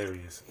 is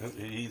hilarious.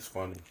 He's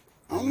funny.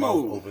 I His don't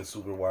mouth know. open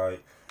super wide.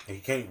 And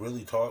he can't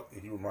really talk.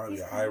 He reminds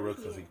me of Ira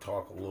because he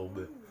talk a little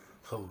bit.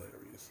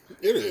 Hilarious.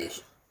 It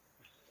is.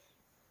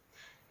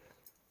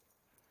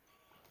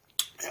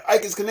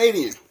 Ike is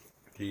Canadian.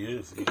 He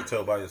is. You can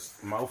tell by his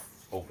mouth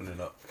opening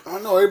up. I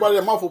know everybody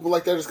that mouth open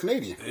like that is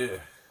Canadian. Yeah.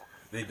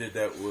 They did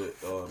that with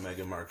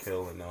Meghan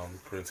Markle and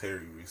Prince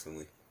Harry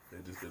recently. They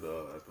just did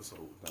an episode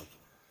with them.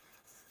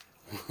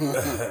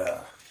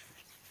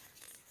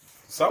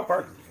 South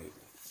Park is great.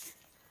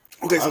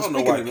 Okay, I so don't know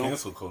speaking why of them,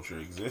 cancel culture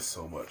exists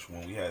so much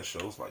when we had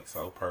shows like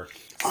South Park,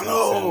 I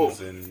know.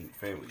 Simpsons, and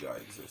Family Guy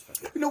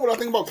existing. you know what I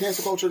think about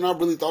cancel culture, and I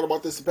really thought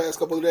about this the past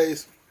couple of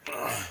days.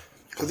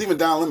 Because even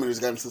Don Lemon has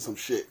got into some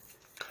shit.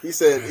 He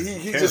said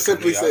he just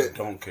simply Cancel me, said I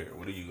don't care.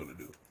 What are you gonna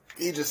do?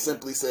 he just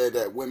simply said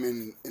that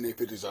women in their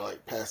 50s are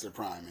like past their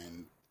prime,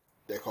 and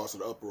that caused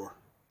an uproar.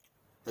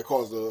 That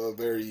caused a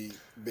very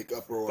big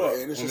uproar, But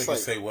and it's women just can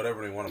like say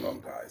whatever they want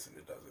about guys, and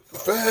it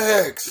doesn't.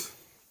 facts.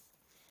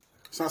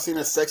 It's not seen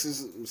as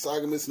sexist,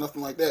 misogynist,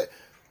 nothing like that.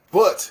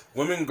 But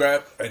Women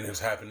grab, and it's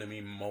happened to me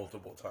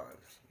multiple times.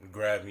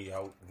 Grab me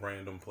out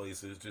random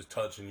places, just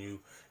touching you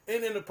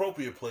in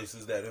inappropriate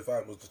places that if I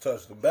was to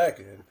touch the back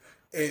end,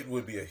 it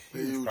would be a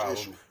huge problem.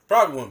 issue.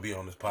 Probably wouldn't be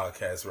on this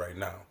podcast right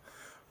now.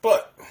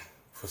 But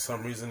for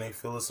some reason, they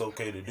feel it's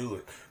okay to do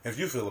it. If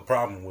you feel a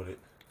problem with it,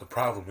 the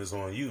problem is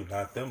on you,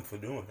 not them for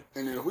doing it.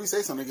 and then if we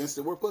say something against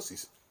it, we're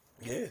pussies.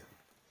 Yeah.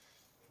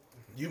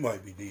 You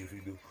might be D if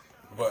you do.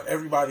 But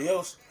everybody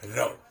else,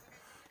 no.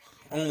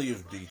 Only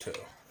if detail.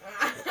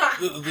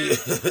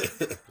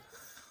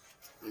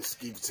 It's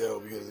Skeef tell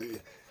because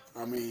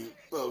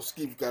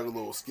Skeef got a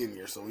little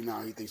skinnier, so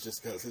now he thinks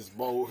just because his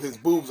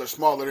boobs are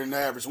smaller than the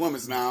average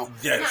woman's now.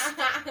 Yes.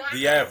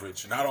 The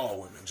average. Not all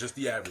women. Just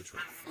the average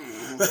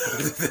women.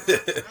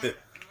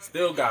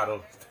 Still got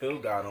them.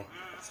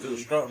 Still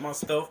strutting my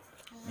stuff.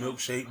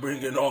 Milkshake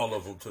bringing all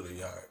of them to the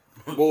yard.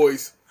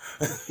 Boys.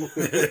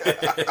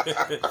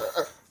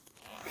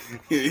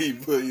 he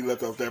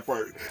left off that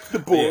part. The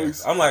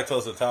boys. Yeah, I'm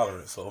lactose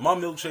intolerant, so if my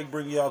milkshake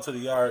bring y'all to the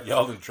yard,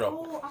 y'all in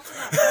trouble. oh, I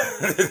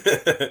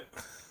forgot.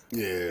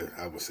 Yeah,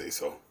 I would say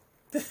so.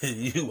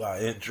 You are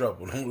in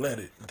trouble. Don't let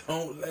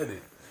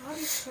it. What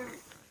is her?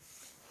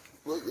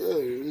 But yeah,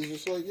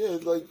 it's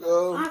just like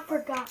I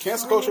forgot.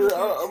 cancel culture.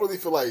 I really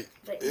feel like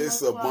The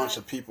it's a emo bunch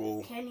squad. of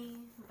people Kenny,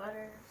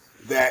 Butter.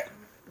 that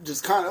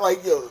just kind of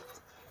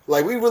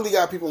like we really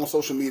got people on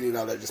social media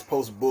now that just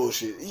post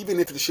bullshit, even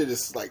if the shit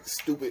is like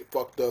stupid,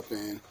 fucked up,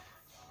 and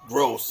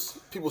gross.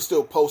 People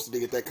still post it to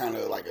get that kind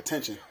of like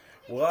attention.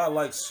 What I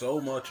like so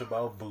much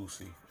about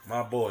Boosie,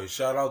 my boy,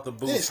 shout out to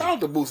Boosie. Yeah, shout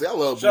out to Boosie. I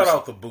love Boosie. Shout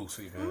out to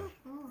Boosie, man.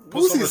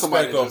 Put some Boosie is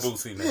somebody respect that on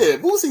just, Boosie now. yeah,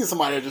 Boosie is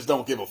somebody that just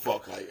don't give a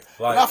fuck. Like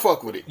and I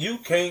fuck with it. You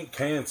can't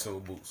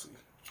cancel Boosie.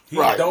 He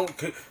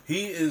Right.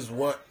 He is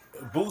what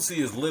Boosie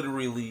is.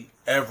 Literally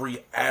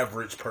every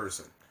average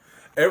person.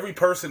 Every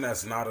person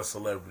that's not a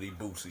celebrity,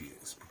 Boosie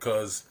is,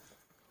 because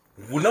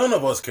Well, none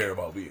of us care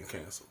about being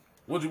canceled.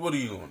 What are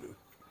you gonna do?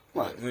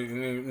 Right.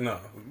 No,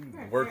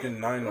 working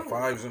 9 to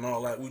 5s and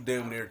all that. We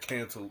damn near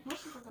canceled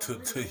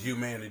to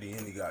humanity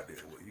any goddamn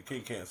way. You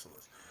can't cancel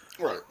us.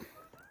 Right.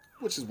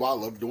 Which is why I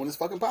love doing this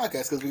fucking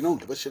podcast, because we don't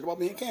give a shit about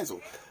being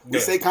canceled. We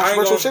Yeah. say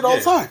controversial shit all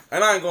the time.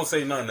 And I ain't gonna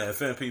say nothing to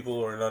offend people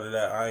or none of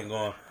that. I ain't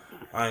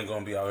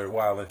gonna be out here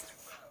wilding.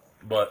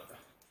 But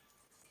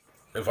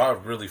if I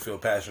really feel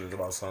passionate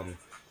about something,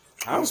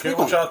 I don't care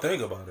what y'all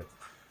think about it.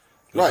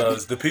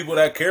 Because the people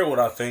that care what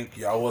I think,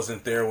 y'all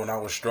wasn't there when I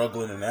was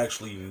struggling and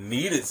actually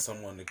needed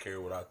someone to care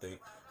what I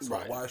think. So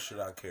why should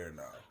I care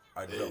now?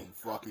 I don't.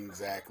 Fucking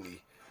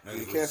exactly.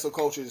 And cancel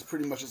culture is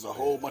pretty much just a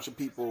whole bunch of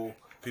people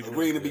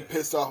agreeing to be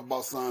pissed off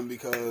about something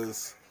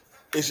because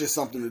it's just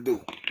something to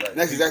do. Right. And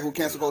that's exactly what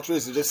cancel culture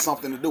is. It's just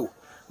something to do.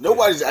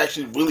 Nobody's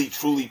actually really,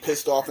 truly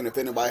pissed off and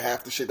offended by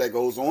half the shit that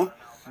goes on.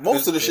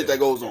 Most of the shit that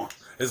goes on.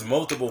 There's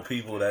multiple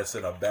people that's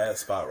in a bad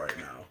spot right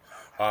now.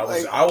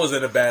 I was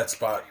in a bad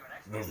spot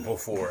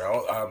before.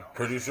 I'm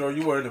pretty sure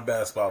you were in a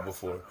bad spot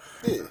before.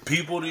 Yeah.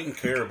 People didn't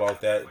care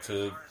about that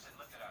to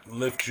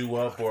lift you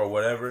up or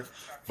whatever.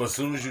 But as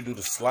soon as you do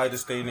the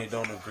slightest thing they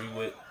don't agree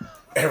with,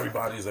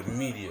 everybody's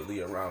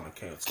immediately around to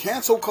cancel.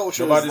 Cancel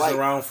culture. Nobody's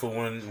around for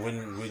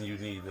when you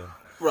need them.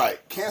 Right.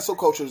 Cancel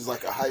culture is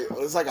like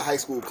it's like a high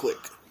school clique.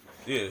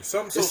 Yeah,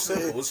 something so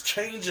simple. It's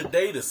change a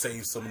day to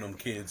save some of them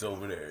kids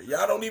over there.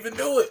 Y'all don't even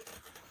do it.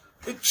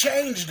 It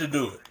changed to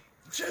do it.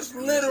 Just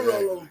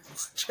literal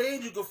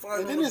change you can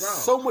find. And then there's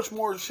so much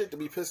more shit to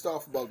be pissed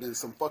off about than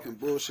some fucking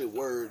bullshit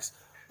words.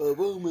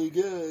 Oh my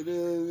God,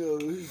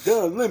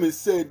 Don Lemon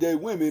said that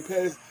women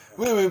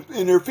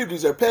in their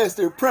 50s are past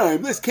their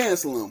prime. Let's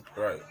cancel them.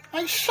 Right.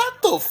 Like,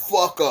 shut the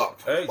fuck up.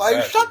 Exactly.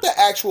 Like, shut the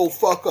actual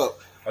fuck up.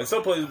 Like,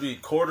 some places be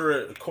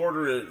quarter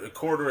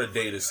a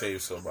day to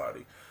save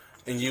somebody,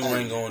 and you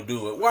ain't gonna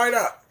do it. Why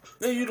not?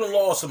 Then you done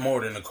lost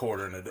more than a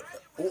quarter in a day.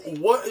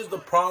 What is the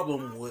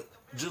problem with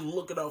just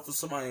looking out for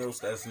somebody else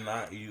that's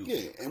not you?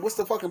 Yeah, and what's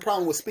the fucking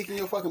problem with speaking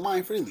your fucking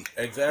mind freely?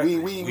 Exactly.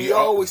 We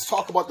always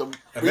talk about the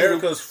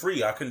America's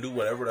free. I can do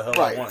whatever the hell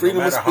I want. Freedom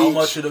no matter of speech, how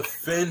much it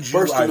offends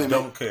you, I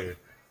don't care.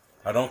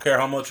 I don't care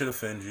how much it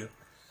offends you.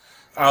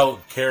 I'll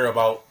care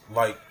about,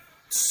 like,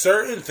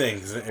 certain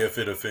things if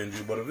it offends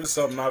you, but if it's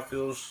something I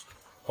feel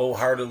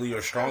wholeheartedly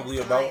or strongly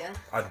about,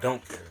 I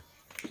don't care.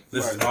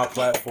 This is my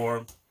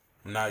platform,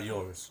 not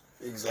yours.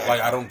 Exactly.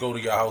 Like, I don't go to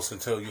your house and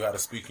tell you how to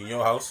speak in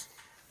your house.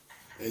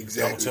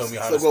 Exactly. Don't tell me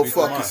how so to go speak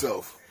fuck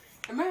yourself.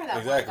 Remember that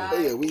exactly. one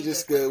guy? Yeah, we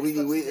just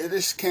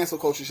this cancel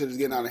culture shit is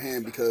getting out of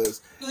hand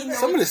because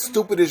some of the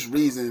stupidest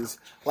reasons,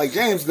 like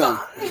James Gunn,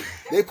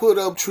 they put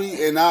up tweet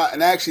and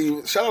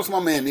actually shout out to my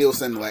man Neil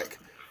Sendelak.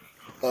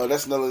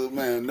 That's another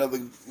man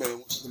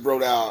bro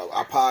that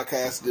I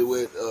podcasted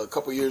with a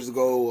couple years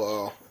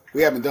ago.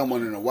 We haven't done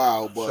one in a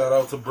while, but shout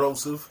out to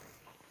Broseph.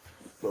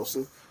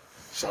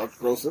 Shout out to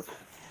Broseph.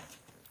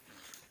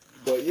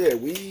 But yeah,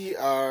 we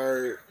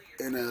are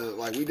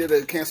we did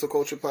a cancel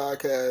culture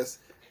podcast,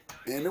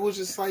 and it was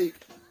just like,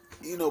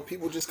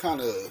 people just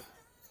kind of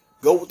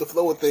go with the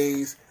flow of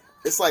things.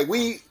 It's like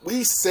we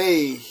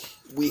say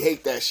we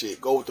hate that shit,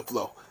 go with the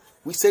flow.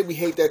 We say we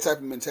hate that type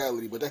of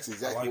mentality, but that's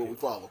exactly what we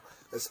follow.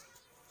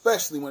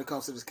 Especially when it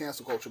comes to this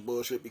cancel culture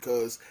bullshit,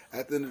 because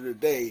at the end of the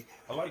day,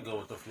 I like go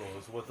with the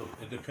flow.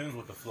 It depends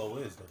what the flow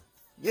is, though.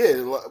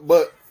 Yeah,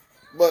 but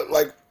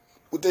like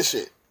with this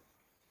shit,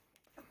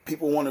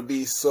 people want to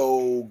be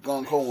so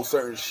gung ho on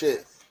certain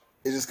shit.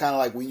 It's just kind of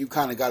like when you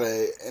kind of got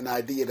an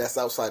idea that's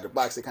outside the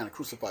box, they kind of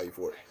crucify you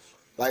for it.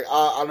 Like,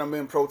 I done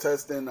been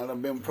protesting, I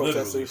done been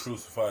protesters. Literally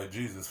crucified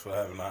Jesus for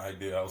having an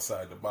idea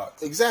outside the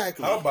box.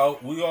 Exactly. How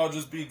about we all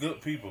just be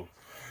good people?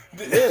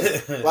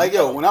 Yeah. Like,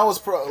 yo, when I was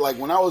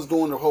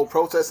doing the whole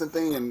protesting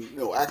thing and,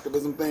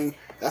 activism thing,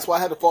 that's why I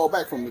had to fall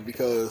back from it,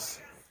 because,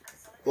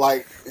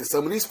 like, in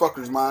some of these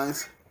fuckers'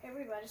 minds,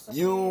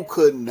 you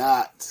could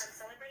not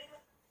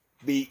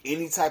be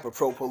any type of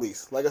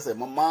pro-police. Like I said,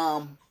 my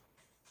mom,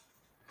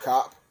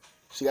 cop,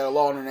 she got a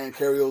law in her name,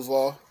 Carrio's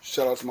Law.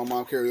 Shout out to my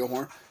mom, Carrio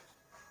Horn.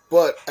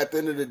 But at the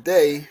end of the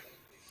day,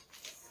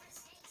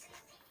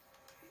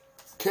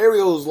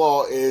 Carrio's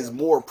Law is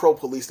more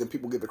pro-police than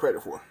people give it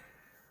credit for.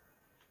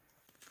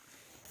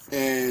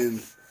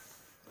 And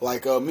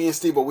like me and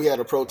Steve, we had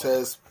a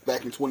protest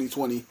back in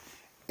 2020,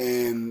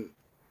 and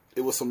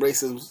it was some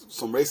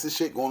racist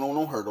shit going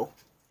on Hurdle.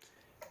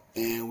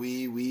 And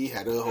we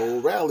had a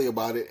whole rally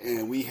about it,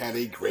 and we had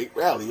a great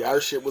rally.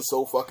 Our shit was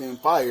so fucking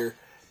fire,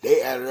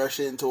 they added our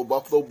shit into a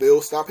Buffalo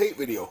Bills Stop Hate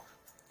video.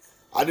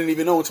 I didn't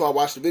even know until I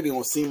watched the video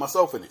and seen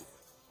myself in it.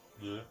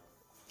 Yeah.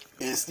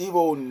 And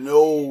Steve-O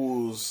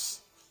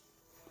knows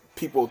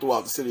people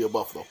throughout the city of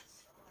Buffalo.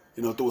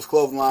 Through his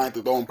clothing line,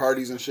 through throwing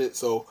parties and shit.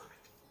 So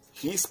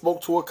he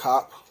spoke to a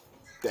cop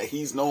that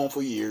he's known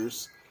for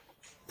years.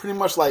 Pretty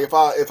much like,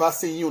 if I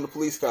see you in the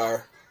police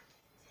car,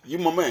 you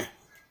my man.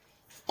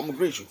 I'm gonna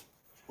greet you.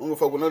 I don't give a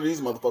fuck what none of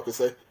these motherfuckers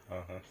say.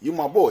 You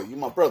my boy, you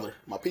my brother,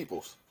 my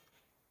peoples.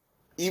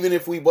 Even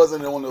if we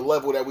wasn't on the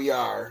level that we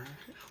are,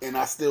 and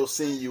I still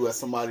see you as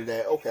somebody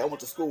that, okay, I went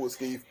to school with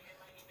Steve.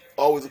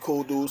 Always a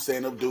cool dude,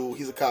 stand up dude.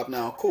 He's a cop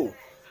now, cool.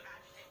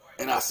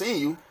 and I seen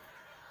you,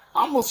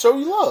 I'm gonna show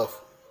you love.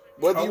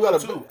 Whether you got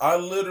too. I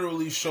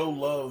literally show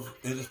love.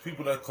 It is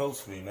people that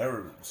close to me,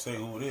 never say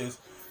who it is,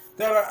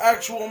 that are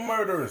actual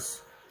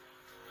murderers.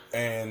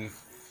 And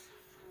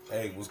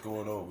hey, what's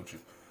going on with you?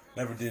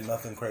 Never did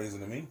nothing crazy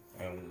to me.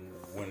 And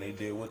when they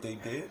did what they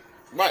did,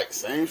 right,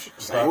 same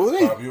with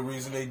me. Probably a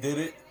reason they did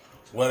it.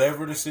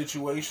 Whatever the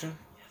situation.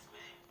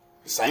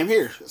 Same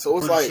here. So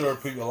it's Pretty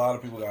like sure a lot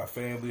of people got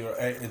family, or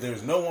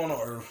there's no one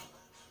on earth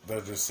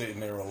that's just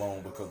sitting there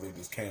alone because they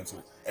just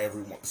canceled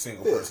every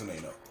single person they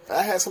know.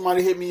 I had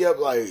somebody hit me up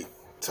like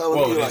telling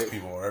me there's like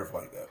people on earth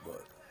like that,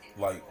 but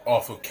like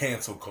off of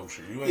cancel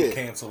culture, you ain't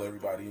cancel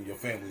everybody in your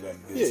family that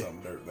did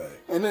something dirtbag.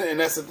 And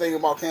that's the thing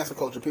about cancel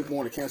culture. People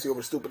want to cancel you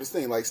over the stupidest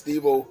thing. Like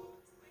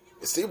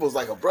Steve-O's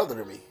like a brother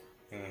to me,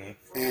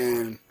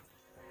 and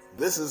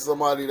this is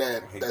somebody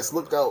that's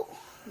looked out.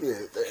 Yeah,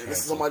 this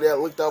is somebody that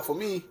looked out for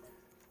me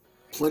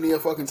plenty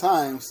of fucking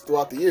times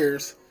throughout the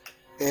years,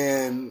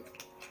 and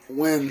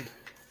when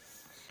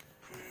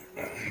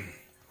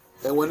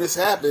this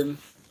happened,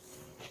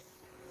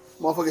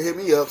 motherfucker hit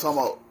me up talking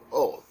about,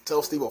 oh,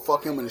 tell Steve-O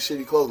fuck him in the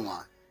shitty clothing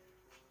line,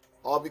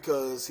 all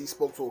because he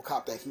spoke to a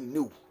cop that he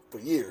knew for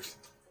years.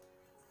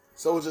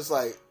 So it's just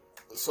like,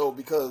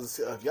 because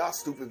of y'all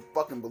stupid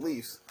fucking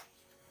beliefs,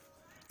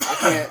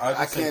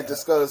 I can't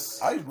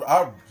discuss.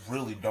 I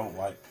really don't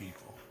like people.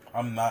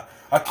 I don't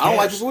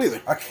like people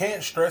either. I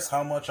can't stress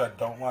how much I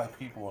don't like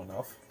people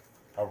enough.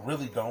 I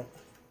really don't.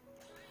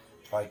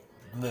 Like,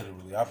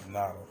 literally, I'm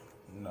not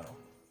no.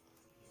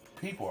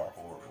 People are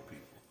horrible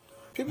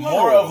people.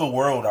 More of the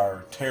world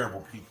are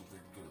terrible people than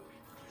good.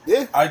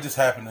 Yeah. I just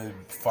happen to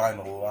find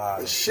a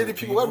lot of shitty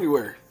people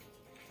everywhere.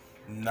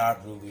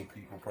 Not really a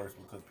people person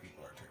because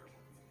people are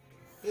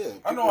terrible. Yeah.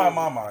 I know how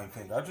my mind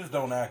thinks. I just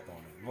don't act on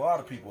it. A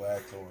lot of people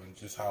act on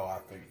just how I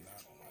think.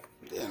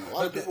 Yeah, and a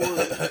lot of people,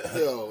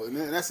 and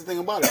that's the thing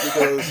about it,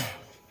 because,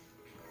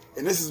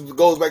 and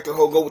goes back to the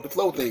whole go with the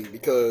flow thing,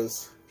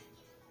 because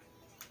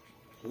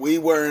we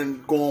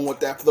weren't going with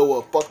that flow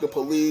of fuck the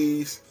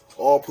police,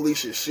 all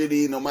police is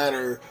shitty, no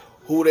matter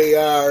who they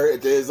are,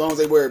 as long as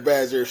they wear a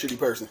badge, they're a shitty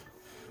person.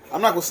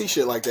 I'm not gonna see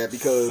shit like that,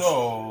 because.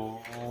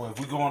 So, if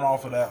we're going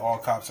off of that, all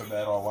cops are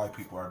bad, all white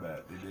people are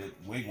bad. They did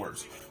way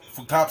worse.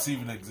 If cops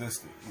even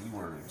existed, we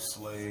were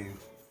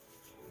enslaved,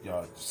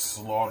 y'all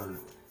slaughtered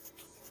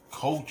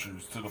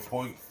cultures to the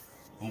point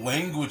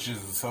languages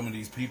of some of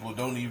these people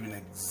don't even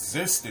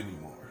exist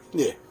anymore.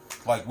 Yeah.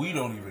 Like, we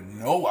don't even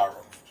know our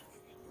own.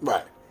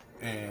 Right.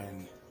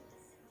 And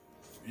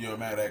you're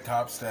mad at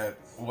cops that,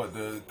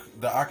 the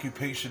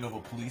occupation of a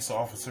police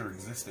officer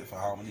existed for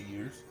how many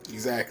years?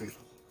 Exactly.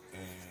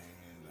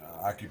 And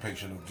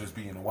occupation of just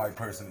being a white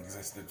person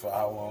existed for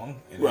how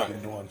long? And right.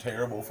 they've been doing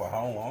terrible for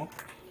how long?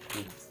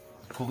 The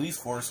police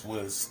force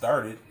was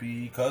started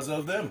because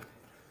of them.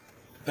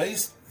 They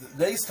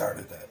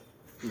started that.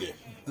 Yeah.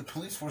 The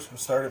police force was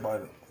started by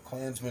the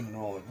Klansmen and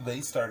all. They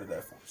started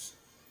that force.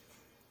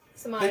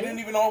 Somebody, they didn't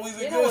even always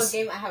exist. You know what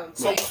game I haven't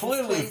played? So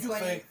clearly, if you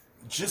think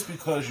just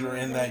because you're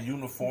in that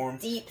uniform,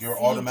 you're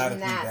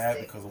automatically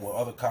bad because of what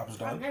other cops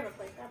done. I've never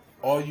played that.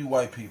 All you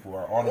white people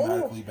are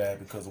automatically bad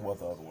because of what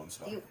the other ones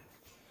done.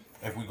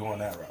 If we go on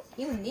that route,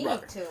 you need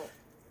to.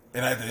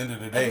 And at the end of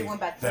the day,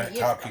 that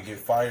cop can get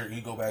fired. He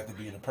go back to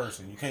being a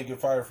person. You can't get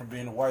fired from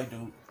being a white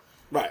dude.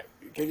 Right.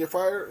 You can't get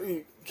fired.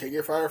 You can't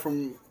get fired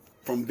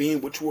from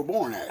being what you were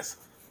born as.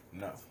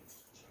 No.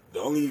 The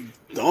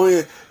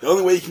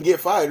only way you can get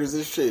fired is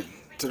this shit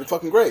to the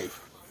fucking grave.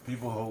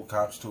 People hold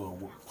cops to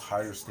a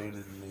higher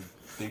standard than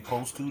they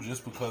supposed to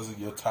just because of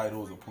your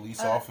title as a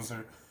police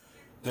officer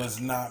does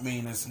not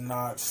mean it's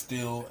not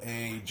still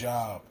a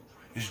job.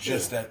 It's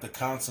just that the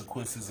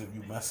consequences of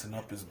you messing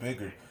up is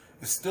bigger.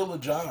 It's still a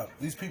job.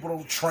 These people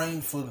don't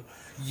train for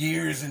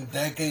years and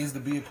decades to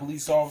be a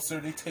police officer.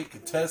 They take a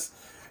test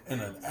in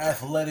an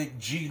athletic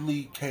G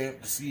League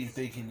camp to see if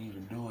they can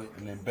even do it,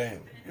 and then bam,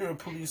 you're a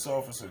police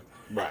officer.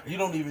 Right. You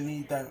don't even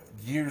need that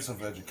years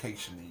of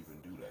education to even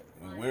do that.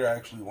 And we're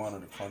actually one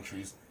of the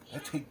countries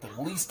that take the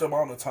least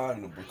amount of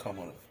time to become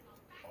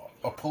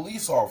a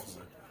police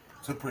officer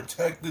to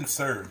protect and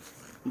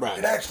serve. Right.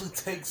 It actually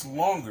takes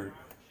longer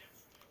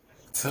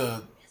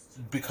to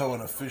become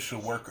an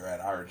official worker at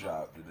our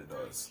job than it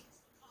does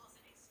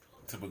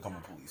to become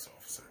a police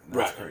officer. And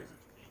that's crazy.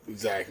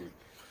 Exactly.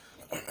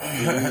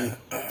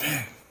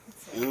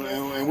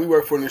 and we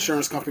work for an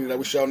insurance company that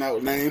we shouting out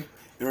with name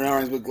in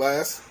Orange with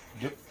Glass.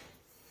 Yep.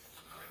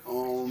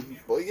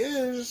 But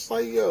yeah, it's just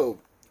like, yo,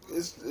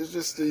 it's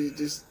just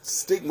these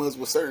stigmas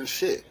with certain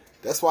shit.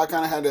 That's why I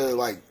kind of had to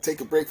like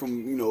take a break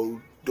from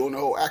doing the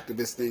whole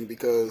activist thing,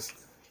 because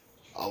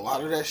a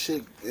lot of that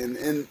shit,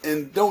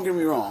 and don't get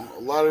me wrong,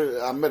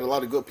 I met a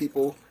lot of good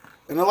people,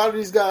 and a lot of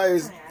these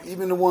guys,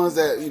 even the ones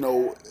that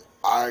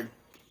I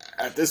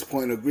at this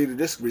point agree to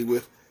disagree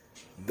with,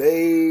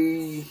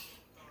 they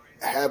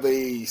have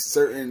a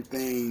certain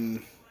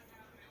thing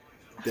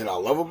that I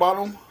love about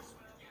them,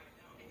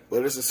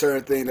 but it's a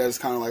certain thing that is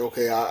kind of like,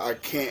 okay, I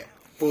can't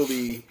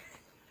fully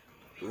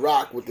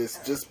rock with this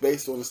just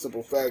based on the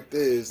simple fact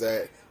is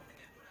that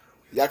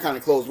y'all kind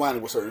of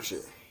close-minded with certain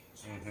shit.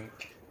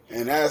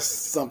 And that's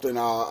something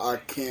I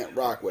can't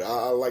rock with.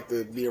 I like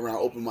to be around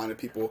open-minded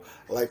people.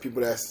 I like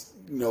people that's,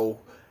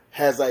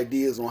 has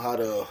ideas on how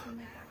to,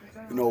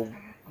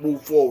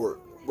 move forward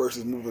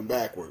versus moving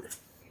backward.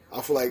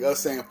 I feel like us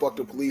saying fuck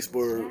the police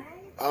for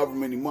however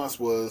many months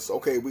was,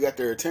 okay, we got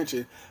their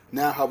attention.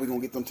 Now how we going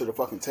to get them to the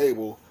fucking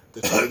table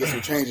to try to get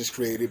some changes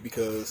created?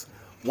 Because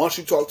once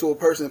you talk to a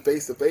person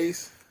face to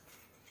face,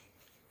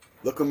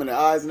 look them in the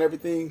eyes and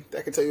everything,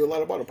 that can tell you a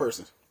lot about a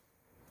person.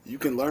 You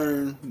can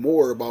learn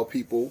more about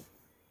people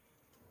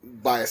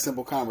by a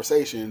simple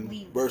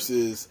conversation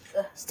versus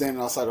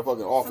standing outside the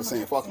fucking office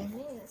saying fuck them.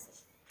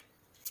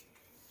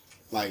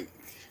 Like,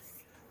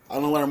 I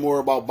don't learn more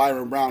about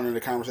Byron Brown in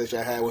the conversation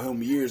I had with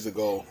him years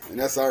ago. And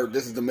this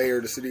is the mayor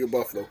of the city of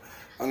Buffalo.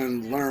 I'm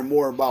going to learn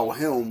more about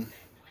him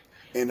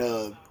in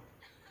a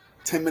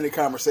 10-minute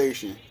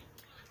conversation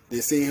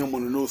than seeing him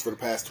on the news for the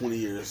past 20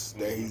 years.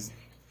 That he's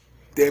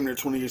damn near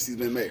 20 years he's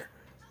been mayor.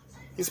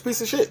 He's a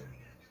piece of shit.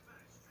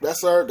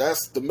 That's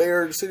the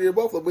mayor of the city of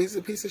Buffalo, but he's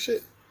a piece of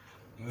shit.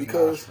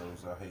 Because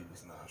I hate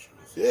his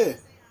nostrils. Yeah,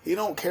 he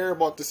don't care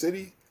about the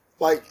city.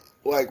 Like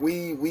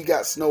we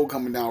got snow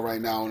coming down right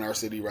now in our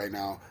city right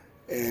now,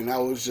 and I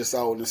was just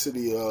out in the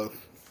city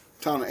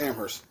town of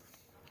Amherst.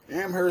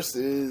 Amherst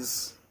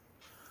is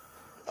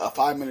a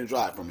 5-minute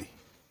drive from me,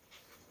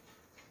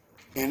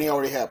 and they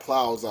already had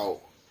plows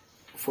out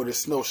for this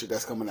snow shit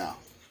that's coming out.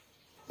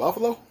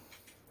 Buffalo,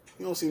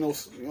 you don't see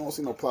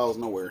no plows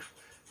nowhere.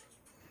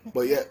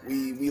 But yet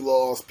we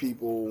lost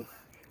people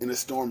in a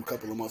storm a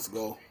couple of months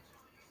ago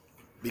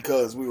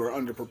because we were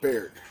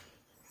underprepared.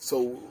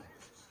 So,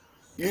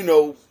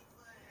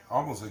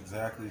 almost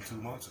exactly 2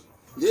 months ago.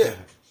 Yeah.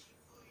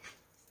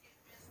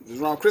 It was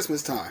around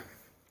Christmas time.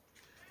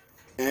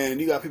 And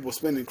you got people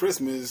spending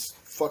Christmas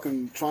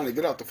fucking trying to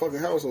get out the fucking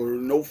house, or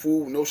no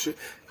food, no shit.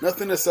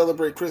 Nothing to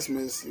celebrate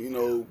Christmas,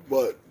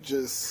 but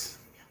just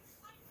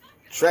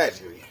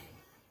tragedy.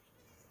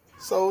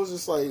 So it's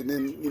just like,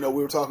 then, we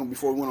were talking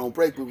before we went on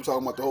break, we were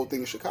talking about the whole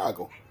thing in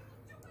Chicago.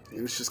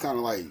 And it's just kind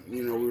of like,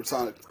 we were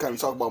trying to kind of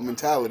talk about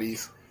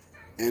mentalities.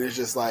 And it's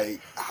just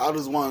like, how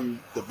does one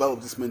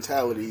develop this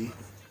mentality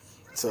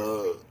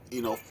to,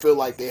 feel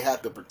like they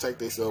have to protect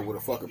themselves with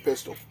a fucking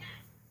pistol?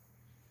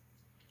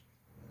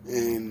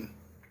 And,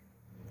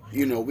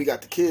 we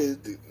got the kids.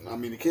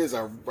 The kids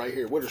are right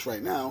here with us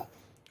right now.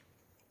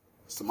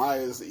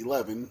 Samaya's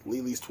 11,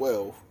 Lily's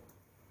 12.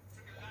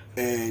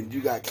 And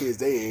you got kids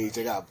their age.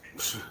 They got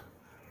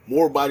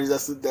more bodies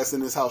that's in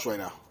this house right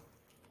now.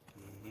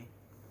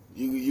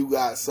 You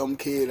got some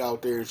kid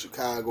out there in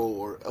Chicago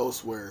or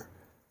elsewhere.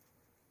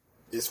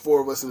 It's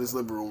 4 of us in this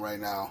living room right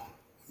now.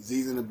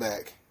 Z's in the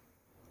back.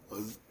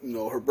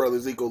 Her brother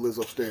Zico lives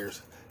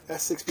upstairs.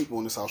 That's 6 people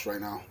in this house right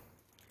now.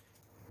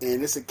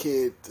 And it's a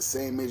kid the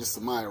same age as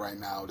Samaya right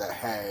now that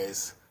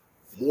has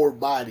more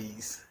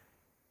bodies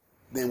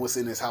than what's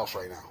in this house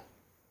right now.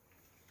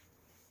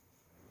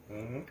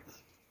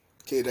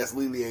 Kid that's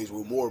Lily age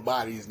with more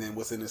bodies than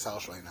what's in this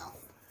house right now.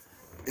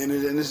 And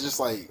it's just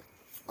like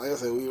I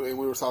said, we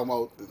were talking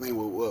about the thing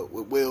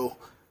with Will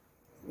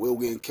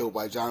getting killed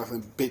by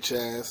Jonathan, bitch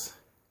ass.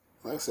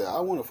 Like I said, I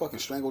want to fucking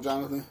strangle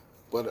Jonathan,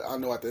 but I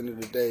know at the end of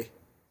the day,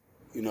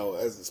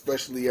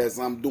 especially as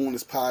I'm doing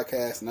this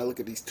podcast and I look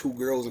at these 2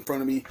 girls in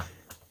front of me,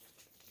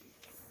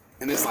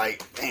 and it's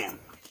like, damn,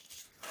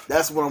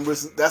 that's what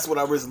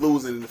I risk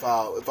losing if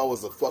I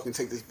was to fucking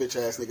take this bitch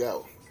ass nigga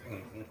out.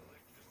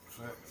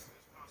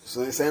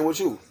 So the same with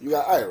you. You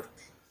got Ira.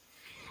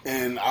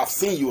 And I've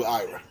seen you with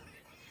Ira.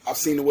 I've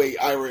seen the way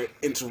Ira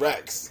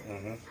interacts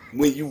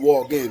when you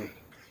walk in.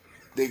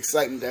 The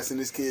excitement that's in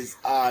this kid's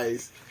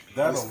eyes,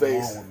 his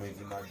face. That alone would make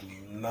me not do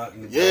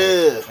nothing.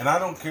 Yeah. And I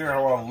don't care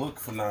how I look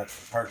for not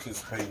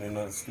participating in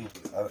nothing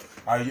stupid.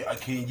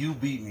 Can you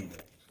beat me?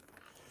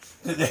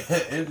 At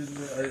the end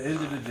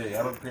of the day,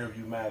 I don't care if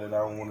you're mad that I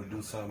don't want to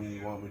do something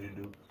you want me to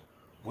do.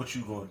 What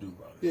you gonna do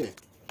about it?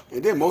 Yeah.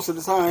 And then most of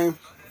the time,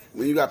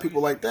 when you got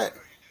people like that,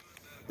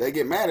 they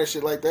get mad at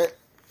shit like that.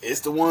 It's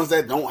the ones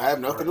that don't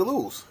have nothing to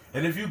lose.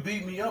 And if you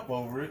beat me up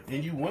over it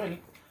and you win,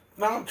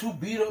 now I'm too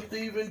beat up to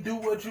even do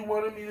what you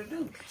wanted me to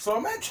do. So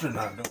I'm extra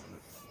not doing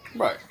it.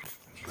 Right.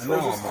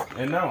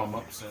 And now I'm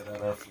upset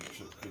at us because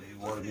you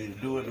wanted me to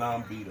do it. Now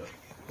I'm beat up.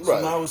 So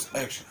Right. now it's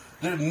extra.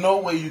 There's no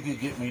way you can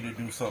get me to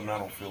do something I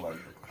don't feel like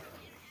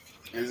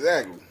doing.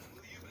 Exactly.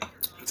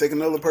 Take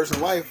another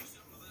person's life,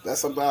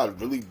 that's something I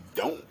really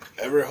don't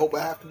ever hope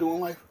I have to do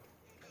in life.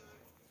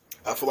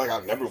 I feel like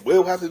I never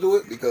will have to do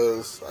it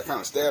because I kind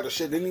of stay out of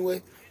shit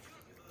anyway.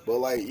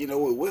 But it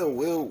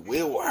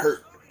will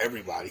hurt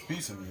everybody.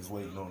 Piece of me is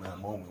waiting on that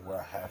moment where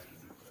I have to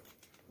do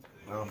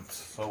it. I'm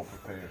so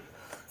prepared.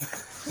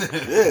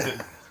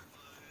 Yeah.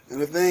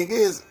 And the thing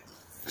is,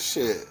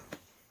 shit.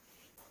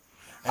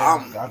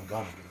 I'm gonna get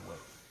away.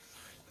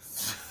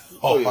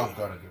 Yeah. I'm gonna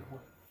get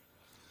away.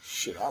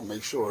 Shit, I'll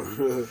make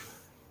sure.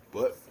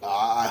 But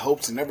I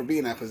hope to never be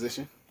in that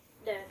position.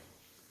 Dad.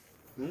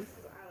 Hmm?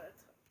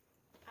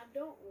 I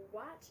don't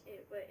watch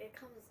it, but it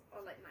comes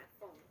on my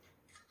phone.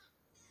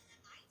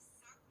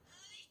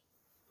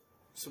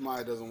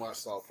 Somebody doesn't watch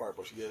South Park,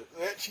 but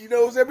she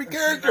knows every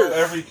character. She knows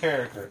every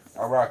character.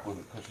 I rock with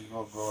it because she's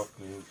gonna grow up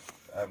to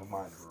have a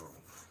mind of her own.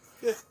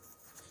 Yeah,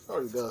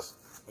 already does.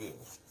 Yeah.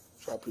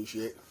 So I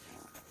appreciate,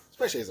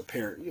 especially as a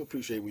parent, you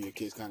appreciate when your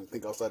kids kind of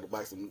think outside the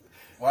box and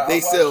Well, they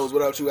selves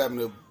without you having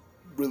to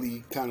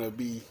really kind of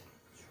be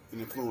an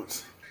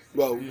influence.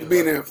 Well,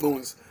 being an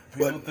influence.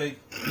 People think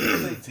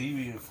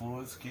TV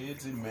influence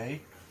kids. It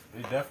may.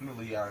 It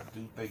definitely, I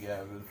do think it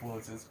has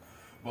influences.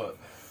 But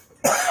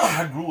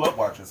I grew up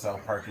watching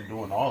South Park and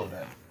doing all of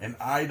that. And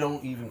I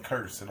don't even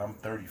curse. And I'm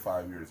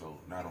 35 years old.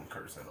 And I don't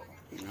curse at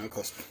all. I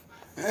cuss.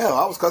 Hell,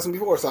 I was cussing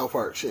before South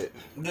Park. Shit.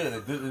 Yeah,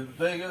 the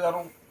thing is, I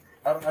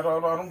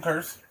don't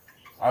curse.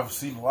 I've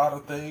seen a lot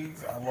of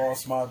things. I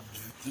lost my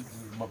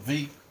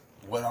V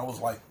when I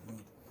was like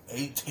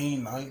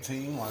 18,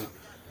 19, like,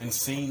 and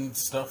seen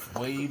stuff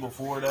way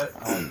before that.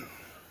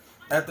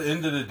 At the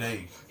end of the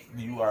day,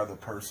 you are the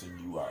person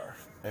you are.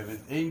 If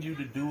it's in you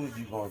to do it,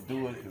 you're going to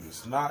do it. If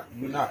it's not,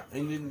 you're not.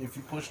 And then if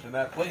you push to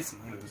that place,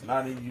 even if it's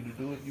not in you to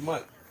do it, you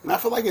might. And I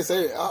feel like it's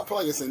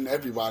in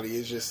everybody.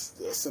 It's just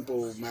a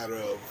simple matter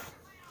of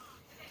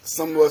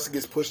some of us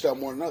gets pushed out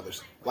more than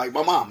others. Like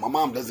my mom. My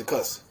mom doesn't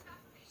cuss,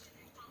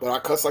 but I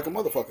cuss like a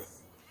motherfucker.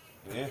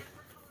 Yeah.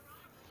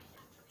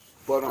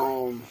 But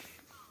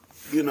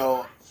you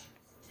know,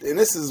 and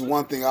this is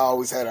one thing I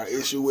always had an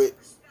issue with.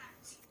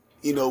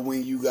 You know,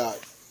 when you got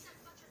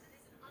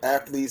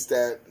athletes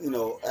that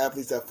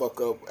fuck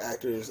up,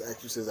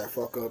 actresses that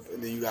fuck up,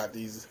 and then you got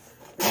these,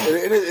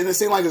 and it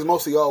seems like it's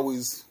mostly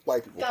always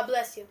white people. God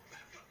bless you.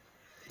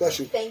 Bless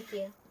you. Thank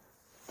you.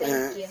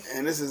 Thank you.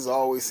 And this has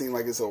always seemed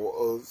like it's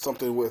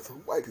something with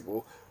white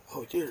people.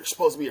 Oh, you're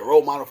supposed to be a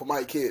role model for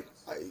my kid.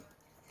 Like,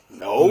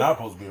 no. You're not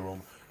supposed to be a role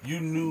model.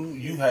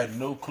 You had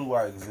no clue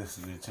I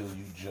existed until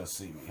you just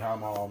see me. How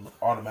am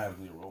I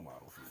automatically a role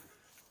model for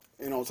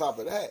you? And on top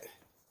of that,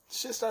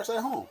 shit starts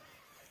at home.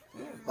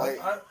 Yeah, like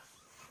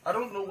I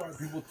don't know why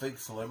people think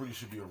celebrity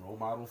should be a role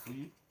model for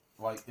you.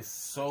 Like, it's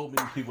so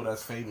many people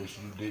that's famous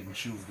you didn't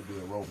choose to be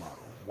a role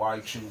model. Why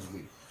choose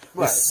me?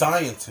 Right. It's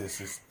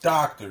scientists, it's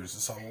doctors,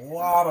 it's a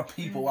lot of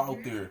people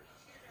out there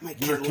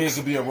your kid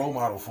could be a role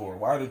model for.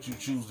 Why did you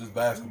choose this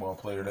basketball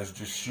player that's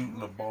just shooting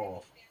the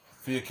ball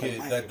for your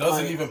kid that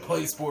doesn't even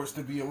play sports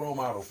to be a role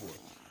model for?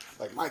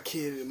 Like my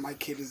kid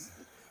is.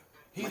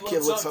 He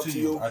looks up to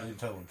you. I didn't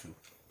tell him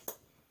to.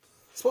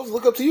 Supposed to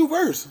look up to you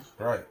first.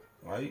 Right.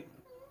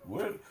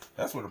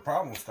 That's where the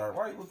problems start.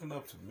 Why are you looking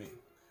up to me?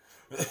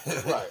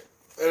 Right.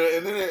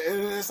 And then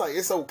it's like,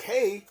 it's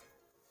okay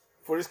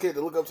for this kid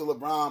to look up to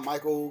LeBron,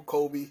 Michael,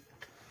 Kobe.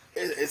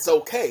 It's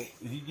okay.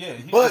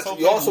 But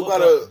you also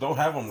gotta don't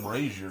have them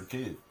raise your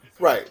kid.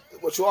 Right.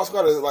 But you also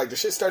gotta, like, the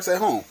shit starts at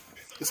home.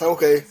 It's like,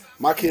 okay,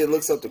 my kid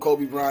looks up to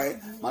Kobe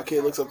Bryant. My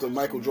kid looks up to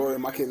Michael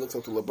Jordan. My kid looks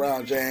up to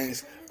LeBron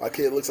James. My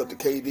kid looks up to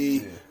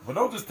KD. Yeah. But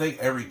don't just think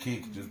every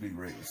kid can just be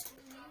raised.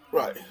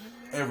 Right.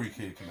 Every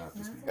kid cannot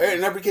just be raised.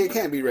 And every kid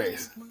can't be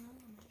raised.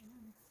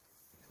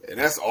 And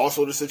that's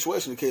also the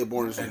situation the kid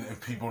born into.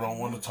 And people don't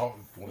want to talk.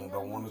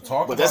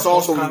 But that's about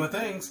also those kind of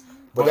things.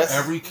 But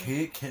every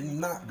kid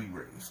cannot be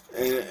raised.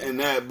 And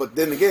that. But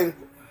then again,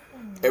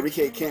 every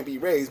kid can't be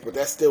raised. But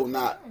that's still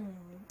not,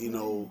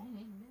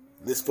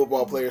 this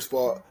football player's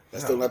fault.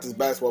 That's still not this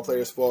basketball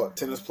player's fault.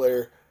 Tennis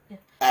player,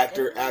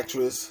 actor,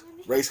 actress,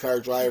 race car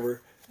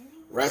driver,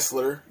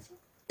 wrestler.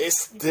 It's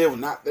still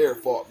not their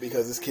fault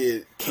because this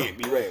kid can't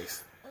be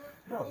raised.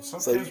 No,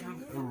 some kids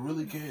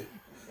really can't.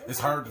 It's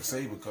hard to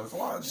say because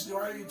why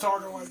are you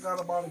talking like that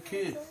about a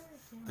kid?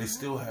 They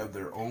still have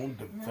their own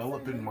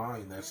developing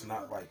mind that's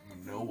not like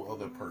no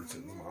other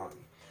person's mind.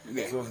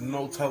 Yeah. So there's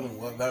no telling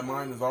what that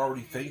mind is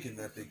already thinking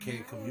that they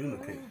can't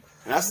communicate.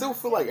 And I still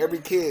feel like every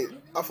kid,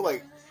 I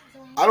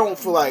don't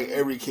feel like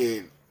every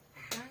kid,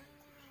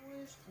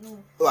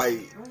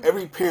 like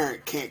every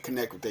parent can't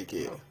connect with their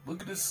kid.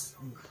 Look at this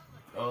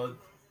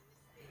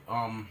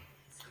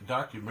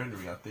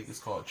documentary, I think it's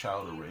called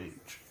Child of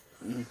Rage.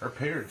 Mm-hmm. Her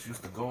parents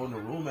used to go in the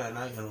room at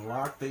night and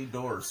lock their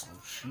doors so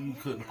she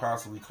couldn't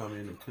possibly come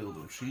in and kill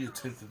them. She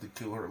attempted to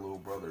kill her little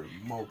brother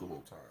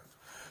multiple times.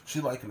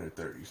 She's like in her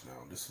 30s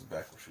now. This is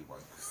back when she was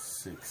like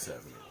 6,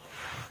 7.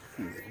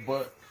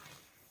 But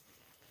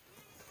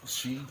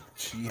she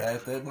had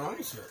that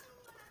mindset.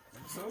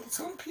 So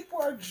some people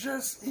are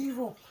just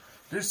evil.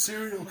 There's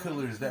serial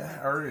killers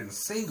that are in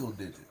single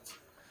digits.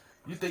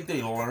 You think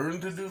they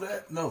learned to do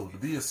that? No, to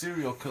be a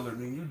serial killer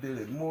means you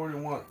did it more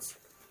than once.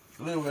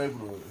 They were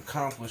able to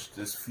accomplish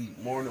this feat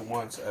more than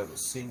once at a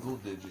single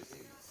digit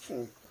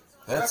age.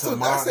 That's a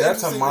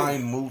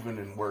mind moving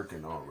and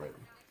working already.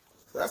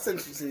 That's an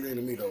interesting thing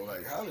to me though.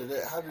 Like, how did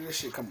this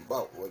shit come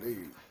about? Were they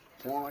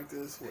born like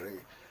this?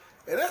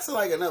 And that's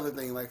like another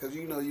thing. Like, cause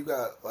you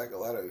got like a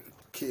lot of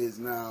kids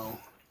now.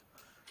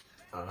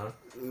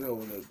 In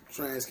the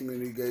trans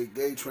community,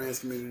 gay trans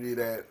community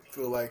that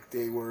feel like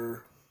they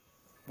were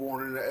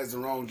born as the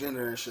wrong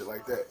gender and shit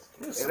like that.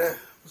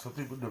 Some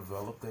people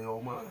develop their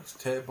own minds.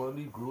 Ted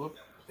Bundy grew up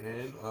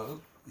and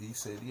he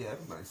said he had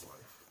a nice life.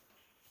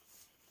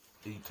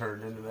 He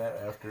turned into that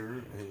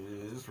after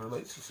his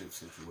relationship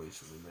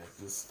situation, and that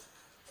just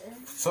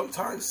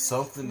sometimes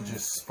something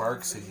just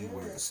sparks in you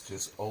where it's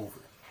just over.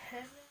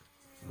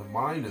 The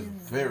mind is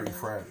very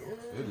fragile.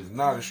 It is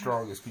not as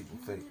strong as people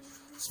think.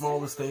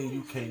 Smallest thing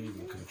you can't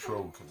even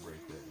control can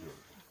break that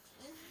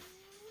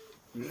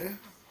joint. Yeah.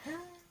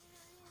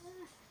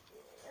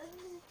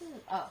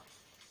 Oh.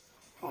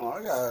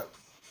 Oh,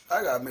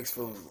 I got mixed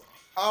feelings.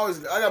 I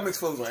got mixed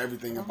feelings on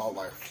everything about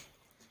life.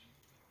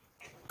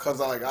 Cause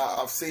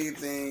I've seen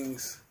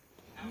things,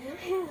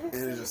 and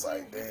it's just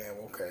like, damn,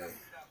 okay.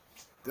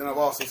 Then I've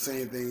also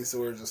seen things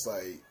where it's just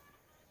like,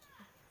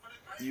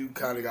 you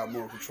kind of got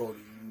more control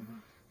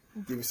than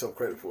you give yourself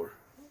credit for.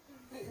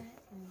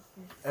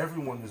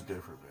 Everyone is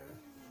different,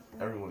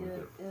 man. Everyone is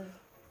different.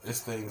 It's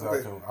things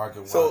I can watch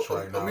So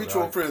right now. a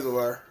mutual friends of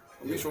ours.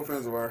 Mutual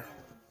friends of ours.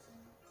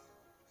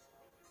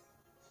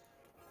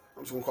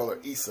 I'm just gonna call her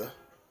Issa.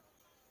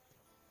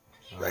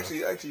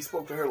 Actually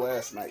spoke to her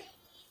last night,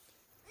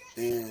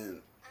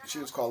 and she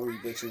was calling me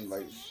bitching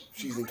like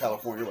she's in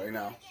California right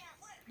now,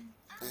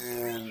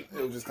 and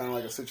it was just kind of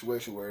like a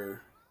situation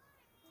where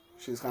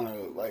she was kind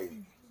of like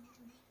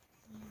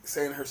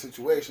saying her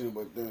situation,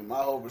 but then my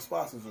whole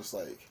response was just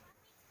like,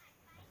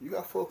 you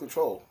got full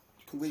control.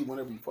 You can leave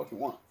whenever you fucking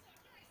want.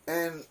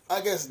 And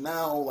I guess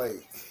now,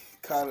 like,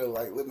 kind of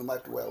like living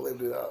life the way I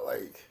lived it out,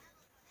 like,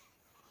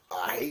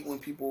 I hate when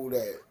people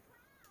that,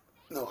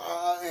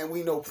 and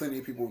we know plenty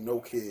of people with no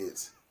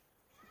kids,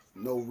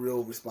 no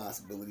real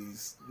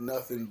responsibilities,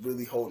 nothing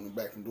really holding them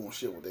back from doing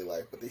shit with their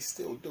life, but they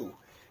still do.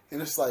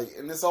 And it's like,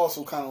 and it's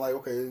also kind of like,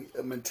 okay,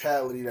 a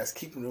mentality that's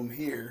keeping them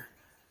here.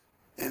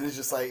 And it's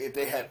just like, if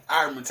they had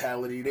our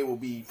mentality, they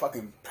would be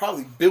fucking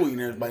probably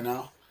billionaires by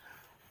now.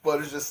 But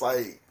it's just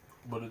like...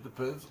 But it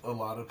depends a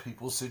lot of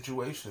people's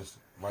situations.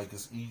 Like,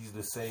 it's easy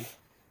to say,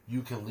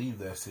 you can leave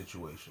that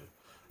situation.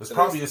 It's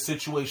probably a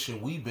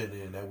situation we've been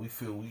in that we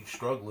feel we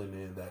struggling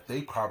in that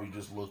they probably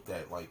just looked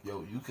at like,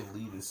 yo, you can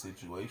leave this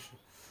situation.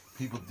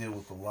 People deal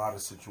with a lot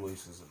of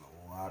situations in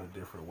a lot of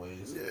different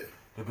ways. Yeah.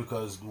 And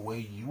because the way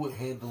you would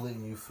handle it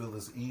and you feel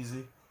is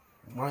easy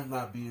might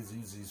not be as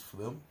easy as for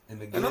them. And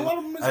again,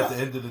 at the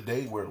end of the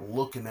day, we're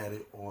looking at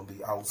it on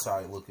the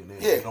outside looking in.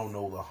 Yeah. We don't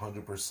know the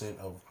 100%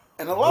 of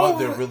what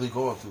they're really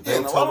going through.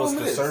 They'll tell us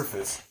the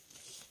surface.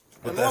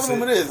 But and a lot of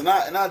them it is. And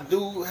I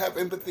do have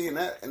empathy in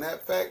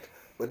that fact.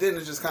 But then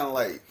it's just kind of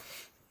like,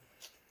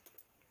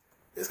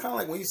 it's kind of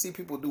like when you see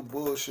people do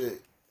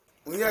bullshit.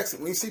 When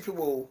you see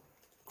people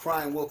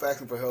crying wolf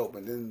asking for help,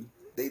 and then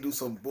they do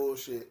some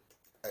bullshit,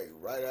 like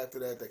right after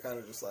that, they kind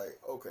of just like,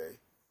 okay,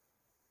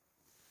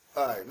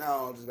 all right,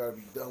 now I just gotta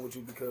be done with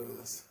you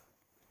because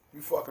you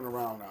fucking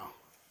around now.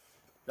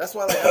 That's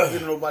why like, I don't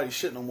get nobody's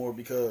shit no more,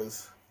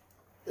 because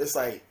it's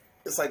like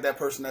that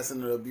person that's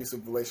in an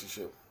abusive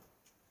relationship,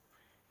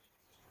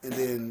 and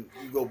then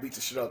you go beat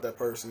the shit out that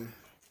person.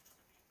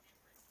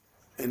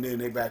 And then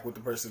they back with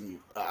the person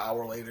an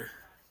hour later.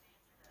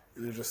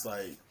 And they're just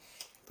like,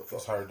 the fuck?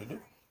 It's hard to do.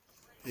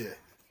 Yeah.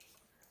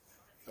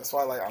 That's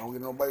why, like, I don't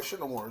get nobody's shit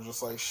no more. It's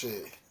just like,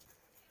 shit.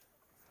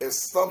 If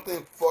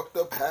something fucked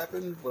up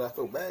happened, would I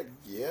feel bad?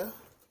 Yeah.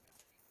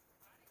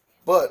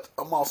 But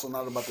I'm also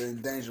not about to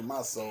endanger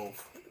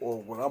myself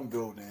or what I'm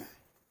building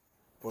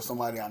for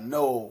somebody I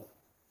know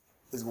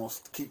is going to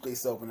keep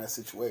themselves in that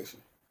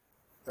situation.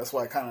 That's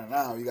why kind of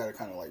now you got to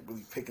kind of like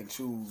really pick and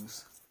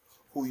choose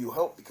who you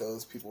help,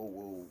 because people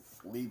will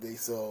leave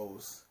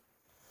themselves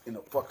in a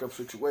fucked up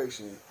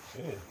situation,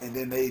 and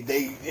then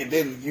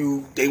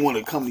they want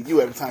to come to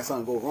you every time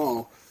something go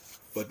wrong.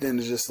 But then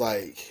it's just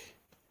like,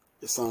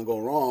 if something go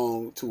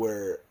wrong to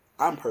where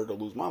I'm hurt to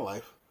lose my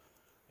life,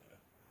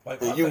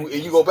 like, and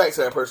you go back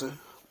to that person.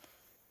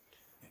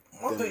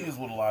 One thing is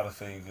with a lot of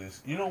things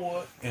is, you know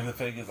what? And the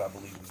thing is, I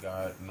believe in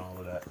God and all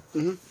of that.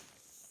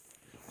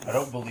 Mm-hmm. I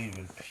don't believe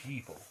in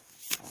people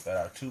that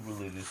are too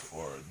religious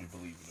or you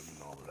believe in them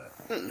and all of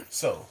that. Mm-mm.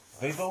 So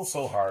they go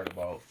so hard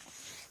about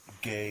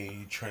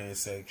gay,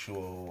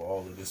 transsexual,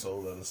 all of this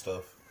old other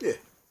stuff. Yeah.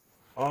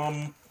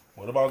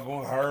 What about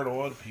going hard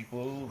on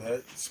people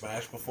that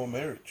smash before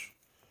marriage?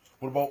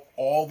 What about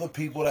all the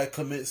people that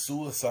commit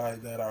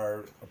suicide that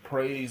are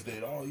praised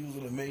that, oh, he was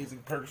an amazing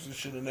person,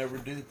 should have never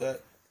did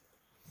that?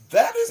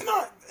 That is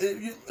not,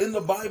 in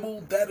the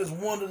Bible, that is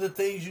one of the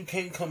things you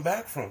can't come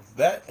back from.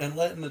 That and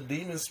letting the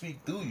demons speak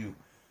through you.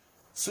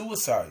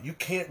 Suicide. You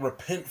can't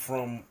repent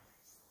from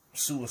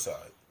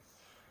suicide.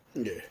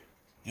 Yeah.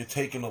 You're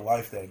taking the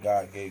life that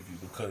God gave you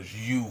because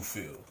you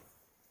feel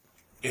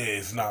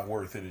it's not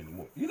worth it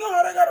anymore. You know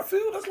how they gotta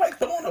feel? That's like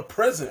throwing a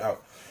present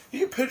out.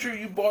 You picture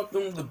you bought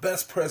them the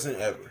best present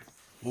ever.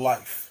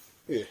 Life.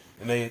 Yeah.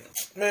 And they,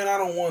 man, I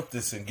don't want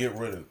this, and get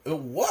rid of it.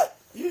 What?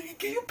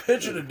 Can you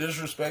picture the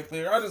disrespect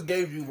there? I just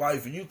gave you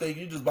life, and you think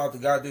you just about to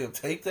goddamn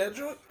take that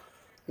joint?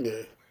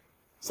 Yeah.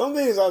 Some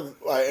things I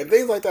like, and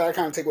things like that I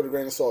kind of take with a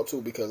grain of salt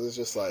too, because it's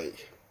just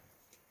like,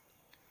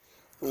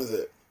 what is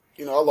it?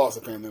 You know, I lost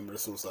a family member to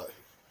suicide.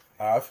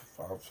 I've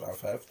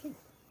had too.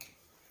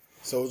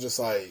 So it's just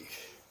like,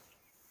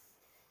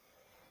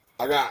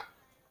 I got,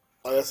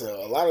 like I said,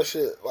 a lot of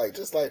shit, like,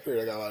 just like here,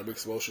 I got a lot of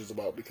mixed emotions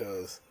about,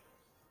 because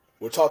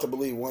we're taught to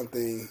believe one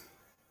thing,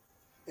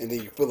 and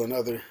then you feel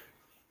another,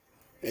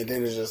 And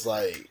then it's just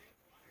like,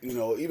 you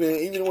know,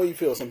 even the way you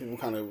feel, some people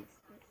kind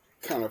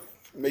of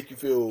make you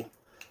feel,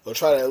 or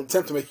try to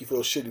attempt to make you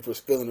feel shitty for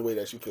feeling the way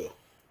that you feel.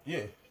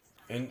 Yeah.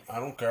 And I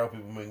don't care how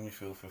people make me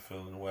feel for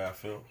feeling the way I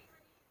feel.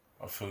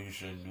 I feel you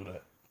shouldn't do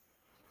that.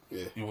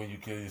 Yeah. When you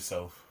kill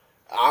yourself.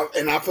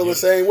 I feel the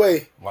same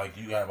way. Like,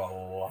 you have a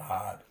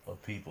lot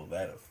of people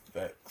that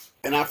affects.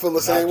 And I feel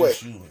the same way.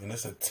 You. And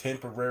it's a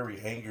temporary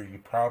anger you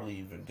probably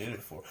even did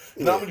it for.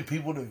 You know how many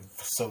people that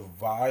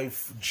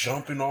survive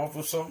jumping off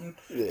of something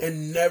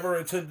and never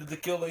attempted to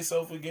kill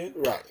themselves again?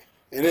 Right.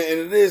 And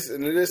it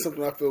is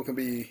something I feel can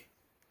be.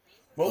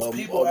 Most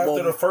people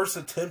after the first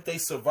attempt they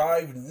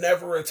survive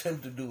never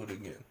attempt to do it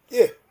again.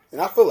 Yeah,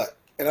 and I feel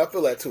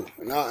that, too,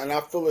 and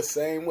I feel the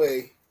same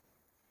way,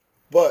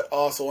 but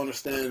also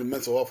understand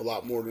mental health a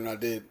lot more than I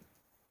did.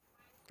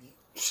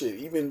 Shit,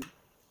 even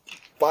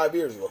 5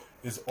 years ago.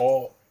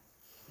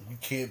 We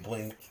can't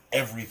blame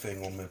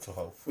everything on mental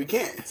health. We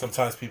can't.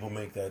 Sometimes people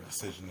make that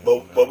decision.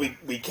 But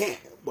we can't.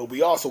 But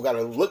we also got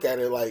to look at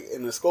it like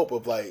in the scope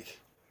of like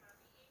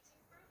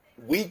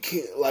we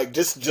can't, like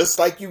just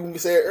like you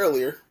said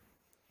earlier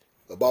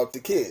about the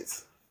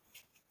kids.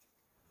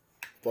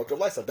 Fucked up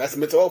lifestyle. That's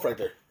mental health right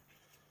there.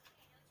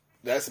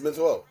 That's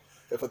mental health.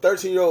 If a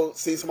 13-year-old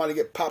sees somebody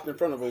get popped in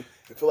front of them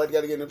and feel like they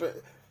got to get in the bed,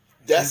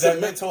 is that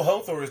mental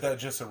health or is that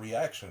just a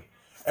reaction?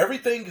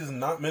 Everything is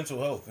not mental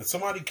health. If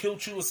somebody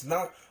killed you, it's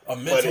not a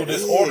mental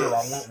disorder.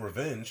 I want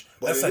revenge.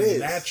 That's a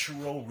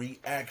natural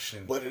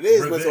reaction. But it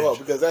is mental health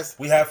because that's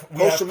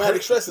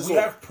post-traumatic stress disorder.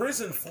 We have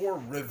prison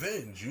for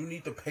revenge. You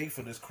need to pay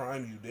for this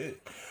crime you did.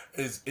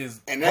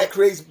 And that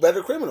creates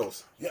better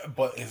criminals. Yeah,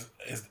 but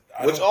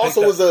which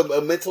also is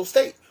a mental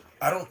state.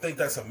 I don't think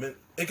that's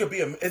it could be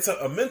it's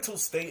a mental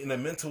state and a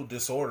mental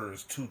disorder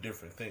is two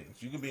different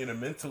things. You could be in a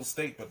mental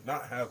state but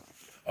not have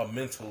a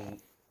mental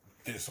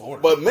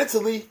disorder. But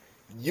mentally,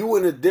 you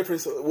in a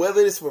different,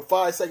 whether it's for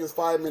 5 seconds,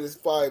 5 minutes,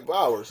 5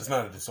 hours. It's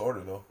not a disorder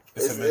though.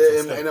 It's a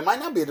mental state. And it might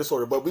not be a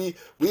disorder, but we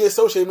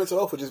associate mental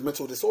health with just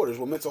mental disorders.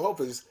 Well, mental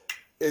health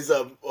is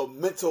a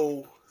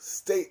mental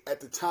state at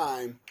the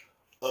time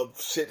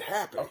of shit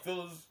happening.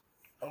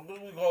 I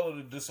wouldn't call it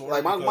a disorder.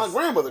 Like my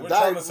grandmother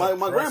died.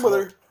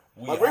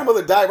 My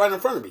grandmother died right in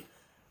front of me.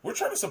 We're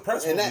trying to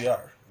suppress what we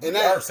are. We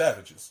are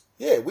savages.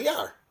 Yeah, we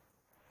are.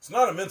 It's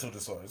not a mental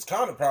disorder. It's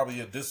kind of probably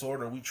a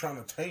disorder. We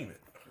trying to tame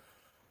it.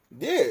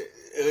 Yeah,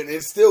 and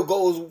it still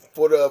goes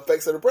for the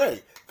effects of the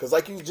brain. Because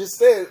like you just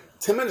said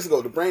 10 minutes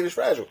ago, the brain is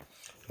fragile.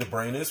 The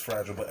brain is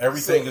fragile, but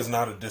everything is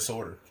not a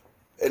disorder.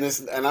 And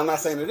I'm not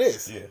saying it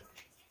is. Yeah.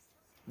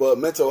 But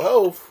mental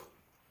health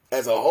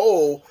as a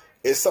whole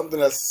is something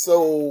that's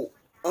so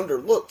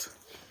underlooked.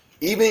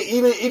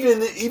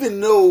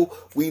 Even though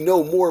we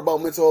know more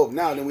about mental health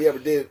now than we ever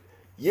did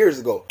years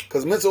ago.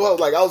 Because mental health,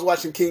 like I was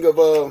watching King of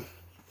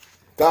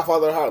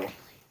Godfather of Harlem.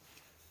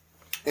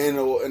 And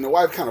the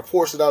wife kind of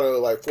forced it out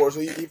of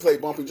he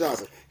played Bumpy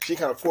Johnson. She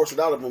kind of forced it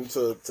out of him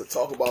to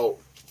talk about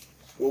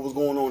what was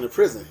going on in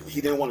prison.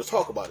 He didn't want to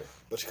talk about it,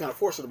 but she kind of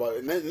forced it about it.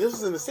 And this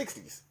was in the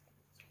 60s.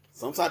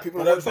 Sometimes people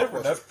don't want to talk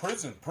about it. That's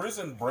prison.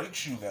 Prison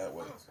breaks you that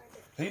way.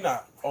 He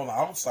not on the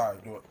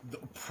outside doing it. The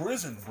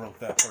prison broke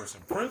that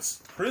person.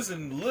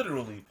 Prison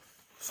literally,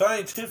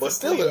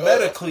 scientifically,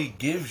 medically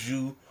gives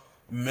you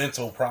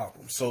mental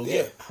problems. So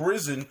yeah,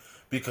 prison.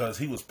 Because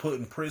he was put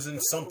in prison,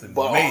 something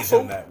made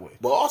him that way.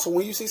 But also,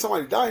 when you see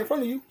somebody die in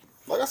front of you,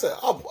 like I said,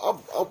 I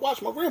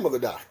watched my grandmother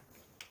die.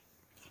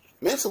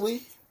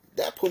 Mentally,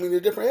 that put me in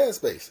a different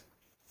headspace.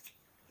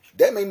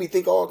 That made me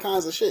think all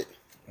kinds of shit.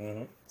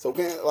 Mm-hmm. So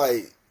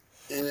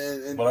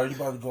but are you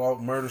about to go out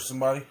and murder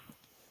somebody?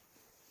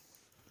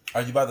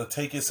 Are you about to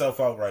take yourself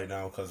out right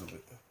now because of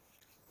it?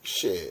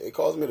 Shit, it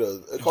caused me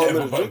to.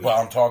 But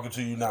I'm talking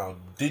to you now.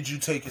 Did you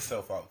take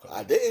yourself out?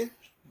 I didn't,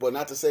 but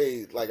not to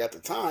say like at the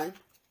time.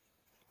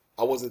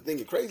 I wasn't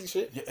thinking crazy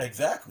shit. Yeah,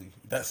 exactly.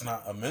 That's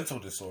not a mental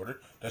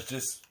disorder. That's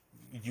just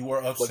you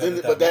were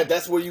upset.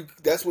 That's where you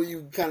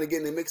kind of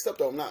getting it mixed up.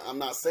 Though I'm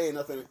not saying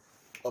nothing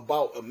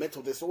about a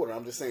mental disorder.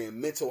 I'm just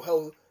saying mental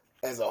health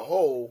as a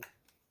whole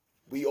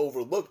we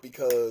overlook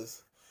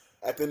because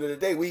at the end of the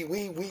day we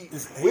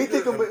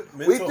think of it.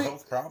 Mental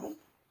health problem.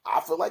 I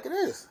feel like it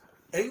is.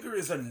 Anger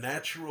is a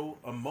natural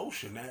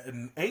emotion,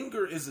 and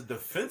anger is a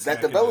defense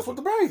that develops with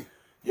the brain.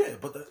 Yeah,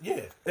 but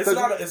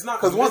it's not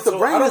because once the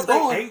brain is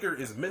gone, anger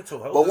is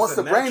mental health. But once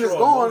the brain is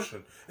gone,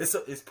 emotion.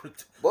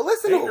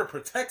 Anger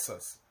protects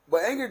us.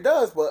 But anger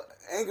does. But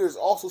anger is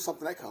also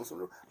something that comes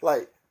from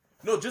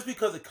no, just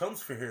because it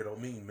comes from here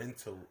don't mean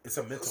mental. It's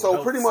a mental so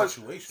health pretty much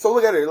situation. So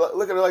look at it.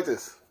 Look at it like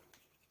this.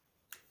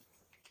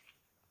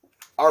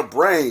 Our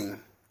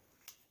brain,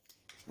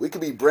 we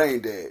could be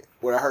brain dead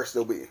where our heart's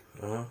still beating.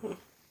 Uh-huh.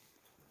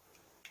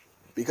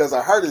 Because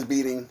our heart is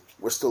beating,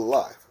 we're still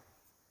alive.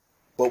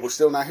 But we're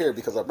still not here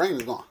because our brain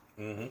is gone.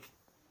 Mm-hmm.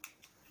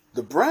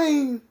 The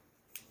brain,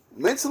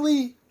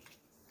 mentally,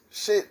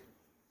 shit,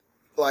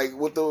 like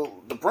with the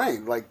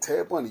brain, like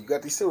Ted Bundy, you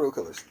got these serial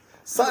killers.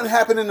 Something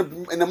happened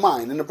in the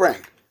mind, in the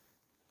brain.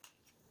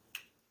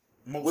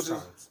 Most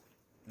times,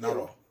 not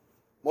all.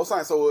 Most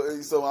times.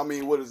 So I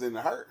mean, what is in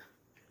the heart?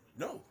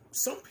 No,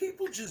 some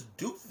people just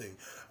do things.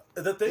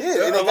 The thing,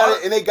 Yeah,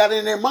 and they got it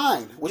in their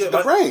mind, which is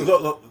the brain.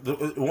 Look,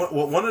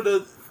 one of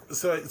the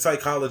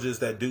psychologists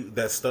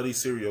that study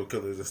serial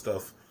killers and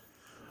stuff,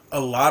 a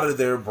lot of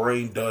their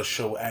brain does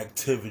show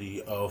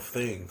activity of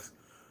things.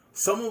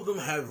 Some of them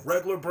have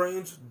regular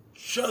brains,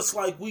 just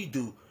like we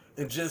do,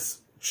 and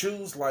just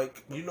choose,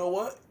 like, you know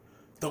what?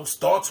 Those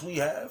thoughts we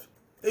have,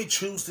 they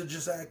choose to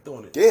just act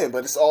on it. Yeah,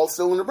 but it's all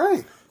still in the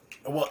brain.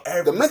 Well,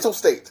 the mental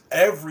state.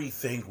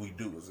 Everything we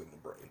do is in the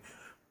brain.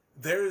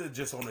 They're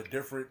just on a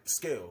different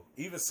scale.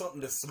 Even something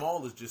that's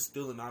small is just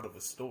stealing out of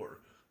a store.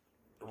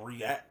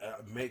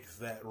 Makes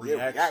that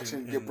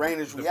reaction. Your brain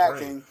is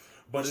reacting. Brain.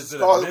 But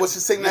which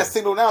is sending that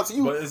signal down to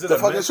you to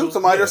fucking shoot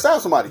somebody or stab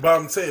somebody. But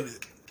I'm saying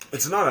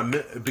it's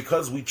not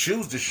because we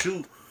choose to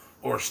shoot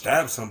or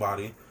stab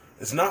somebody.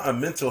 It's not a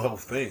mental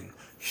health thing.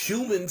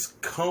 Humans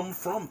come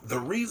from the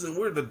reason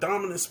we're the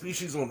dominant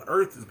species on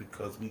Earth is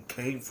because we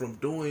came from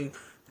doing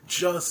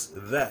just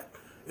that.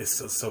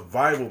 It's a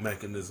survival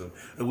mechanism,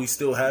 and we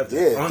still have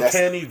that.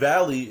 Uncanny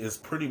Valley is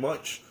pretty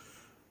much.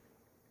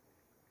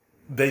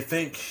 They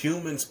think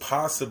humans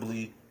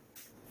possibly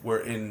were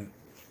in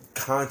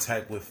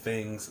contact with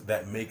things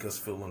that make us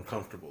feel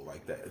uncomfortable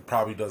like that. It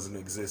probably doesn't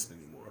exist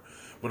anymore.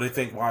 But they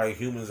think why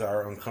humans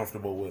are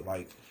uncomfortable with,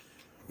 like,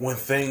 when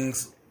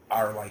things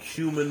are like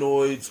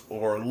humanoids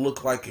or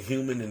look like a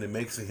human and it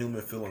makes a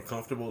human feel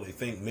uncomfortable, they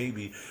think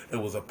maybe it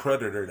was a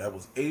predator that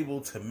was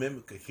able to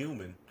mimic a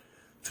human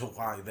to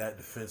why that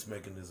defense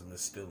mechanism is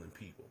still in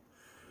people.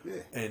 Yeah.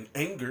 And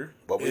anger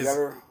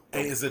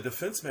is a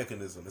defense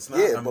mechanism. It's not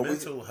a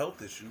mental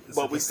health issue.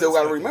 But we still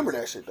got to remember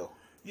that shit, though.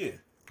 Yeah,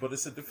 but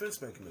it's a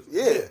defense mechanism.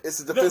 Yeah,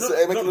 it's a defense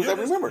mechanism that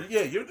remember.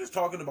 Yeah, you're just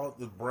talking about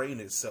the brain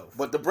itself.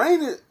 But the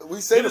brain is,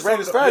 we say the brain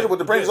is fragile, but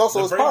the brain is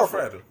also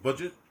powerful. But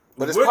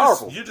it's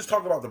powerful. You're just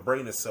talking about the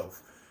brain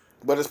itself.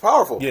 But it's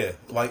powerful. Yeah,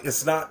 like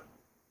it's not,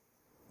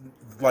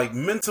 like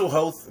mental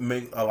health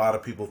make a lot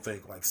of people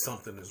think like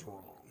something is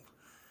wrong.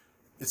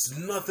 It's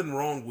nothing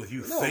wrong with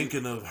you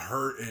thinking of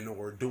hurting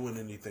or doing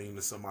anything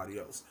to somebody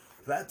else.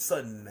 That's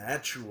a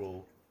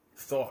natural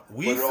thought.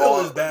 We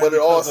feel as bad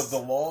because of the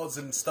laws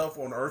and stuff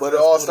on Earth. But it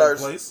all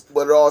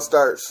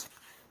starts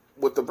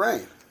with the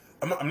brain.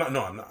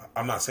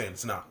 I'm not saying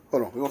it's not.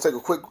 Hold on, we're gonna take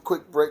a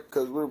quick break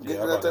because we're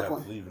getting at that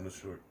point. Leaving the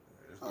short.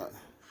 All right.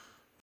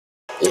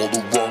 All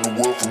around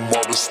the world, from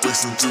outer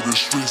space into the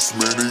streets,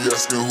 man, they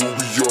asking who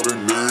we are, the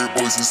nerd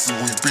boys, and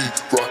who we be.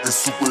 Rocking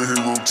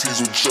superhero tees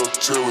with Chuck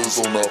Taylors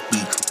on our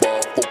feet,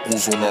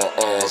 bifocals on our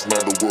eyes, now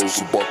the world's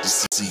about to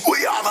see.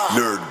 We are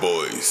the Nerd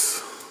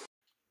Boys.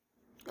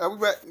 Are we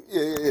back?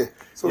 Yeah.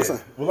 So what's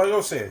that? Well, like I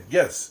was saying,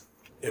 yes,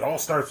 it all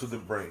starts with the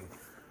brain.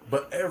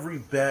 But every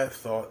bad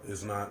thought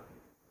is not,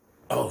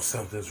 oh,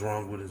 something's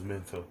wrong with his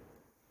mental.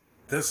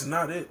 That's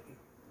not it.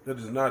 That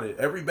is not it.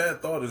 Every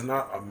bad thought is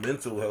not a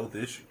mental health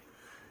issue.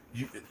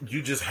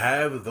 You just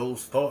have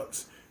those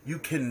thoughts. You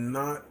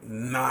cannot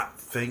not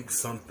think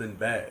something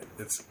bad.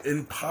 It's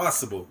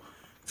impossible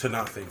to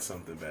not think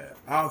something bad.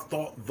 I've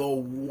thought the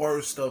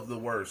worst of the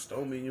worst.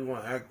 Don't mean you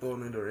want to act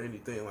on it or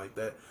anything like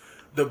that.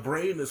 The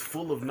brain is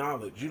full of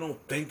knowledge. You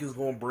don't think it's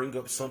going to bring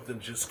up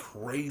something just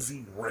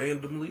crazy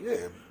randomly.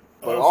 Yeah.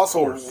 But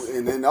also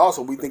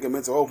we think of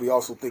mental health. We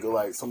also think of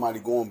like somebody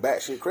going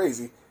batshit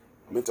crazy.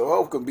 Mental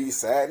health could be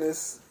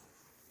sadness,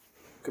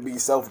 could be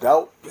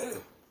self-doubt. Yeah.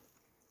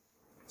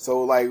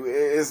 So like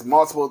it's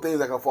multiple things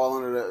that can fall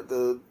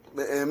under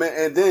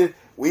and then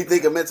we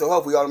think of mental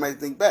health. We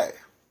automatically think bad.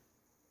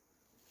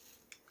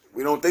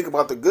 We don't think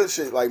about the good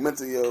shit like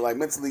mentally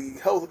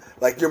healthy.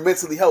 Like you're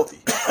mentally healthy.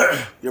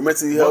 You're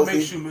mentally healthy. What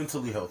makes you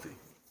mentally healthy?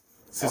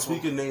 Since we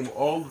can name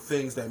all the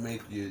things that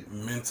make you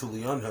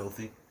mentally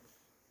unhealthy,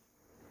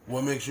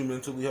 what makes you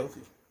mentally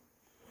healthy?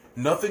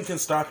 Nothing can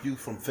stop you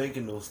from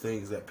thinking those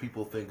things that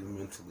people think is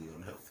mentally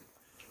unhealthy.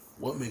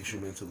 What makes you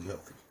mentally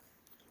healthy?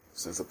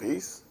 Sense of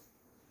peace.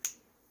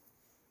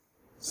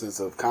 Sense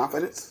of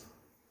confidence.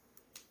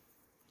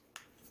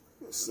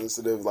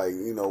 Sensitive, like,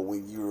 you know,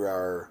 when you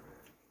are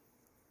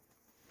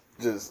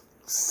just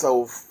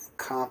so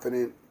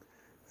confident,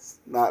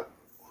 not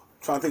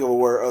trying to think of a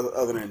word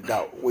other than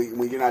doubt.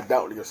 When you're not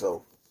doubting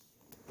yourself,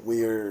 when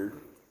you're,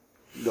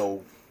 you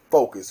know,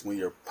 focused, when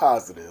you're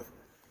positive,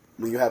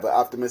 when you have an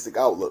optimistic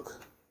outlook.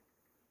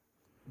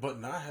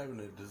 But not having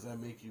it, does that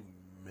make you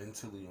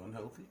mentally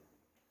unhealthy?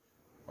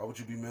 Why would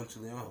you be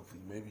mentally unhealthy?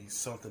 Maybe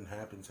something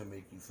happened to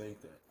make you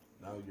think that.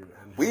 Now you're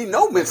unhealthy. We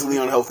know mentally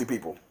unhealthy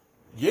people.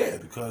 Yeah,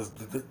 because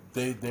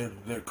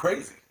they're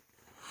crazy.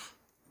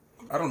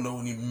 I don't know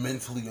any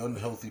mentally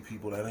unhealthy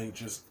people that ain't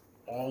just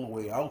all the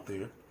way out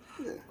there.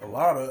 Yeah. A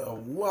lot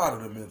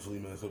of the mentally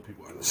messed up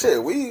people.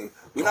 Shit, we're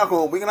not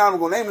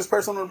gonna name this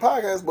person on the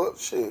podcast, but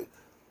shit,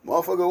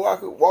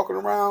 motherfucker walking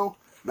around,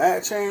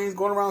 mad chains,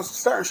 going around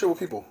starting shit with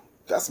people.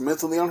 That's a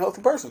mentally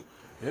unhealthy person.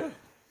 Yeah.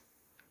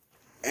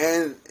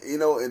 And you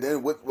know, and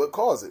then what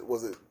caused it?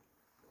 Was it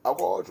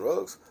alcohol,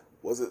 drugs?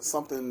 Was it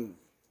something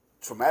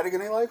traumatic in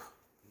their life?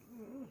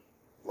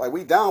 Like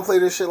we downplay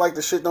this shit like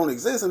the shit don't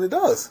exist, and it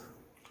does.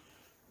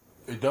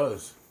 It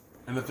does.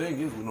 And the thing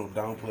is, we don't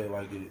downplay it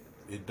like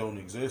it don't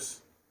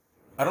exist.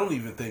 I don't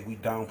even think we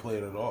downplay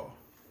it at all.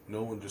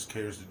 No one just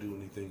cares to do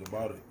anything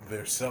about it.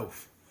 Their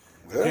self.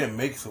 You can't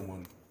make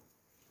someone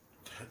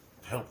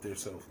help their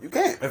self. You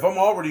can't. If I'm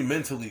already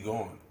mentally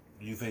gone,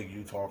 you think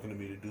you talking to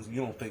me to do?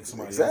 You don't think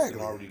somebody else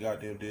already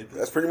goddamn did this?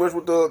 That's pretty much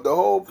what the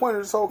whole point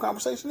of this whole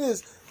conversation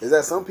is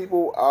that some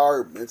people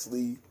are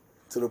mentally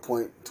to the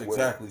point to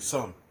exactly where,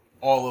 some,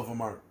 all of them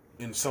aren't,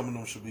 and some of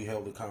them should be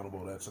held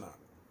accountable. That's not.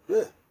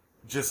 Yeah.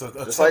 Just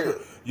like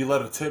you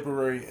let a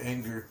temporary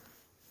anger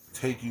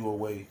take you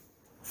away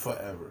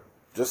forever.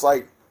 Just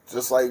like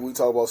we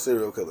talk about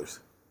serial killers.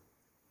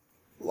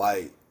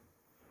 Like,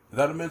 is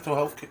that a mental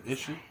health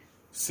issue?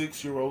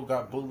 6-year-old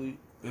got bullied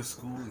in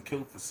school and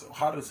killed himself.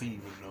 How does he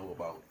even know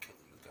about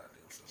killing his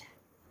goddamn self?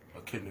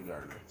 A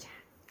kindergartner.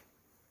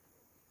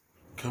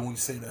 Can we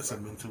say that's a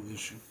mental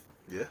issue?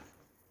 Yeah.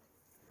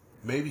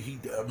 Maybe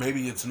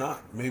it's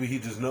not. Maybe he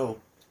just know.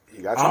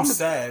 I'm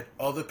sad.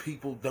 Other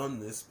people done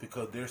this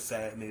because they're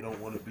sad and they don't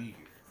want to be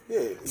here.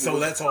 Yeah. So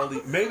that's all.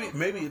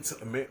 Maybe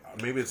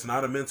it's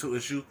not a mental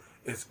issue.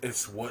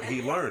 It's what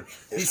he learned.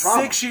 He's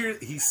trauma. 6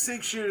 years. He's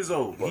 6 years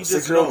old. Well, he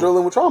just 6-year-old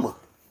dealing with trauma.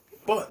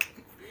 But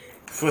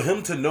for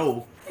him to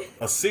know,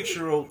 a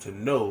 6-year-old to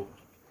know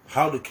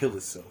how to kill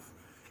himself,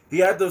 he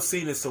had to have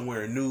seen it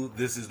somewhere and knew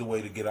this is the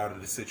way to get out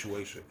of the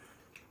situation.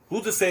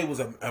 Who to say it was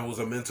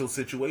a mental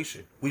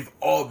situation? We've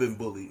all been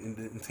bullied and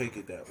didn't take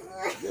it that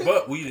way.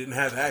 But we didn't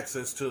have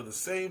access to the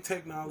same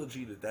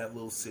technology that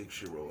little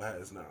 6-year-old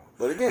has now.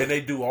 But again, and they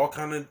do all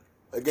kind of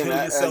kill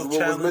as yourself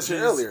what was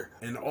mentioned earlier,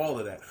 and all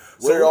of that.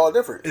 We're all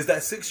different. Is that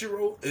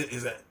 6-year-old?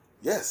 Is that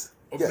yes?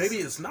 Or yes. maybe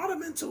it's not a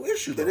mental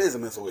issue. Though. It is a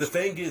mental issue. The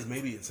thing is,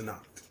 maybe it's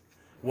not.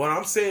 What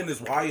I'm saying is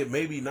why it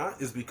maybe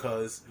not is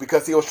because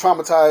he was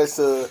traumatized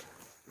to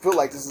feel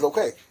like this is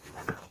okay.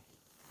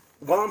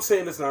 What I'm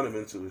saying it's not a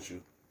mental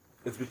issue.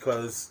 It's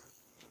because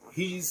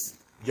he's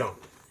young.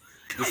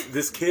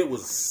 This kid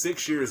was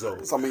 6 years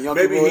old.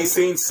 Maybe he's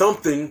seen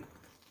something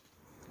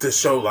to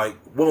show like,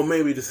 well,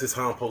 maybe this is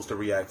how I'm supposed to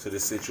react to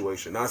this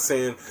situation. Not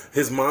saying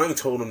his mind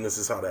told him this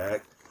is how to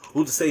act.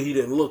 Who to say he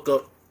didn't look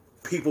up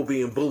people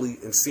being bullied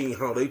and seeing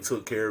how they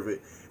took care of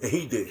it, and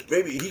he did.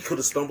 Maybe he could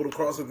have stumbled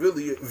across a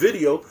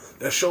video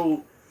that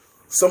showed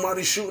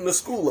somebody shooting the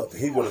school up, and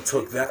he would have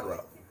took that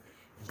route.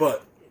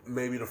 But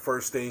maybe the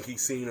first thing he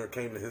seen or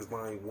came to his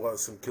mind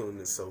was him killing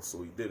himself,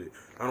 so he did it.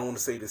 I don't want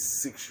to say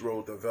this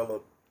 6-year-old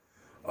developed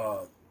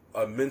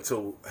a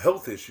mental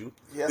health issue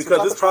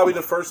because it's probably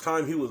the first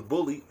time he was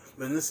bullied,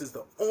 and this is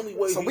the only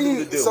way he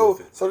knew to deal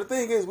with it. So the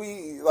thing is,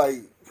 we like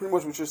pretty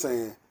much what you're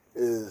saying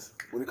is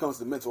when it comes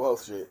to mental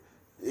health shit,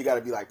 it got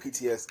to be like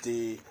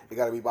PTSD. It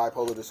got to be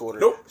bipolar disorder.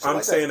 Nope, I'm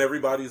like saying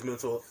everybody's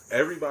mental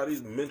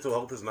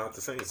health is not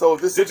the same. So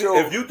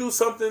if you do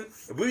something,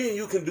 we and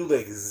you can do the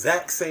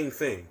exact same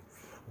thing,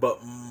 but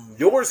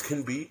yours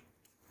can be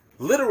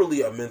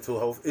literally a mental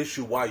health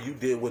issue why you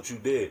did what you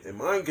did, and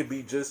mine could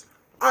be just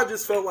I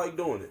just felt like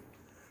doing it.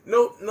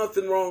 No,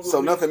 nothing wrong with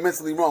So nothing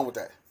mentally wrong with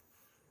that.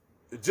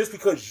 Just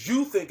because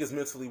you think it's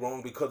mentally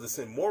wrong because it's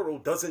immoral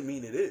doesn't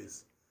mean it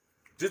is.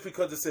 Just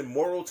because it's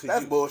immoral to you.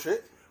 That's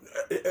bullshit.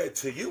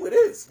 To you, it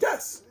is.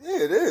 Yes.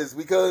 Yeah, it is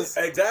because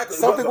exactly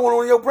something going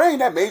on in your brain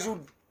that made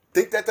you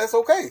think that that's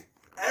okay.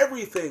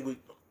 Everything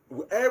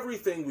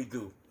we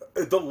do,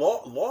 the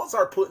laws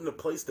are put into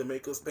place to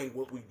make us think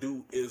what we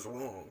do is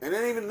wrong. And it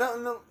ain't even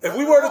nothing. If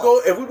we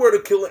were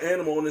to kill an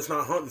animal and it's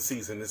not hunting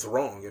season, it's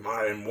wrong. Am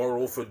I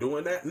immoral for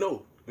doing that?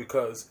 No,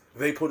 because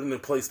they put it in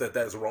place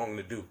that's wrong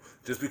to do.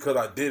 Just because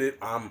I did it,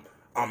 I'm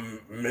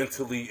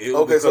mentally ill.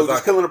 Okay, so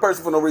just killing a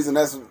person for no reason,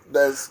 that's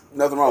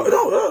nothing wrong with it.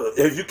 No.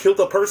 If you killed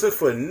a person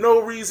for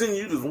no reason,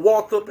 you just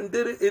walked up and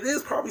did it, it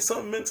is probably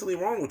something mentally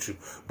wrong with you.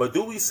 But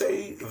do we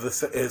say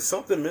is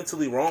something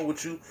mentally wrong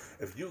with you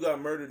if you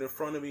got murdered in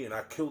front of me and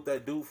I killed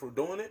that dude for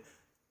doing it?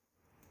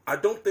 I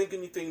don't think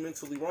anything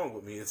mentally wrong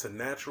with me. It's a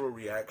natural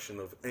reaction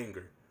of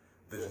anger.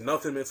 There's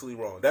nothing mentally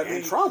wrong.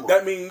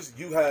 That means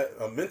you had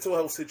a mental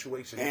health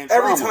situation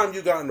every time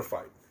you got in the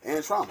fight.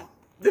 And trauma.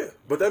 Yeah,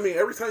 but that means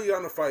every time you got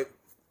in the fight,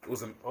 it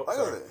was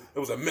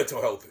a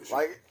mental health issue.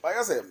 Like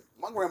I said,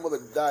 my grandmother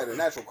died of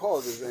natural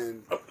causes,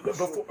 and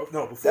before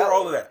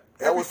all of that,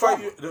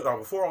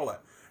 before all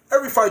that,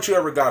 every fight you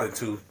ever got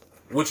into,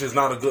 which is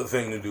not a good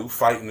thing to do,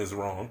 fighting is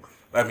wrong.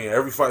 I mean,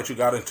 every fight you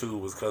got into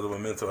was because of a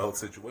mental health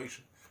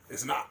situation.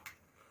 It's not.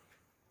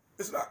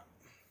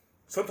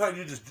 Sometimes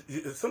you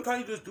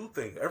just do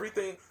things.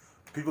 Everything.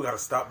 People got to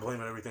stop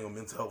blaming everything on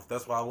mental health.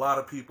 That's why a lot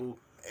of people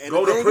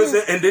go to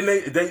prison, and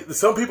then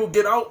some people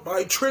get out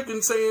by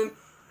tricking, saying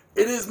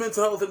it is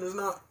mental health and it's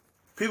not.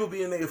 People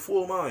be in their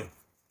full mind.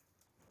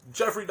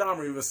 Jeffrey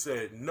Dahmer even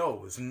said,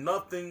 "No, it's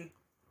nothing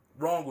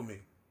wrong with me.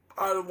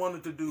 I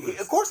wanted to do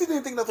this." Of course, he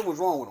didn't think nothing was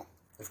wrong with him.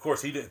 Of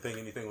course, he didn't think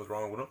anything was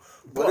wrong with him.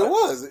 But it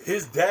was.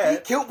 His dad. He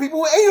killed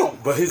people and ate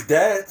them. But his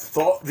dad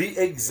thought the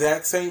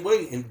exact same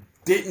way and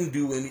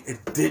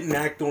didn't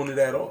act on it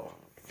at all.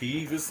 He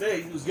even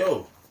said, he was,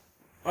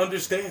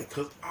 understand,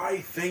 because I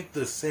think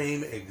the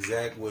same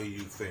exact way you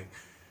think.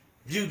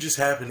 You just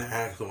happen to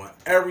act on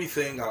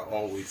everything I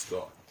always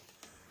thought.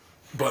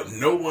 But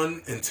no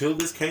one, until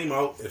this came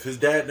out, if his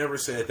dad never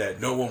said that,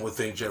 no one would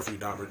think Jeffrey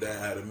Dahmer's dad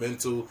had a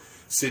mental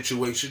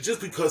situation just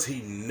because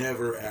he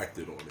never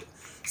acted on it.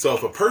 So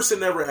if a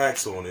person never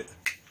acts on it,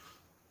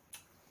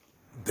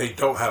 they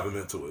don't have a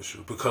mental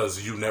issue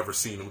because you never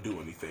seen them do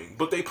anything.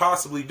 But they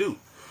possibly do.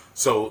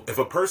 So if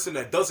a person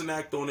that doesn't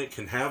act on it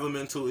can have a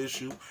mental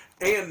issue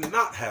and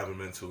not have a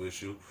mental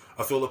issue,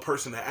 I feel a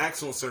person that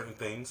acts on certain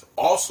things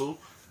also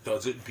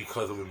does it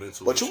because of a mental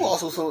issue. But you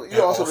also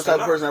the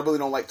type of person that really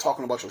don't like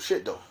talking about your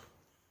shit though.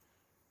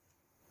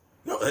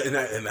 No,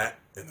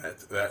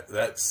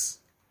 that's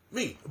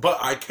me. But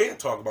I can't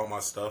talk about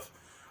my stuff.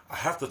 I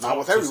have to talk Not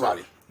with to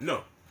everybody.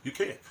 No, you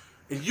can't.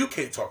 And you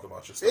can't talk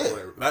about your stuff.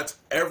 Yeah. That's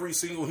every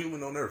single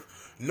human on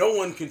earth. No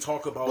one can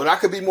talk about. But I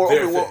could be more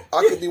their open. thing.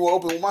 I could be more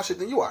open with my shit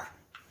than you are.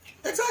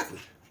 Exactly.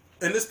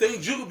 And there's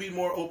things you could be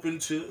more open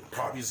to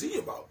probably Z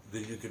about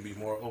than you can be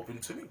more open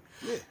to me.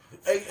 Yeah.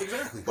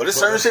 Exactly. But there's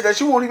certain shit that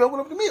you won't even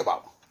open up to me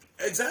about.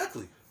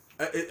 Exactly.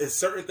 It's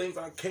certain things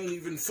I can't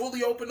even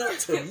fully open up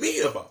to me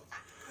about.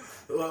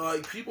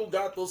 Like, people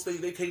got those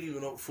things they can't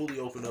even fully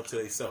open up to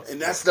themselves. And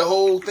that's the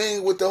whole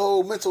thing with the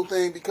whole mental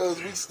thing,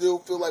 because we still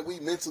feel like we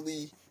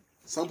mentally,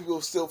 some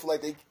people still feel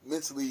like they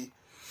mentally,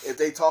 if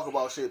they talk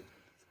about shit,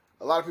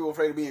 a lot of people are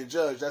afraid of being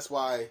judged. That's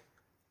why,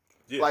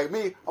 like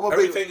me, I'm a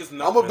big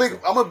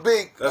promoted. I'm a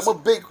big, that's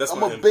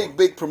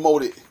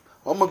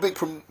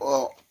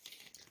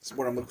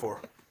what I'm looking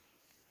for.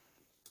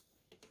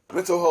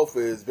 Mental health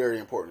is very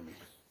important to me.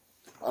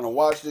 I done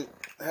watched it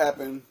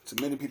happen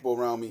to many people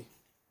around me.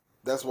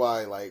 That's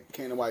why, like,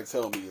 can't nobody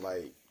tell me,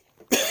 like,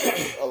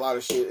 a lot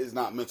of shit is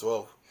not mental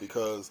health,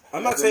 because...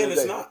 I'm not saying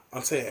it's not.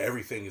 I'm saying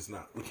everything is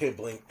not. We can't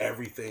blame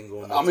everything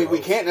on mental health. I mean, we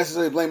can't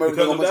necessarily blame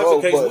everything on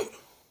mental health,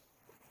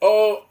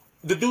 but...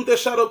 the dude that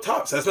shot up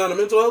Tops, that's not a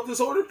mental health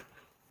disorder?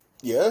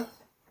 Yeah.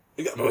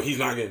 But he's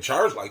not getting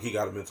charged like he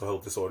got a mental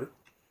health disorder.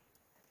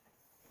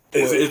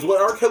 Is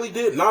what R. Kelly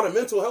did not a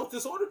mental health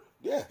disorder?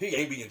 Yeah. He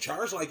ain't being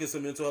charged like it's a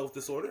mental health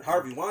disorder.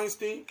 Harvey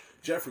Weinstein,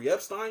 Jeffrey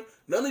Epstein,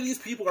 none of these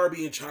people are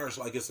being charged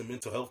like it's a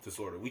mental health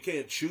disorder. We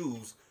can't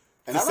choose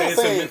to say it's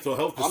a mental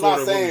health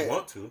disorder when we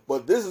want to.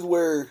 But this is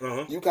where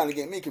you kind of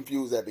get me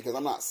confused at, because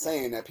I'm not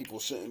saying that people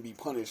shouldn't be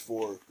punished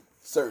for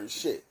certain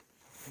shit.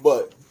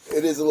 But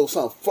it is a little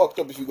something fucked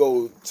up if you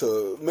go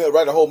to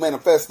write a whole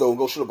manifesto and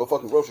go shoot up a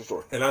fucking grocery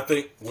store. And I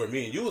think where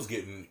me and you was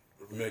getting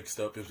mixed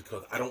up is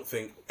because I don't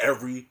think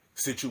every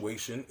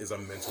situation is a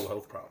mental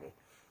health problem.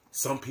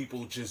 Some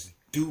people just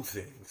do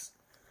things.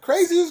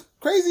 Crazy is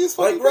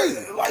fucking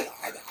crazy.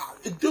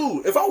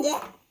 Dude, if I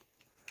want...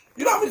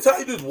 You know how many times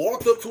you just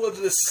walked up to us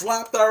and just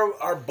slapped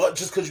our butt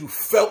just because you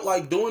felt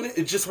like doing it?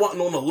 It just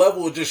wasn't on the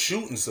level of just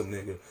shooting some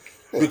nigga.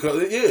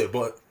 Because,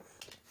 but...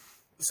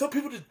 Some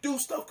people just do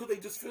stuff because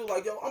they just feel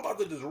like, yo, I'm about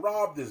to just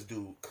rob this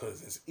dude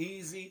because it's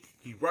easy.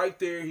 He right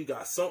there. He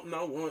got something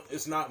I want.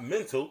 It's not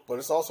mental. But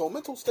it's also a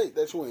mental state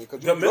that you're in.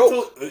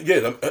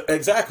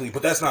 Exactly.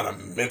 But that's not a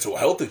mental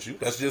health issue.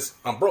 That's just,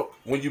 I'm broke.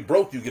 When you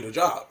broke, you get a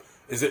job.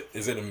 Is it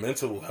a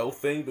mental health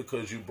thing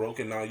because you broke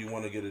and now you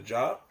want to get a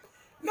job?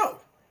 No.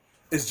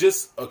 It's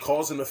just a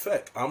cause and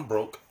effect. I'm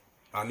broke.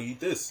 I need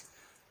this.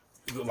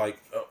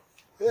 Like,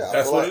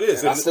 that's what it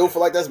is. And I still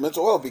feel like that's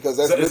mental health, because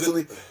that's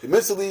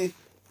mentally...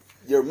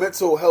 Your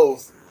mental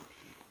health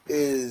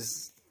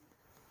is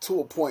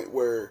to a point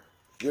where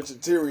you're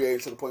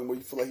deteriorating to the point where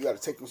you feel like you got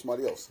to take from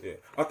somebody else. Yeah,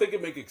 I think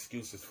it makes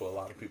excuses for a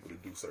lot of people to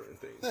do certain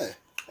things. Yeah,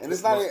 and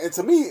it's not. And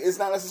to me, it's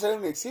not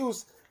necessarily an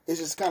excuse.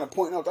 It's just kind of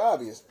pointing out the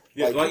obvious.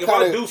 Yeah, like if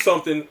I do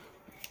something,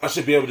 I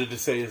should be able to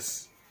just say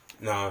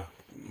my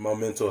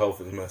mental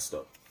health is messed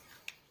up.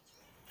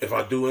 If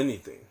I do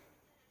anything,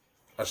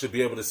 I should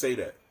be able to say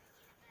that.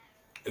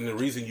 And the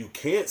reason you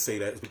can't say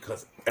that is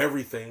because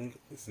everything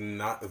is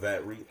not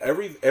that real.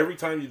 Every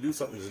time you do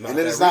something is not. And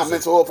then it's not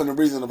mental health, and the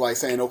reason of like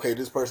saying, okay,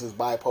 this person is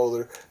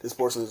bipolar, this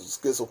person is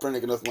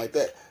schizophrenic, and nothing like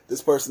that.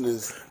 This person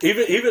is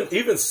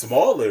even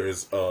small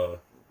layers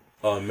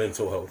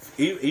mental health.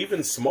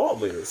 Even small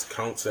layers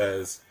counts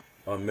as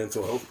a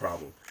mental health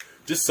problem.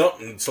 Just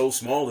something so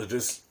small as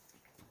just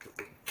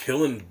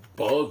killing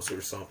bugs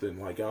or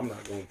something. Like, I'm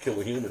not going to kill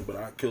a human, but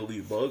I kill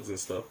these bugs and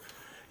stuff.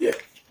 Yeah,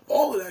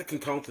 all of that can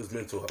count as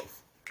mental health.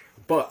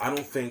 But I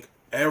don't think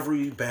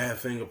every bad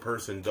thing a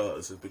person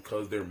does is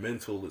because their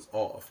mental is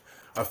off.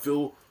 I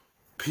feel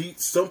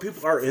some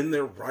people are in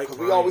their right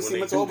mind. We always see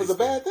mental health as a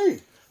bad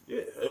thing.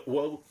 Yeah,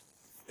 well,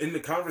 in the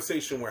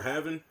conversation we're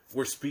having,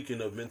 we're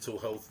speaking of mental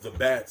health, the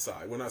bad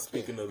side. We're not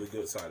speaking of the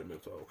good side of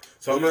mental health.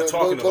 So I'm not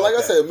talking about. But like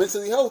I said,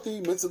 mentally healthy.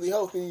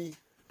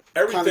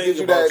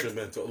 Everything about your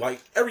mental,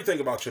 everything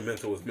about your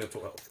mental is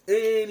mental health.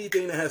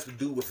 Anything that has to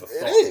do with a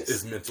thought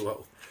is mental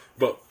health.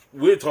 But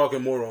we're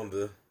talking more on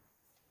the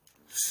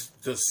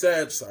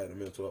sad side of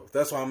mental health.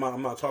 That's why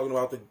I'm not talking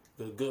about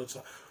the good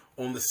side.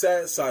 On the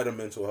sad side of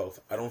mental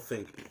health, I don't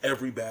think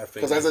every bad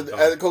thing. Because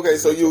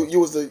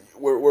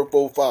we're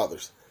both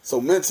fathers, so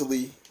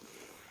mentally,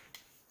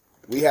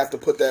 we have to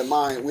put that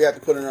mind. We have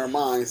to put in our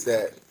minds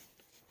that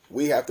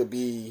we have to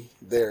be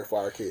there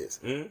for our kids.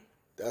 Mm-hmm.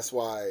 That's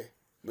why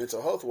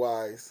mental health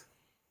wise,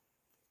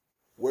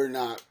 we're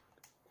not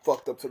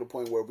fucked up to the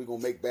point where we're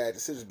gonna make bad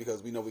decisions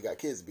because we know we got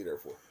kids to be there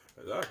for.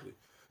 Exactly.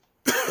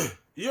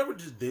 You ever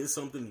just did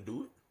something to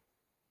do it?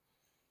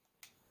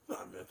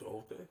 Not a mental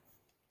whole thing.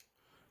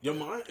 Your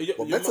mind, you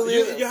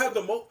have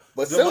the most.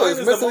 But the still, mind it's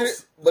is the mentally,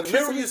 most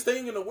curious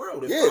thing in the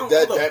world. It yeah, found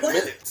other that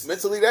planets.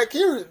 mentally that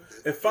curious.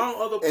 It found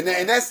other And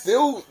that's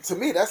still, to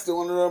me, that's still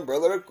under the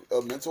umbrella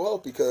of mental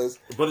health because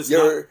But it's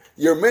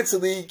you're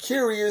mentally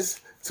curious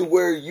to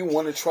where you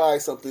want to try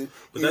something,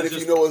 even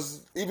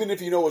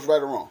if you know it's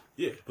right or wrong.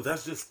 Yeah, but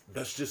that's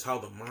just how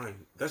the mind.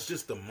 That's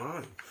just the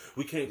mind.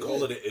 We can't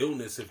call it an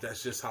illness if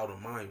that's just how the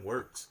mind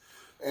works.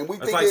 And we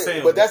That's think, like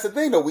saying, but that's the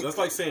thing though. That's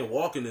like saying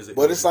walking is an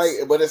but illness.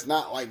 but it's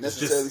not like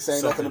necessarily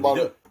saying nothing about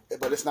it.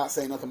 But it's not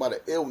saying nothing about an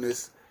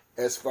illness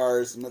as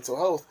far as mental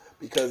health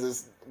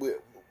because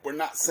we're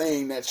not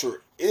saying that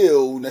you're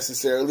ill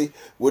necessarily.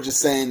 We're just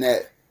saying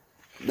that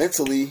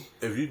mentally,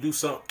 if you do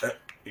something,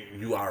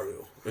 you are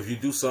ill. If you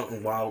do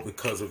something wild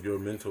because of your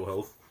mental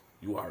health,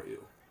 you are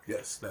ill.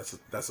 Yes,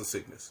 that's a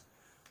sickness.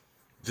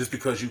 Just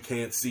because you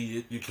can't see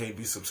it, you can't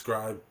be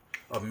subscribed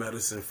a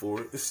medicine for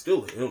it, it's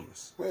still an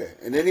illness. Yeah,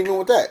 and then even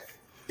with that,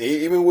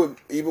 even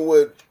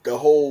with the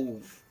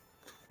whole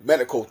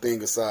medical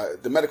thing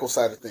aside, the medical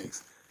side of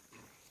things,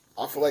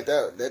 I feel like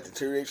that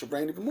deteriorates your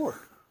brain even more.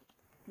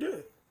 Yeah.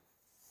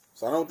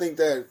 So I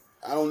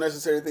don't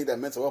necessarily think that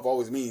mental health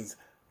always means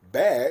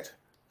bad,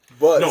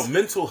 but no,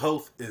 mental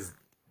health is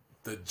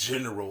the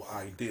general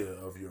idea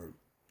of your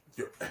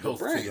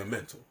health to your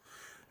mental.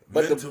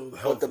 But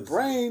the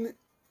brain,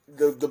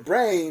 the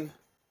brain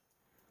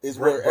is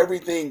where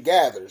everything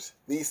gathers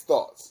these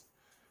thoughts.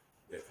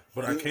 Yeah,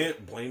 but I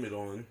can't blame it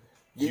on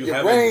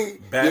your brain.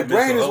 Your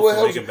brain is what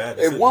helps.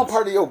 If one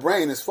part of your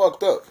brain is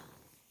fucked up,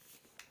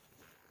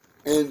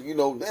 and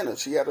Nana,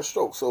 she had a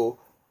stroke, so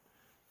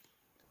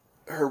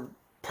her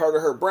part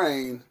of her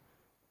brain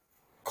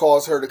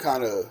caused her to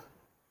kind of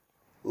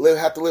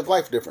have to live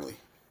life differently.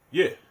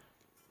 Yeah,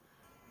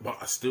 but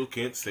I still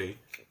can't say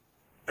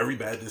every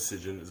bad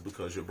decision is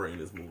because your brain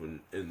is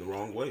moving in the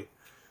wrong way.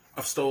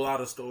 I've stole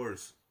out of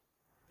stores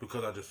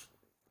because I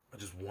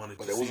just wanted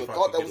to see if I could get away. But there was a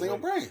thought that was in your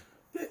brain.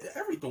 Yeah,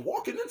 everything.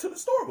 Walking into the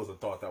store was a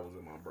thought that was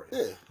in my brain.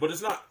 Yeah. But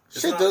it's not.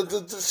 It's part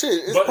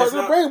of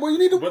the brain where you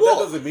need to walk. But that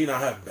doesn't mean I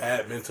have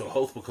bad mental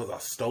health because I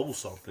stole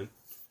something.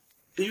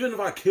 Even if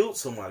I killed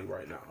somebody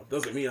right now, it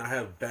doesn't mean I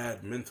have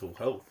bad mental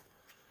health.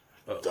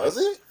 Does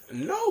it?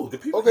 No. The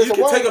people. Okay, you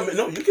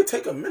can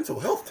take a mental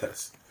health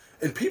test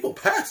and people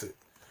pass it.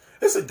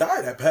 It's a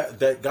guy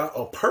that got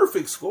a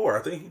perfect score.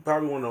 I think he's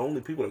probably one of the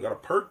only people that got a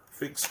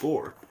perfect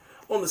score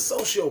on the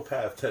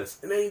sociopath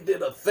test and ain't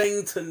did a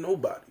thing to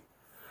nobody.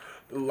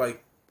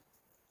 Like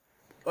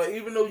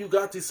even though you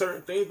got these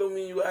certain things, don't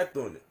mean you act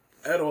on it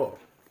at all.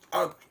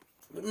 I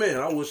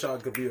wish I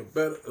could be a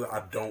better.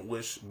 I don't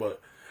wish, but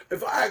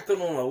if I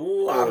acted on a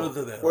lot of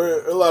that,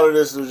 a lot of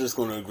this, we're just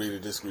going to agree to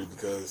disagree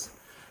because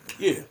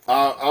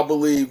I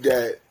believe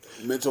that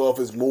mental health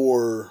is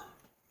more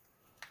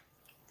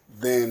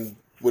than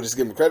what it's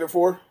given credit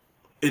for.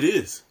 It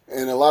is,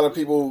 and a lot of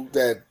people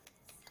that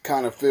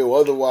kind of feel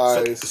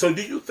otherwise. So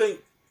do you think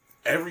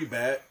every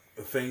bad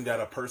thing that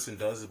a person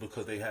does is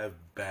because they have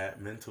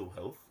bad mental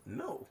health?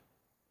 No,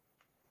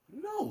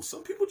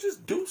 some people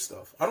just do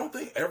stuff. I don't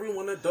think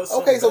everyone that does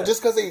something so bad.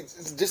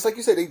 just like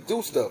you said, they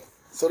do stuff,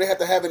 so they have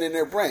to have it in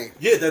their brain.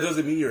 Yeah, that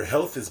doesn't mean your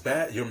health is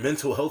bad. Your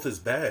mental health is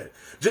bad.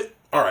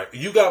 All right,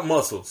 you got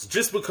muscles.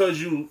 Just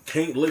because you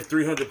can't lift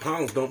 300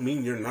 pounds don't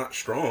mean you're not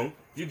strong.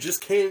 You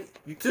just can't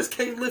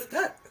lift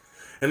that.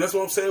 And that's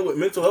what I'm saying with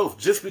mental health.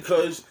 Just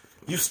because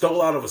you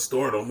stole out of a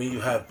store don't mean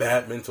you have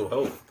bad mental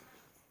health.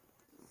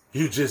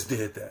 You just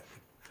did that.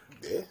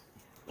 Yeah.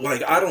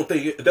 Like, I don't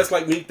think that's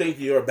like me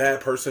thinking you're a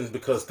bad person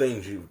because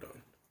things you've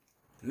done.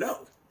 No.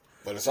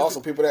 But it's also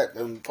people that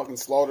fucking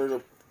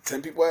slaughtered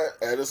 10 people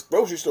at a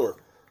grocery store.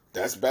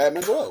 That's bad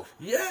mental health.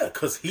 Yeah,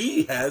 because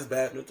he has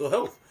bad mental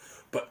health.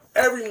 But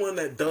everyone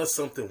that does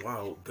something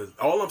wild,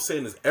 all I'm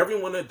saying is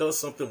everyone that does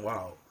something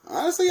wild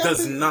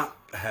does not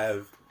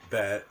have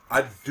bad.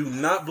 I do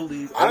not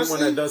believe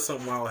everyone that does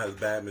something wild has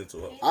bad mental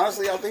health.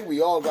 Honestly, I think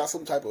we all got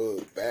some type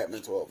of bad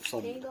mental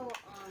health.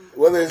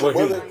 Whether it's 5%,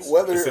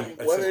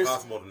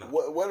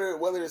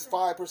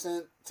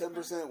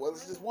 10%, whether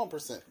it's just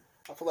 1%.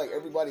 I feel like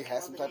everybody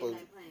has some type of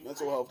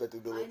mental health that they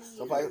deal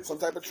with, some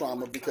type of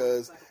trauma,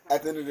 because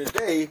at the end of the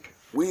day,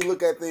 we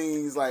look at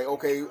things like,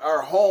 okay,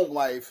 our home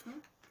life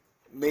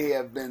may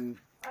have been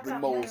the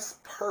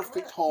most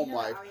perfect home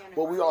life,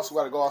 but we also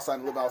got to go outside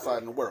and live outside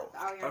in the world.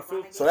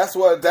 So that's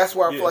where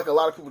I feel like a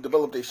lot of people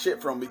develop their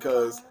shit from,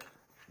 because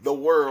the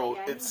world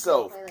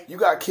itself. You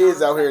got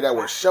kids out here that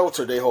were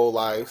sheltered their whole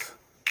lives.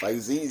 Like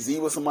Z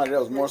was somebody that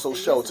was more so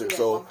sheltered.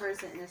 So,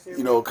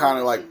 kind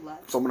of like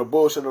some of the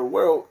bullshit of the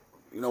world,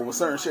 when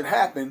certain shit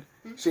happened,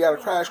 she got a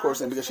crash course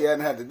in because she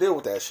hadn't had to deal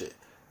with that shit.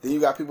 Then you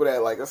got people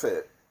that, like I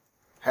said,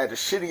 had the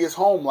shittiest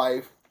home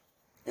life,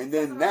 and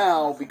then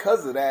now,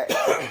 because of that,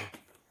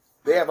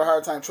 they have a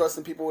hard time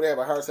trusting people, they have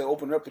a hard time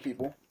opening up to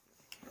people,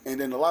 and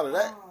then a lot of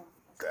that,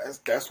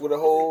 that's what the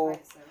whole,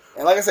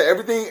 and like I said,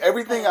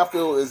 everything I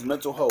feel is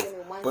mental health,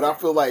 but I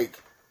feel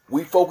like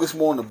we focus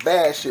more on the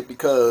bad shit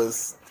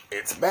because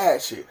it's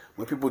bad shit.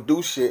 When people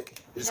do shit,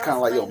 it's kind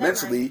of like, yo,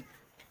 mentally,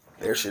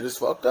 their shit is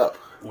fucked up.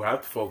 We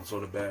have to focus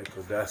on the bad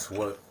because that's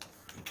what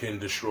can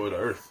destroy the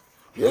earth.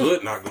 Yeah.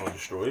 Good not going to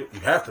destroy it.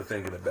 You have to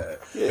think of the bad.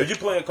 Yeah. If you're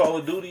playing Call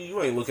of Duty,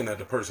 you ain't looking at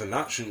the person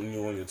not shooting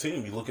you on your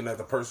team. You're looking at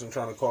the person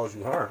trying to cause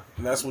you harm.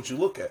 And that's what you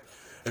look at.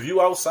 If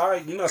you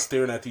outside, you're not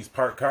staring at these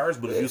parked cars,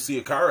 but if you see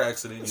a car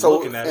accident, you're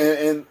looking at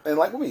it. And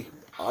like with me,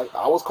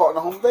 I was caught in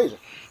a home invasion.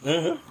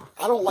 Mm-hmm.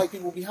 I don't like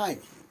people behind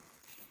me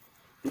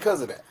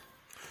because of that.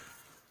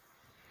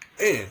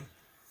 And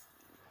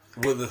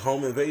with the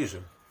home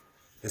invasion,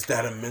 is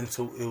that a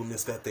mental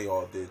illness that they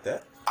all did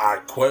that? I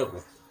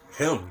quell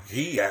him.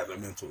 He had a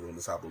mental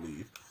illness, I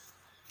believe.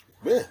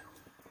 Yeah.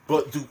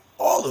 But do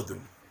all of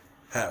them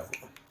have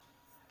one?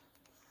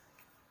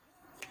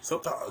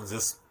 Sometimes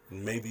just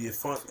maybe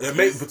it's fun.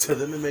 But to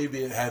them,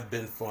 maybe it had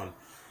been fun.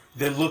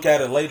 They look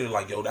at it later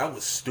like, yo, that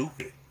was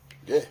stupid.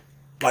 Yeah.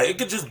 Like, it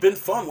could just been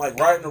fun, like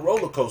riding a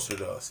roller coaster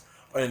to us.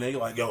 And they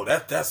like, yo,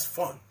 that's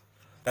fun.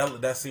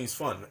 That seems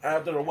fun.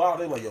 After a while,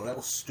 they like, yo, that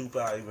was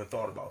stupid. I even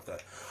thought about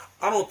that.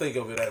 I don't think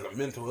of it as a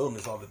mental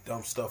illness, all the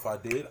dumb stuff I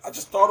did. I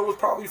just thought it was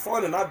probably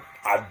fun, and I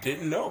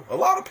didn't know. A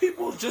lot of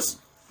people are just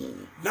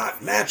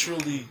not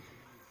naturally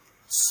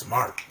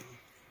smart.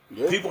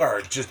 Yeah. People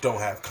just don't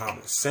have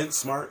common sense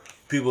smart.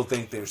 People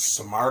think they're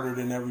smarter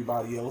than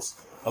everybody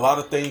else. A lot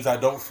of things I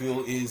don't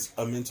feel is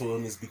a mental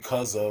illness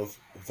because of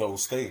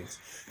those things.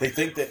 They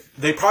think that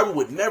they probably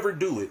would never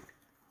do it,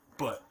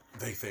 but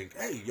they think,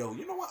 hey, yo,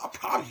 you know what? I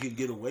probably can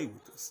get away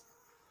with this.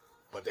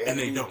 But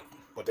they don't.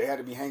 But they had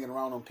to be hanging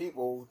around on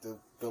people to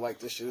feel like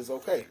this shit is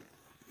okay.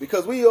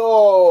 Because we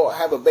all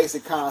have a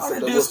basic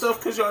concept I did stuff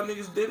because y'all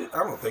niggas did it.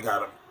 I don't think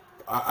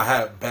I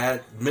had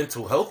bad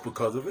mental health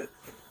because of it.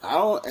 I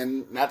don't,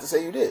 and not to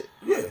say you did.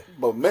 Yeah.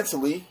 But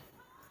mentally,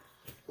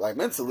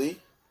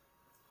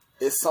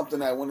 it's something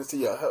that went into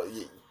your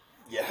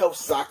health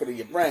socket of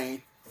your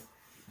brain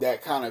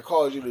that kind of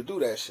caused you to do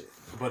that shit.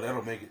 But that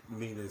don't make it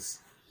mean it's...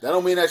 That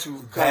don't mean that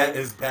you...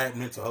 It's bad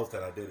mental health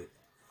that I did it.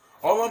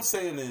 All I'm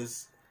saying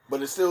is...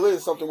 But it still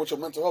is something with your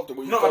mental health.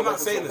 Where you No, I'm not like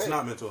saying okay. it's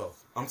not mental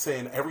health. I'm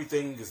saying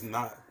everything is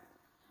not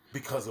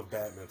because of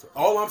bad mental.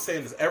 All I'm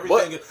saying is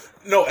everything.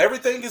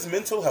 Everything is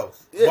mental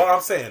health. Yeah. What I'm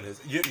saying is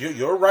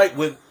you're right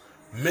with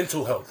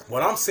mental health.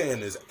 What I'm saying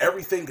is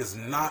everything is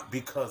not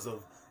because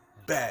of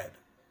bad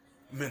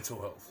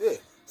mental health. Yeah.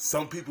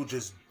 Some people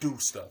just do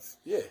stuff.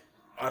 Yeah.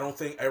 I don't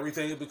think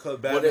everything is because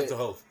of bad mental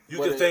health. You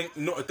can think.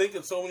 No, I think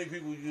of so many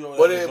people. You know.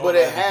 But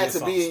it had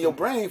to be in your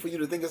brain for you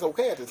to think it's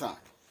okay at the time.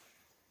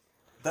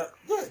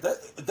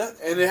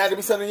 And it had to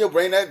be something in your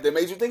brain that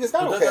made you think it's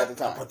not okay at the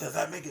time. But does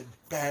that make it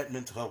bad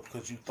mental health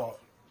because you thought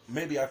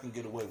maybe I can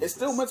get away with it? It's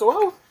still mental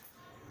health.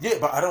 Yeah,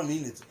 but I don't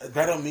mean it's.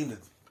 That don't mean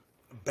it's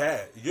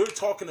bad. You're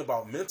talking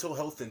about mental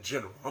health in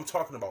general. I'm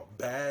talking about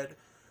bad.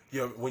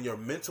 When your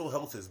mental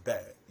health is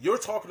bad, you're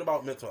talking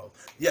about mental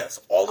health. Yes,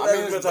 all of that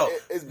is mental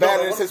health. It's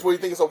bad in the sense where you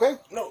think it's okay.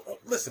 No,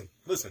 listen.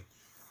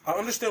 I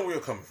understand where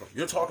you're coming from.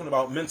 You're talking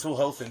about mental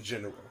health in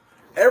general.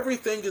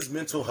 Everything is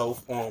mental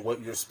health on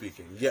what you're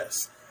speaking.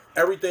 Yes,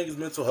 everything is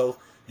mental health.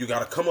 You got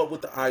to come up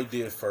with the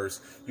idea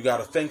first. You got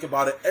to think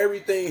about it.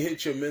 Everything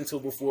hit your mental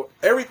before.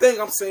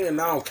 Everything I'm saying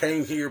now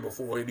came here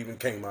before it even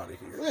came out of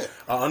here. Yeah.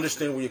 I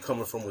understand where you're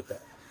coming from with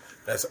that.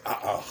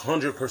 I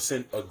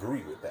 100%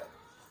 agree with that.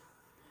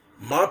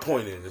 My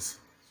point is,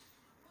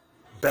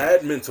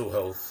 bad mental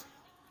health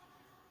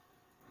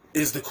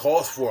is the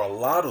cause for a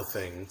lot of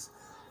things,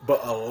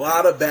 but a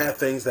lot of bad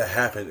things that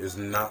happen is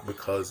not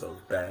because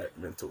of bad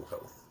mental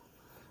health.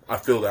 I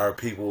feel there are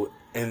people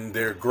in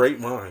their great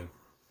mind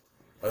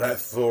that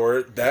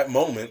for that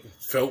moment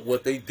felt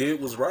what they did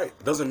was right.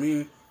 It doesn't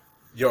mean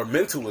your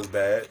mental is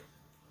bad.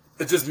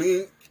 It just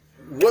means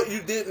what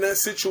you did in that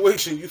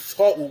situation you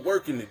thought would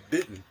work and it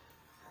didn't.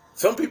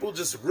 Some people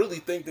just really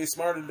think they're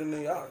smarter than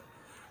they are.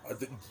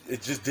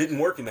 It just didn't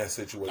work in that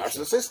situation.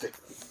 Narcissistic.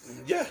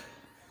 Yeah.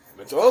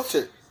 Mental health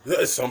shit.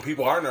 Some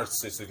people are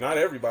narcissistic. Not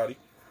everybody.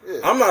 Yeah.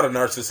 I'm not a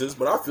narcissist,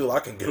 but I feel I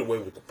can get away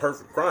with the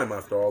perfect crime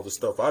after all the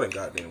stuff I done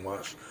goddamn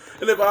watched.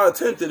 And if I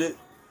attempted it,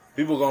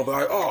 people gonna be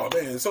like, "Oh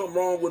man, something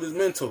wrong with his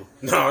mental."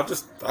 No,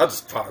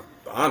 I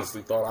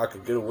honestly thought I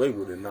could get away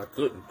with it, and I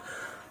couldn't.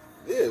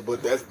 Yeah,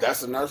 but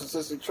that's a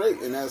narcissistic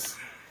trait, and that's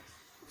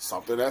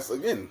something that's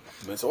again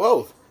mental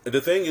health.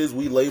 The thing is,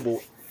 we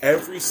label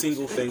every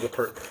single thing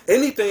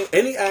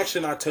any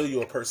action I tell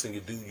you a person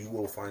can do, you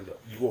will find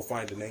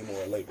a name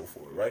or a label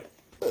for it, right?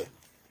 Yeah.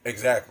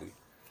 Exactly.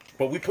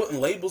 But we putting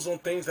labels on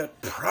things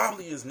that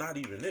probably is not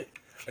even it.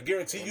 I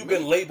guarantee you've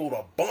been labeled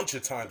a bunch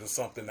of times as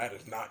something that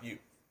is not you.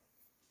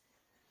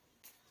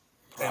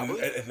 And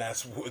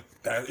that's what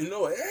that it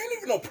ain't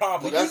even no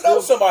problem. You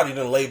know somebody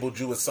done labeled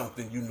you as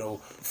something you know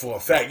for a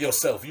fact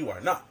yourself you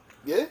are not.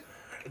 Yeah.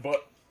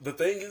 But the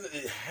thing is,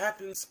 it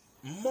happens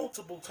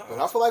multiple times.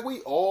 But I feel like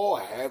we all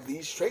have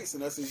these traits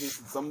in us. It's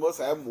just some of us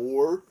have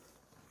more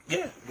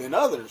than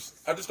others.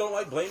 I just don't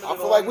like blaming. I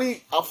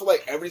feel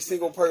like every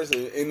single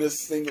person in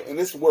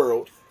this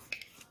world,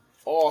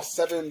 all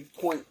 7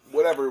 point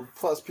whatever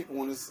plus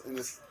people in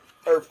this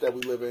earth that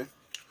we live in,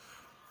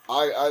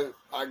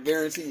 I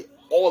guarantee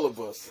all of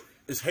us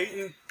is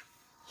hating.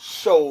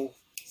 Show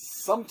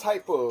some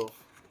type of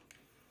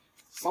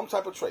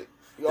trait.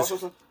 You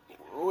also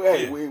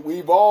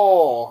we've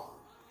all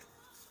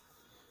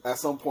at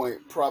some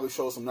point probably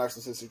showed some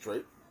narcissistic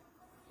trait.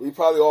 We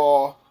probably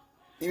all,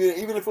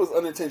 even if it was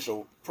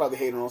unintentional, probably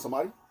hated on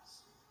somebody.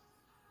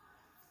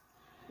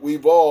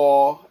 We've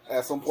all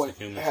at some point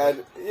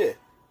had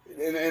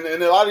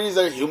and a lot of these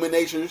are human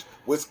natures,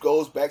 which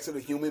goes back to the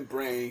human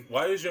brain.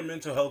 Why is your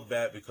mental health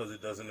bad? Because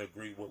it doesn't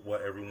agree with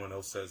what everyone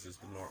else says is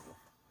the normal.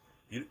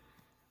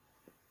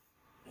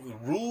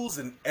 Rules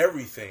and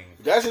everything.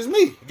 That's just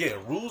me. Yeah,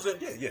 rules and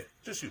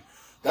just you.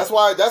 That's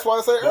why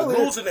I said earlier.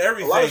 Rules and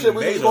everything. A lot of shit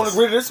we just going to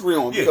agree to disagree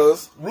on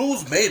because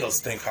rules made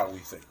us think how we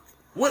think.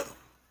 What?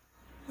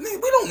 We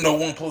don't know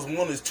 1 +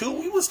 1 is 2.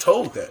 We was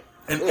told that,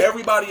 and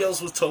everybody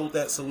else was told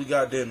that, so we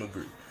goddamn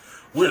agree.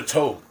 We're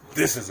told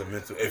this is a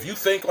mental. If you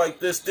think like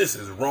this, this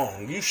is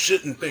wrong. You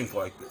shouldn't think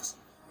like this.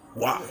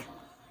 Why?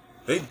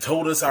 They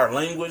told us our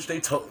language.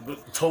 They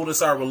told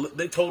us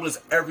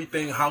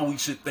everything, how we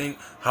should think,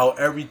 how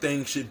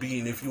everything should be,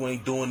 and if you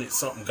ain't doing it,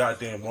 something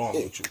goddamn wrong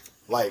with you.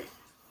 Like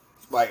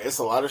it's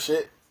a lot of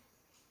shit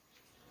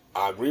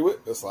I agree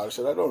with. It's a lot of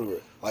shit I don't agree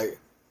with. Like,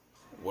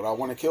 would I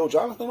want to kill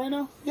Jonathan right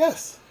now?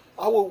 Yes,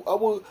 I will.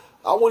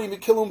 I won't even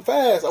kill him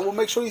fast. I will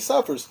make sure he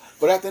suffers.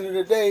 But at the end of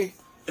the day,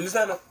 is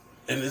that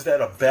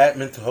a bad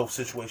mental health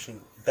situation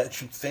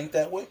that you think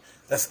that way?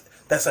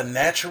 That's a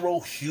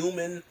natural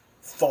human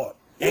thought.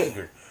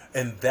 Anger,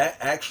 and that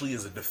actually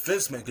is a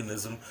defense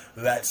mechanism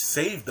that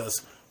saved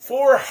us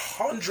for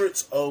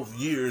hundreds of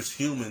years.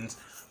 Humans,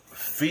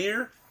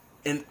 fear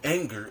and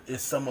anger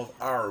is some of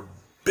our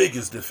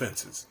biggest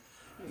defenses.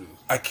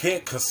 I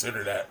can't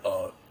consider that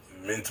a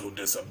mental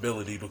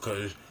disability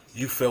because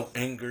you felt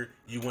anger,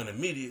 you went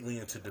immediately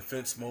into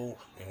defense mode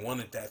and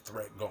wanted that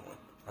threat going.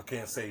 I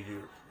can't say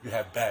you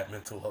have bad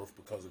mental health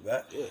because of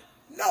that. Yeah.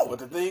 No, but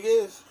the thing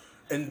is,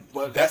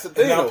 but that's the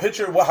thing. Now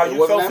picture how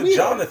you felt for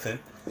Jonathan.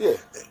 Yeah.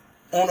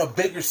 On a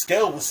bigger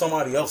scale with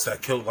somebody else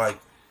that killed like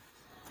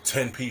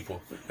 10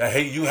 people. That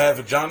hate you have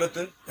for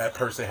Jonathan, that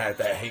person had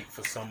that hate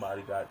for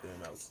somebody goddamn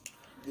else.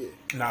 Yeah.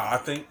 Nah,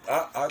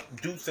 I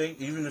do think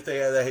even if they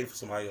had that hate for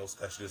somebody else,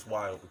 that's just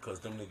wild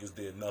because them niggas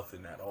did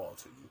nothing at all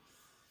to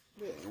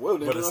you. Yeah, Will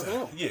did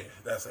nothing. Yeah,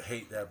 that's a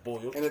hate that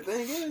boiled. And the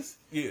thing is,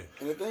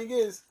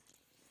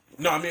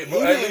 no, I mean,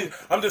 but at least,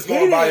 I'm just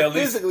going by at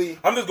least. Physically,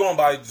 I'm just going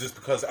by just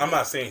because I'm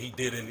not saying he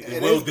did anything.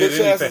 And Will his did bitch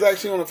ass anything. is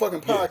actually on a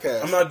fucking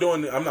podcast.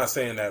 I'm not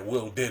saying that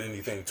Will did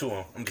anything to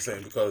him. I'm just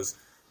saying because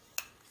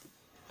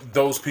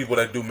those people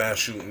that do mass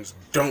shootings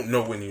don't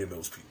know any of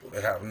those people.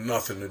 They have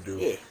nothing to do.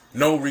 Yeah.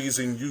 No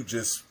reason. You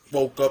just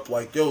woke up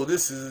like, yo,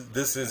 this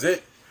is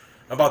it.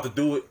 I'm about to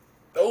do it.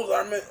 Those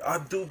are I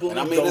do believe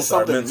those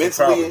are mental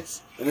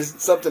problems. And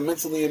it's something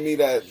mentally in me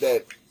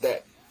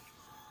that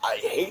I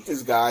hate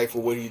this guy for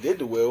what he did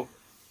to Will,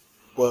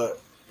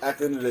 but at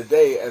the end of the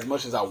day, as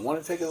much as I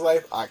want to take his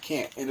life, I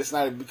can't. And it's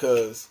not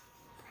because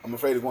I'm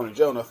afraid of going to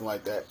jail, nothing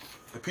like that.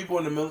 The people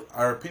in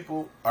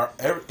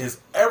the is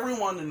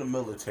everyone in the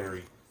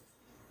military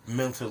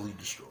mentally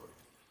destroyed?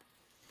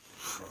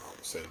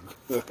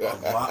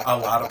 A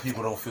lot of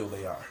people don't feel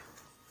they are.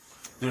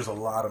 There's a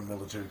lot of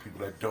military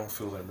people that don't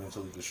feel they're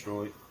mentally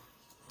destroyed.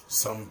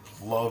 Some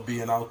love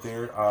being out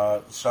there.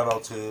 Shout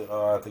out to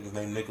I think his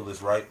name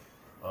Nicholas Wright.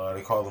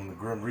 They call him the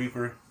Grim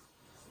Reaper.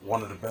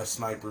 One of the best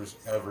snipers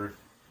ever.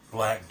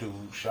 Black dude.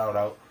 Shout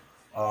out.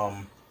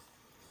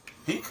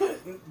 He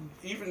couldn't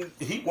even.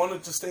 He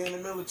wanted to stay in the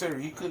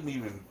military. He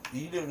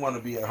didn't want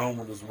to be at home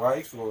with his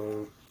wife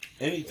or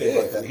anything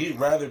like that. He'd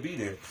rather be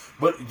there.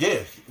 But yeah,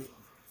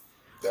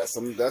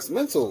 that's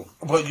mental.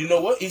 But you know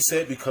what he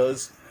said?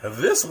 Because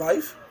this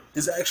life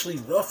is actually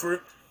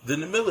rougher than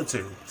the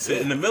military. So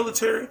in the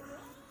military,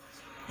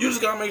 you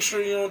just gotta make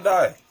sure you don't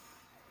die.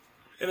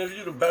 And if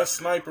you're the best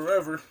sniper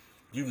ever,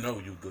 you know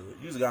you good.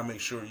 You just gotta make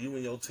sure you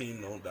and your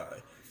team don't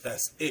die.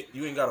 That's it.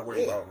 You ain't gotta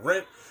worry about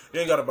rent. You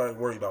ain't gotta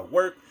worry about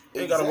work.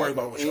 You ain't gotta worry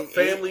about what your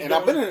family and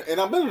I've been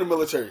in the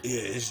military.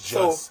 Yeah, it's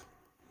just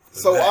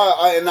so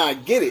I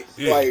get it.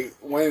 Yeah.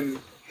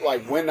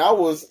 Like when I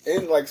was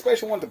in, like,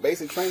 especially when the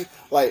basic training,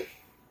 like,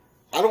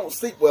 I don't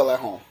sleep well at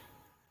home.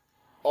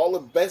 All the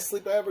best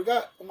sleep I ever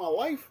got in my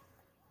life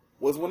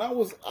was when I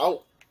was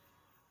out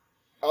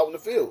in the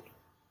field.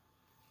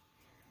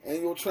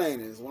 Annual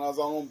trainings, when I was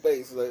on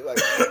base, like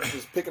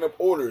just picking up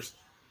orders.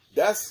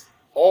 That's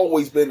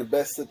always been the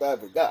best sleep I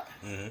ever got.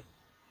 Mm-hmm.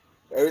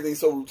 Everything's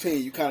so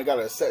routine. You kind of got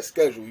a set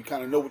schedule. You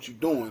kind of know what you're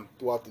doing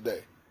throughout the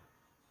day.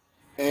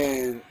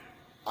 And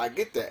I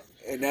get that.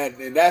 And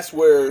that's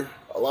where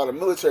a lot of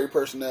military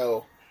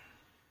personnel,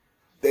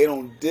 they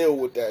don't deal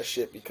with that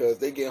shit because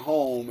they get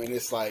home and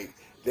it's like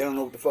they don't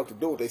know what the fuck to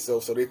do with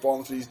themselves, so they fall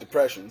into these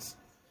depressions.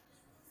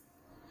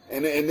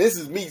 And this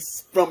is me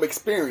from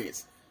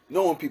experience,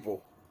 knowing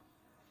people.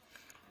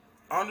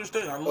 I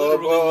understand. I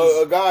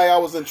literally a guy I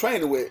was in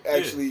training with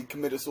actually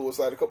committed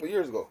suicide a couple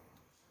years ago.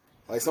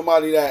 Like,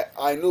 somebody that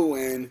I knew,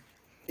 and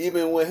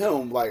even with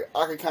him, like,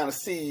 I could kind of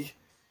see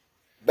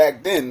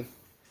back then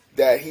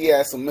that he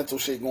has some mental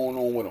shit going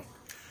on with him.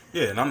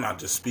 Yeah, and I'm not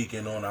just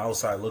speaking on the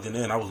outside looking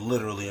in. I was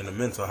literally in a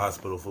mental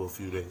hospital for a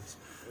few days,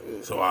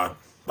 so I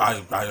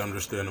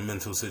understand the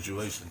mental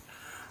situation.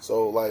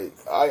 So like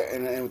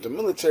and with the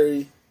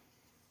military,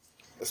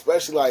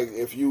 especially like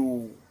if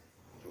you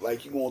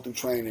going through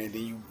training, and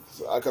then you,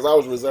 because I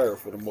was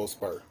reserved for the most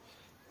part.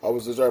 I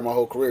was reserved my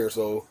whole career,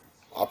 so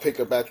I pick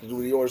up active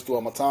duty orders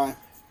throughout my time.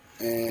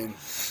 And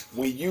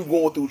when you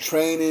going through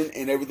training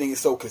and everything is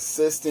so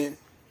consistent,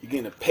 you're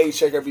getting a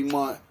paycheck every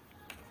month.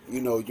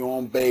 You know, you're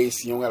on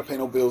base. You don't got to pay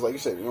no bills, like you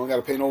said. You don't got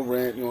to pay no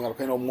rent. You don't got to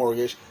pay no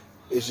mortgage.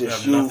 It's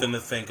just you have nothing to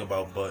think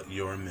about but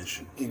your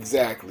mission.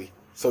 Exactly.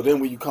 So then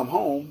when you come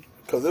home,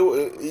 because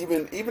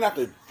even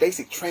after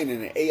basic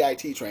training and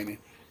AIT training,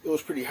 it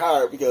was pretty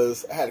hard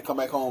because I had to come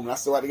back home and I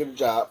still had to get a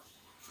job.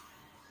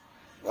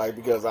 Like,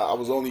 because I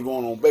was only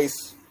going on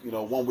base,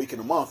 1 week in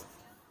a month.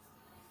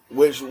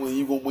 Which when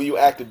you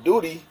active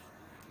duty,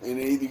 and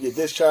then either you get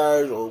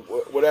discharged or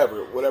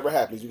whatever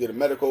happens, you get a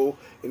medical,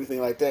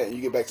 anything like that, and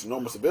you get back to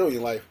normal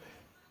civilian life.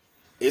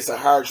 It's a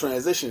hard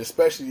transition,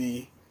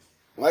 especially,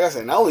 like I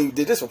said, I only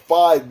did this for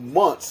 5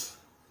 months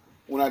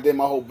when I did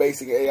my whole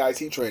basic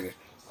AIT training.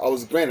 I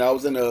was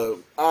in the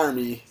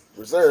Army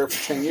Reserve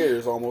for 10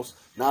 years, almost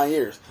 9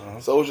 years.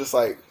 So it was just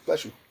like,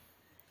 bless you.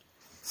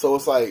 So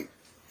it's like,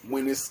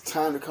 when it's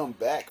time to come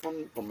back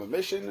from a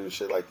mission and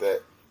shit like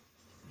that,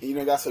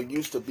 and got so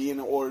used to being in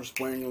orders,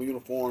 wearing your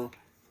uniform,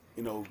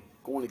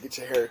 going to get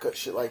your hair cut,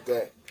 shit like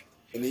that,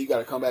 and then you got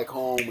to come back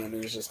home, and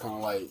it's just kind of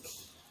like,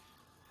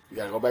 you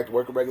got to go back to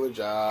work a regular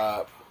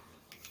job.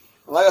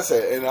 Like I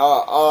said, and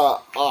I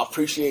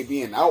appreciate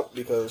being out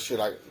because shit,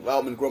 like,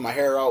 allowed me to grow my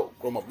hair out,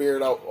 grow my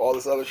beard out, all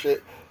this other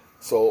shit.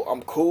 So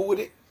I'm cool with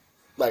it.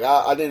 Like,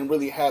 I didn't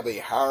really have a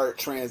hard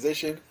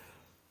transition,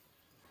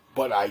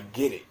 but I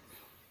get it.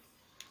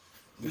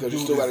 Because you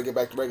still got to get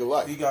back to regular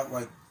life. He got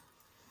like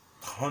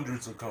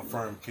hundreds of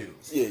confirmed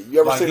kills. Yeah,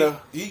 you ever seen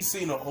He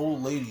seen an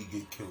old lady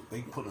get killed.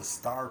 They put a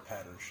star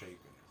pattern shape in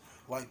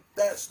it. Like,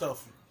 that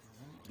stuff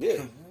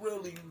can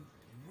really,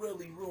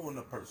 really ruin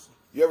a person.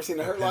 You ever seen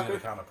the Hurt Locker? The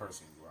kind of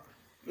person you are.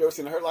 You ever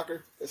seen the Hurt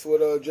Locker? It's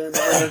with Jeremy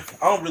Renner.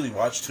 I don't really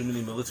watch too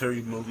many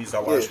military movies. I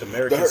watched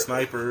American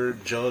Sniper,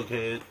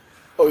 Jughead.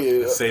 Oh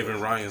yeah, Saving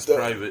Ryan's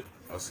Private.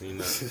 I've seen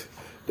that.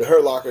 The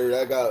Hurt Locker.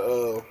 That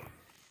got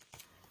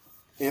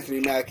Anthony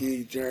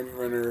Mackie, Jeremy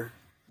Renner.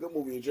 Good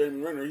movie. And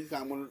Jeremy Renner, he's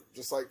kind of one,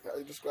 just like how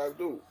you described,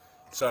 dude.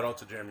 Shout out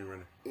to Jeremy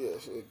Renner. Yeah,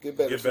 get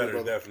better. Get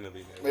better,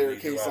 definitely. Mayor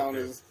Kingstown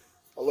is.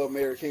 I love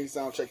Mayor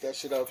Kingstown. Check that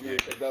shit out if you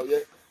ain't checked it out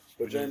yet.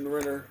 But Jeremy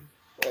Renner,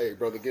 hey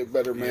brother, get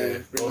better,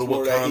 man. Go to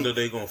Wakanda,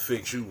 they gonna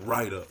fix you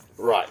right up.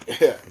 Right.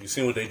 Yeah. You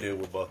seen what they did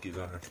with Bucky's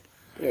arm?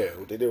 Yeah,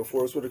 what they did with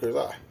Forrest Whitaker's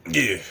eye.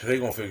 Yeah, they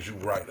gonna fix you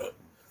right up.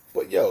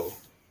 But yeah,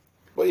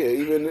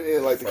 even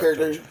in, like the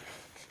character.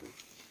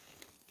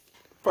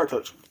 Part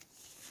touch.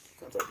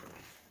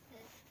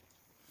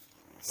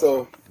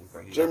 So,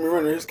 Jeremy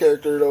Renner, his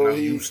character though,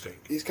 he's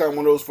kind of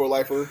one of those for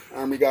lifer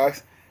Army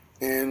guys,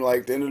 and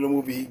like the end of the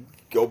movie, he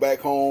go back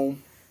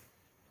home.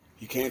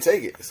 He can't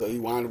take it, so he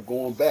wound up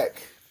going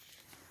back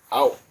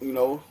out.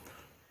 To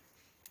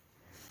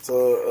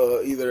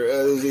either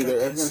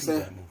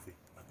Afghanistan.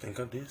 I think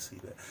I did see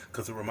that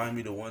because it reminded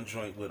me of the one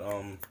joint with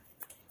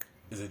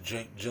is it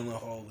Jake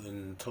Gyllenhaal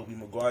and Tobey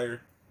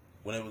Maguire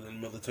when they was in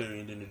the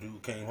military, and then the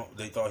dude came home.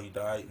 They thought he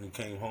died, and he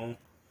came home.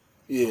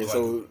 Yeah,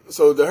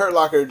 so the Hurt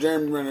Locker,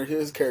 Jeremy Renner,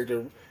 his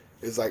character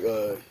is like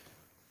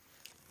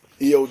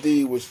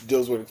EOD, which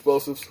deals with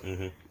explosives.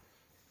 Mm-hmm.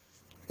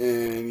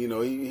 And,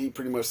 he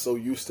pretty much so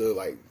used to,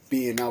 like,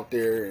 being out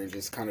there and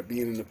just kind of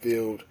being in the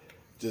field.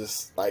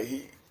 Just, like,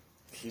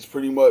 he's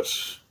pretty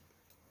much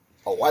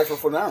a lifer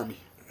for the Army.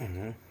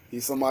 Mm-hmm.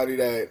 He's somebody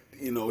that,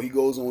 he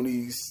goes on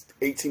these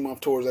 18-month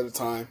tours at a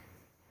time,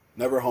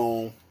 never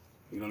home,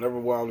 never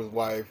around his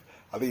wife.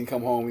 I think he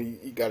come home,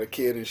 he got a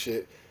kid and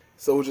shit.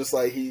 So it's just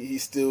like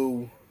he's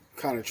still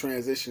kind of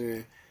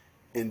transitioning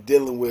and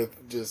dealing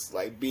with just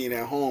like being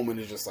at home, and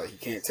it's just like he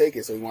can't take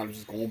it, so he wanted to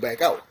just going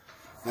back out.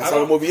 That's how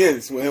the movie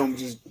ends, with him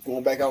just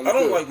going back out. I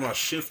don't like my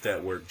shift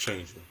at work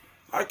changing.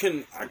 I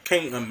can't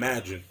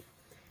imagine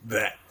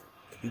that.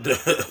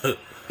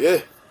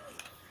 Yeah.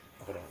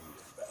 Hold on.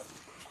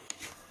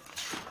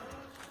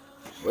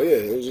 But yeah,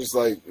 it was just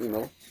like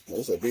like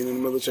I said, being in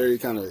the military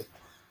kind of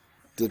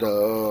did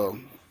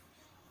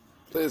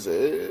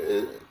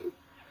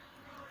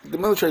the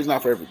military's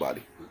not for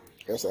everybody.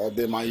 Like I said, I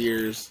did my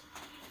years.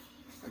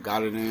 I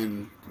got it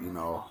in.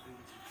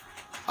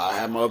 I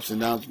had my ups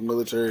and downs with the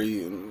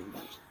military, and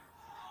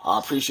I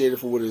appreciate it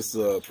for what it's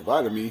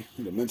provided me,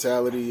 the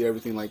mentality,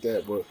 everything like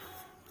that. But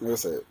like I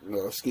said,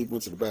 Skeet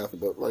went to the bathroom.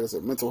 But like I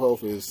said, mental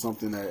health is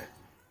something that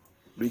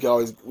we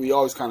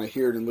always kind of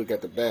hear it and look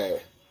at the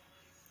bad.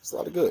 It's a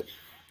lot of good,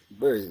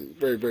 very,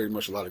 very, very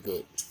much a lot of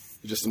good. It's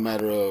just a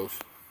matter of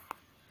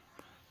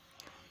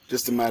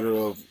just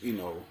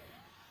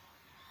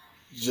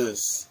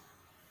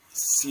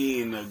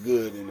seeing the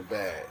good in the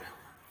bad.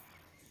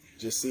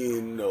 Just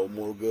seeing,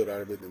 more good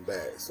out of it than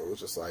bad. So it's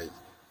just like,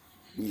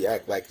 we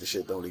act like the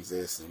shit don't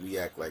exist, and we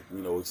act like,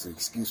 it's an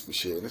excuse for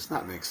shit, and it's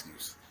not an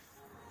excuse.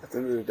 At the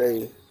end of the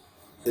day,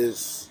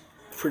 it's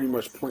pretty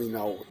much pointing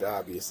out what the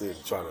obvious is,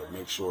 trying to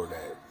make sure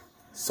that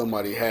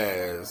somebody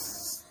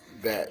has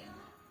that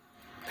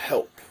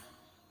help.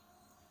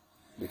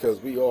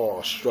 Because we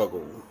all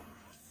struggle,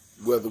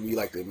 whether we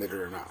like to admit it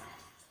or not.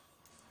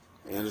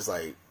 And it's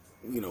like,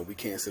 we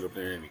can't sit up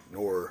there and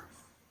ignore,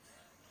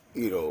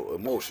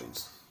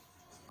 emotions.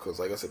 Because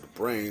like I said, the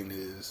brain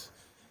is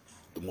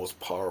the most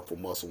powerful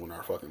muscle in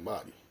our fucking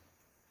body.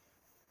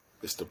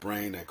 It's the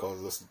brain that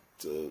causes us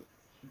to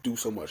do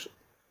so much.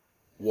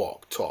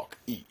 Walk, talk,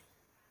 eat.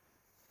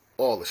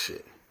 All the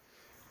shit.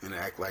 And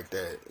act like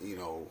that, and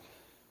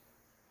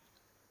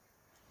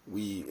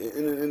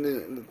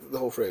the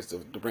whole phrase,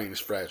 the brain is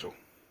fragile.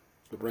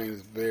 The brain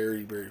is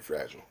very, very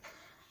fragile,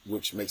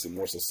 which makes it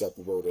more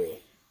susceptible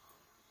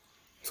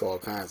to all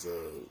kinds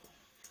of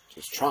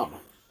just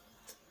trauma.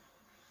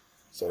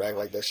 So to act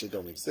like that shit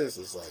don't exist,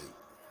 it's like,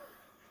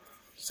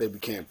 say we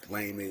can't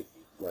blame it,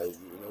 like,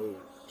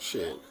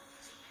 shit.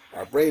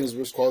 Our brain is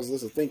what causes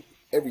us to think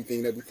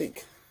everything that we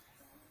think.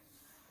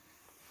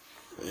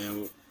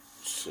 And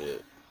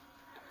shit.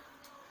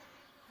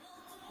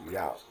 We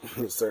out.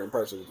 Certain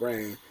parts of the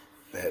brain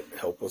that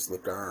help us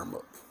lift our arm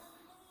up.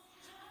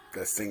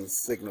 That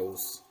sends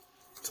signals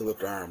to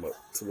lift our arm up,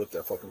 to lift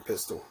that fucking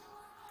pistol.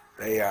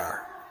 They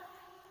are.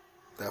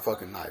 That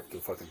fucking knife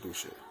can fucking do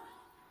shit.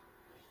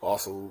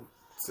 Also,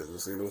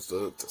 sends signals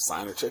to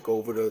sign a check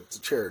over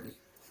to charity.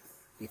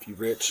 If you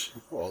rich,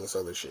 all this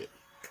other shit.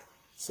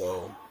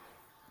 So,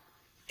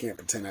 can't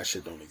pretend that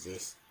shit don't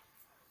exist.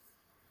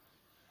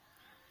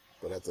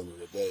 But at the end of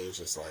the day, it's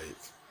just like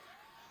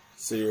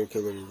serial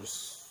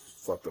killers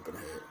fucked up in the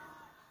head.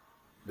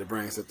 Their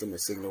brain sent them a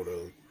signal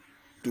to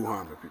do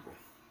harm to people.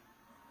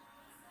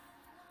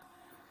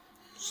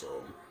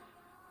 So,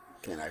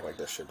 can't act like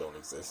that shit don't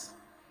exist.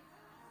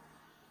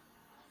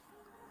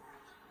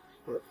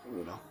 But,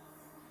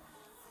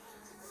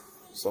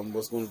 some of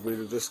us gonna agree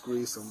to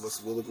disagree, some of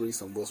us will agree,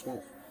 some of us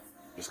won't.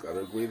 Just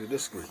gotta agree to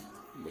disagree,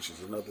 which is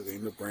another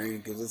thing the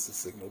brain gives us a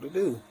signal to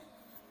do.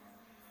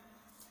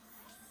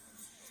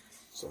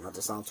 So not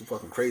to sound too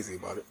fucking crazy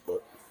about it,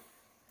 but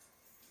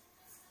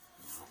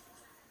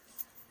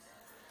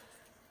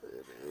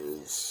it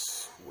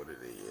is what it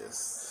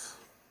is.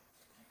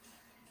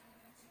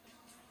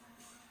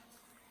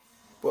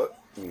 But,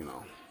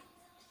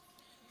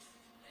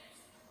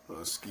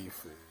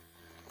 Skeef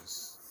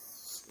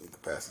is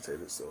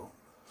incapacitated, so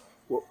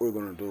what we're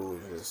going to do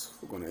is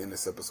we're going to end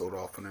this episode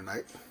off for the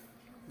night.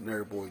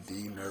 Nerd Boy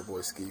D, Nerd Boy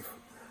Skeef.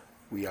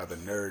 We are the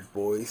Nerd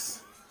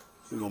Boys.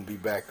 We're going to be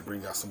back to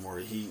bring out some more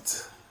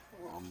heat.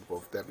 But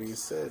with that being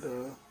said,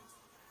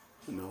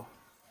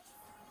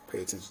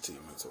 pay attention to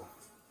your mental.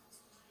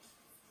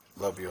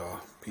 Love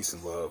y'all. Peace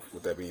and love.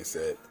 With that being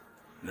said,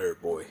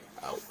 Nerd Boy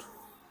out.